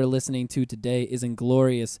song we're listening to today is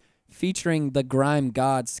Inglorious, featuring the grime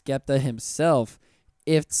god Skepta himself.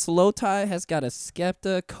 If Slow Tie has got a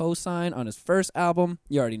Skepta cosign on his first album,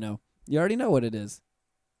 you already know. You already know what it is.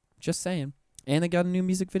 Just saying. And they got a new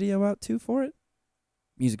music video out too for it.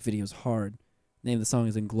 Music video's hard. Name of the song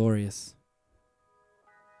is Inglorious.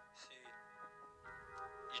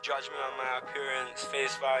 You judge me on my appearance,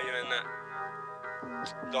 face value and that.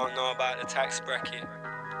 Don't know about the tax bracket.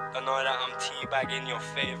 Don't know that I'm teabagging your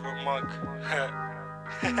favorite mug.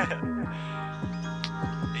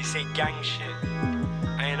 They say gang shit.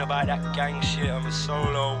 I ain't about that gang shit. I'm a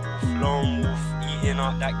solo wolf, lone wolf, eating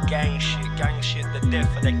up that gang shit. Gang shit, the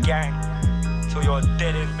death of the gang. Till you're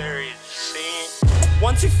dead and buried. See?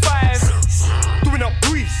 125, doing up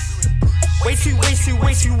breeze. Way too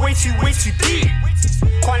deep.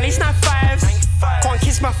 Can't lace 95s, can't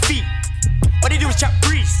kiss my feet. What they do is chat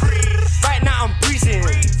breeze. Right now I'm breezing.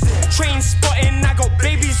 Train spotting, I got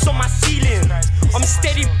babies on my ceiling. I'm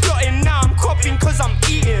steady plotting, now I'm copying cause I'm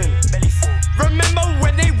eating. Remember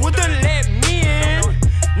when they wouldn't let me in?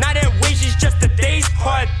 Now their wages just a day's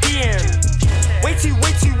per diem. Way too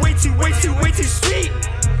sweet.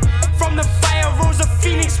 From the fire rose a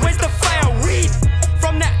phoenix, where's the fireweed?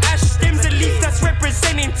 From the ash stems a leaf that's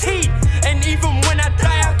representing teeth. And even when I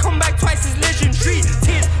die, I come back twice as legendary.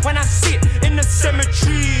 Tears when I sit in the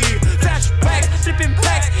cemetery. Flashbacks, flipping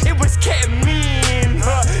backs, it was ketamine.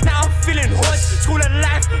 Now I'm feeling hoarse, school of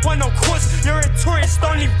life, one on course. You're a tourist,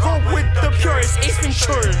 only go with the purest. Ace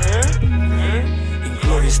Ventura,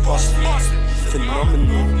 Inglorious bastard,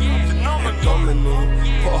 phenomenal, abdominal,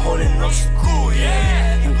 put a hole in us, cool,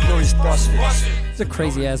 yeah. Inglorious bastard. It's a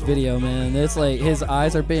crazy ass video, man. It's like his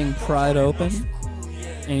eyes are being pried open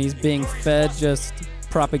and he's being fed just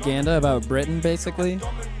propaganda about Britain, basically.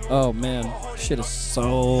 Oh man, shit is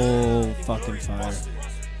so fucking fire.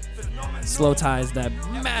 Slow Ties that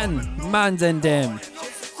man's and them.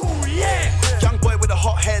 Young boy with a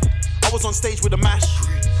hot head, I was on stage with a mash.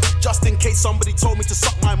 Just in case somebody told me to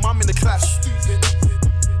suck my mum in the clash.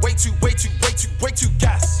 Way too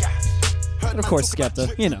gas. And of course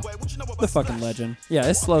Skepta, you know, the fucking legend. Yeah,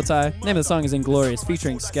 it's Slow Tie. Name of the song is Inglorious,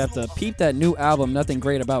 featuring Skepta. Peep that new album, Nothing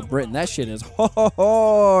Great About Britain. That shit is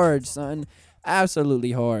hard, son.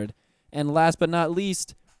 Absolutely hard. And last but not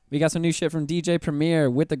least, we got some new shit from DJ Premier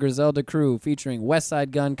with the Griselda crew, featuring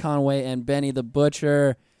Westside Gun, Conway, and Benny the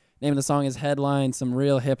Butcher. Name of the song is Headline. Some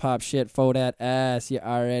real hip-hop shit for that ass. You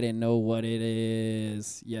already know what it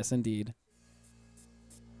is. Yes, indeed.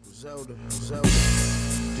 Griselda.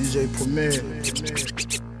 DJ Premier.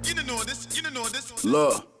 You didn't know this.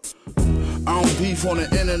 Look. I don't beef on the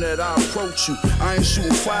internet, I approach you. I ain't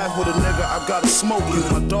shooting five with a nigga, I gotta smoke you.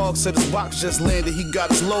 My dog said his box just landed, he got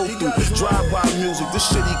his load through. Drive-by music, this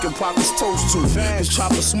shit he can pop his toast to. His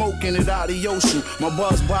chopper smoking it out of Yoshu. My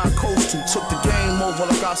buzz by a coast to. Took the game over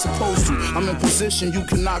like I supposed to. I'm in position you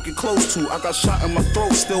can knock it close to. I got shot in my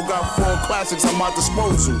throat, still got 4 classics at my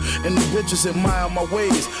disposal. And the bitches admire my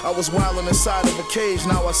ways. I was wildin' inside of a cage,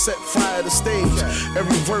 now I set fire to stage.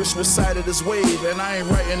 Every verse recited is wave, and I ain't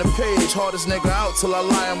writing a page. Hard hardest nigga out till I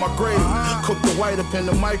lie in my grave. Cook the white up in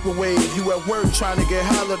the microwave. You at work trying to get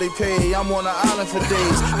holiday pay. I'm on the island for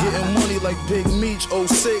days, getting money like Big Meech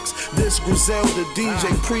 06. This Griselda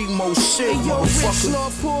DJ Primo shit, hey, yo, Rich motherfucker.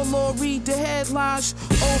 Lord, poor Lord, read the headlines.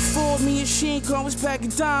 04, me and Sheen was back in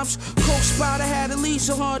dimes. Coke Spider had at least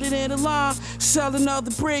 100 in the line. Sell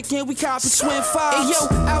another brick and we cop a twin five. Hey, yo,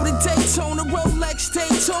 out in Daytona, Rolex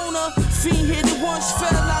Daytona. Fiend hit it once,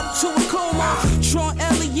 fell out into a coma. Sean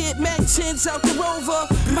Elliott, Mac 10s out the Rover.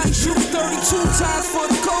 Might shoot 32 times for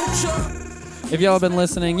the culture. If y'all have been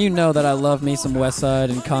listening, you know that I love me some Westside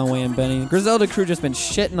and Conway and Benny. Griselda crew just been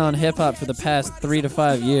shitting on hip-hop for the past 3 to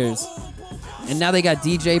 5 years. And now they got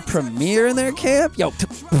DJ Premier in their camp? Yo,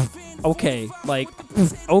 okay.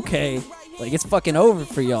 Okay. Like, it's fucking over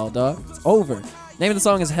for y'all, dog. It's over. Name of the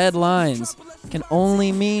song is Headlines. Can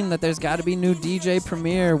only mean that there's got to be new DJ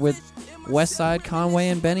Premier with Westside, Conway,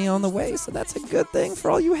 and Benny on the way. So that's a good thing for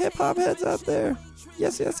all you hip-hop heads out there.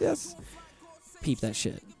 Yes, yes, yes. Peep that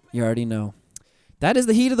shit. You already know. That is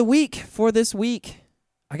the heat of the week for this week.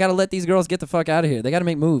 I got to let these girls get the fuck out of here. They got to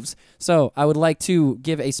make moves. So I would like to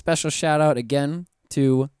give a special shout out again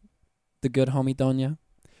to the good homie Donya.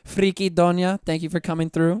 Freaky Donya, thank you for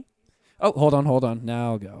coming through. Oh, hold on.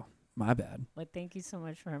 Now I'll go. My bad. Well, thank you so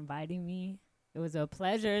much for inviting me. It was a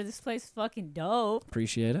pleasure. This place is fucking dope.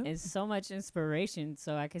 Appreciate it. It's so much inspiration,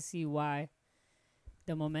 so I can see why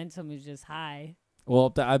the momentum is just high.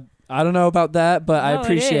 Well, I don't know about that, but I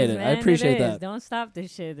appreciate it. Man, I appreciate it is. that. Don't stop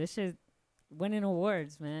this shit. This shit winning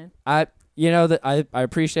awards, man. I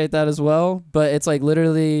appreciate that as well, but it's like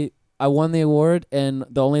literally I won the award and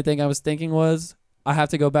the only thing I was thinking was I have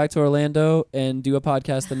to go back to Orlando and do a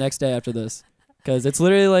podcast the next day after this. Because it's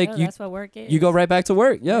literally like that's what work is. You go right back to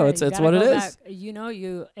work. Yo, it's what it is. You know,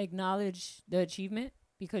 you acknowledge the achievement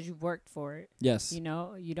because you worked for it. Yes. You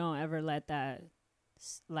know, you don't ever let that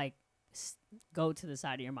go to the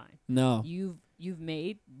side of your mind. No. You've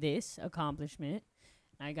made this accomplishment.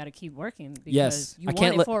 And I got to keep working because yes. you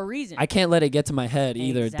want it for a reason. I can't let it get to my head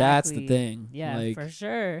either. Exactly. That's the thing. Yeah, for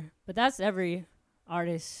sure. But that's every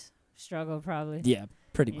artist's struggle probably. Yeah,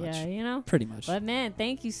 pretty much. Yeah, you know? Pretty much. But man,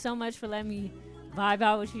 thank you so much for letting me vibe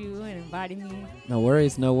out with you and inviting me. No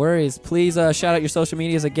worries. Please shout out your social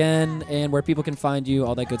medias again and where people can find you,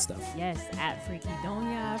 all that good stuff. Yes, at Freaky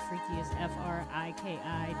Donya. Freaky is FRIKIDONYA.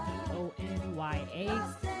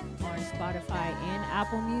 On Spotify and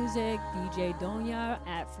Apple Music, DJ Donya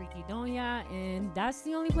at Freaky Donya. And that's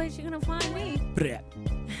the only place you're going to find me.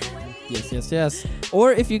 Yes.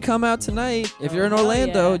 Or if you come out tonight, if you're in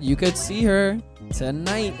Orlando, you could see her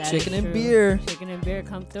tonight. Chicken and beer. Chicken and beer,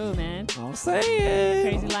 come through, man. I'm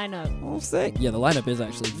saying. Crazy lineup. I'm saying. Yeah, the lineup is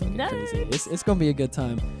actually fucking crazy. It's going to be a good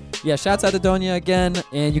time. Yeah, shouts out to Donya again.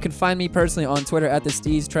 And you can find me personally on Twitter at The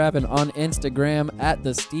Steez Trap and on Instagram at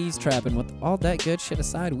The Steez Trap. And with all that good shit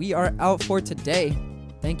aside, we are out for today.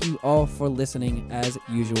 Thank you all for listening as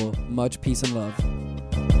usual. Much peace and love.